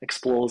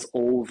explores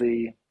all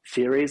the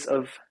theories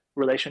of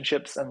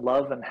relationships and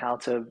love and how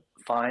to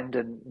find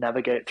and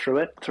navigate through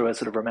it through a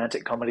sort of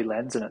romantic comedy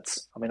lens. And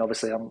it's, I mean,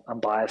 obviously I'm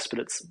biased, but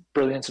it's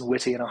brilliant and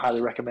witty and I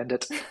highly recommend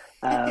it.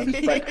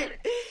 But,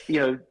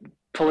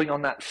 pulling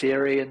on that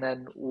theory, and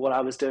then what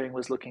I was doing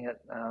was looking at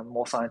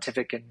more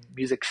scientific and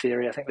music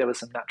theory. I think there was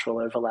some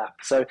natural overlap.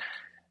 So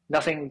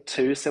nothing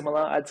too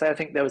similar, I'd say. I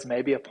think there was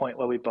maybe a point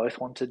where we both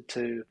wanted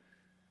to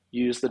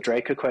use the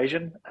Drake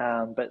equation,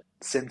 but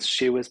since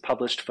she was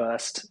published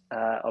first,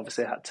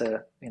 obviously I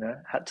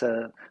had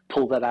to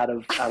pull that out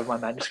of my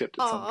manuscript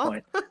at some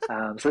point.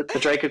 So the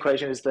Drake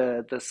equation is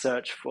the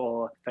search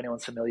for, if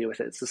anyone's familiar with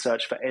it, it's the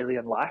search for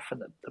alien life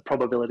and the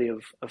probability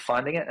of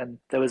finding it. And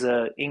there was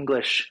I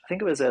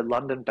think it was a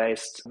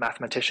London-based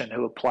mathematician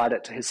who applied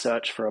it to his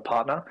search for a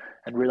partner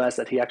and realized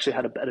that he actually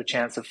had a better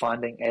chance of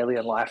finding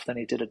alien life than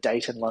he did a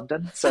date in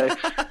London. So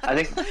I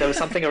think there was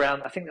something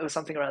around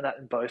that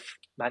in both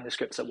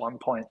manuscripts at one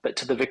point. But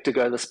to the victor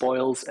go the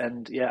spoils,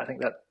 and I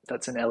think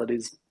that's in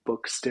Elodie's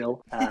book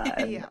still,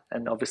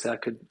 and obviously I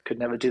could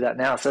never do that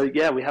now. So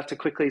we have to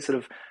quickly sort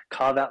of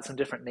carve out some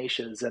different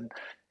niches, and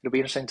it'll be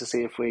interesting to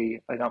see if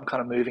I'm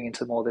kind of moving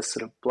into more this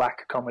sort of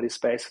black comedy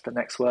space with the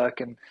next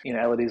work, and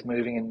Elodie's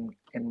moving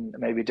in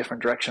maybe a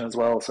different direction as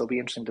well. So it'll be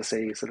interesting to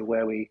see sort of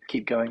where we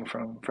keep going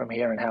from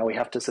here, and how we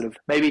have to sort of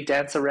maybe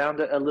dance around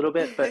it a little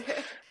bit. But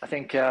I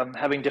think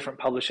having different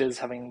publishers,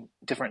 having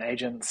different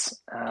agents,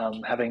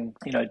 having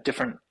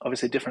different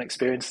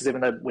experiences,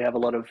 even though we have a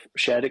lot of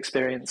shared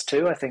experience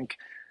too, I think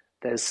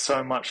there's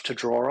so much to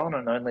draw on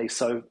and only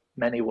so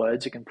many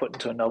words you can put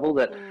into a novel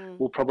that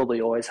we'll probably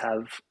always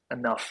have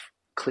enough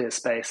clear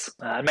space.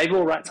 And maybe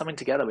we'll write something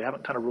together. We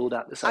haven't kind of ruled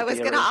out this idea. I was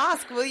going to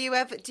ask,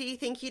 do you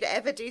think you'd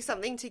ever do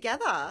something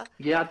together?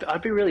 Yeah,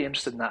 I'd be really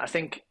interested in that. I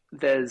think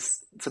there's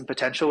some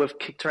potential. We've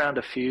kicked around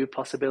a few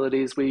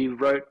possibilities. We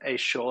wrote a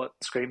short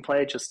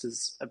screenplay just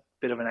as a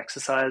bit of an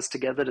exercise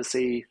together to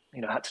see,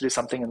 had to do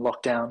something in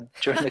lockdown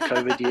during the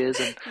COVID years,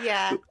 and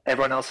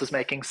everyone else was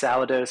making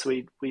sourdough, so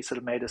we sort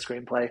of made a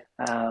screenplay.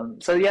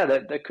 So yeah,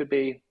 there could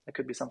be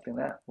something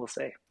there. We'll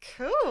see.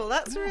 Cool,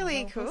 that's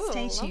really cool.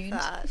 Stay tuned.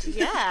 Love that.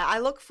 Yeah, I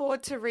look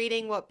forward to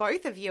reading what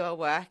both of you are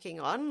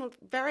working on. I'm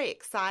very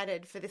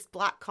excited for this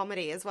black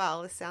comedy as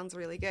well. This sounds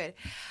really good.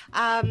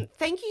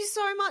 Thank you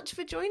so much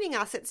for joining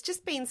us. It's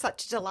just been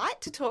such a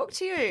delight to talk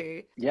to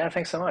you. Yeah,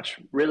 thanks so much.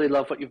 Really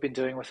love what you've been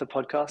doing with the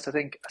podcast. I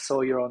think I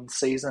saw you're on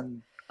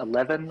season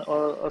 11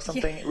 or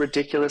something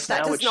ridiculous now.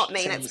 That does which not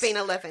mean seems... it's been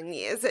 11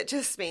 years. It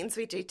just means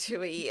we do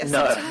 2 a year.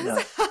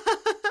 No.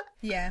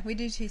 Yeah, we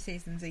do 2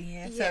 seasons a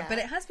year. So, but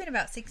it has been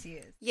about 6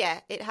 years.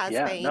 Yeah, it has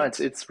been. No,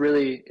 it's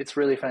really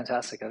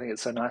fantastic. I think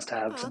it's so nice to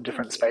have some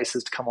different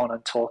spaces to come on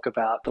and talk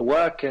about the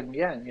work, and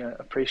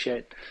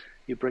appreciate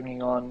you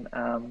bringing on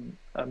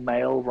a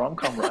male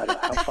rom-com writer.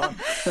 How fun.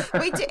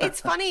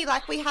 It's funny,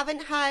 we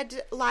haven't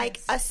had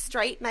a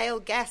straight male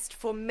guest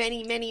for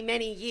many, many,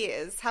 many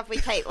years, have we,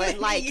 Caitlin?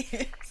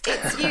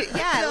 It's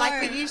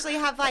you, we usually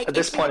have at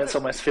this point it's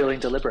almost feeling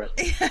deliberate.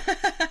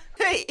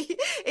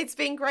 It's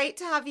been great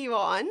to have you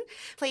on.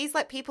 Please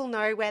let people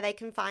know where they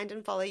can find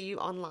and follow you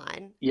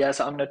online. Yes,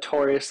 I'm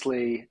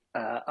notoriously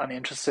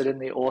uninterested in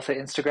the author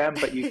Instagram,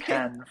 but you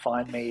can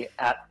find me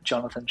at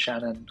Jonathon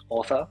Shannon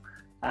author.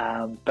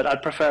 But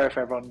I'd prefer if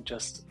everyone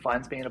just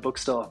finds me in a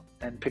bookstore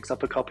and picks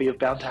up a copy of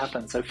Bound to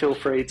Happen. So feel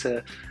free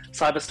to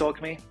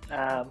cyberstalk me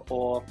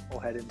or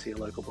head into your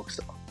local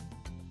bookstore.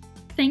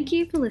 Thank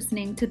you for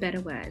listening to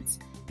Better Words.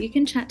 You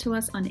can chat to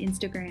us on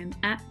Instagram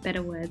at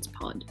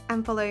BetterWordsPod.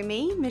 And follow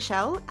me,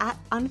 Michelle, at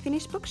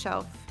Unfinished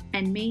Bookshelf.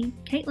 And me,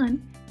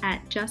 Caitlin,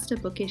 at Just a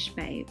Bookish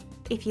Babe.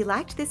 If you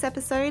liked this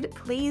episode,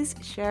 please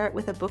share it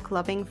with a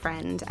book-loving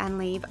friend and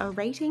leave a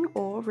rating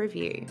or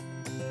review.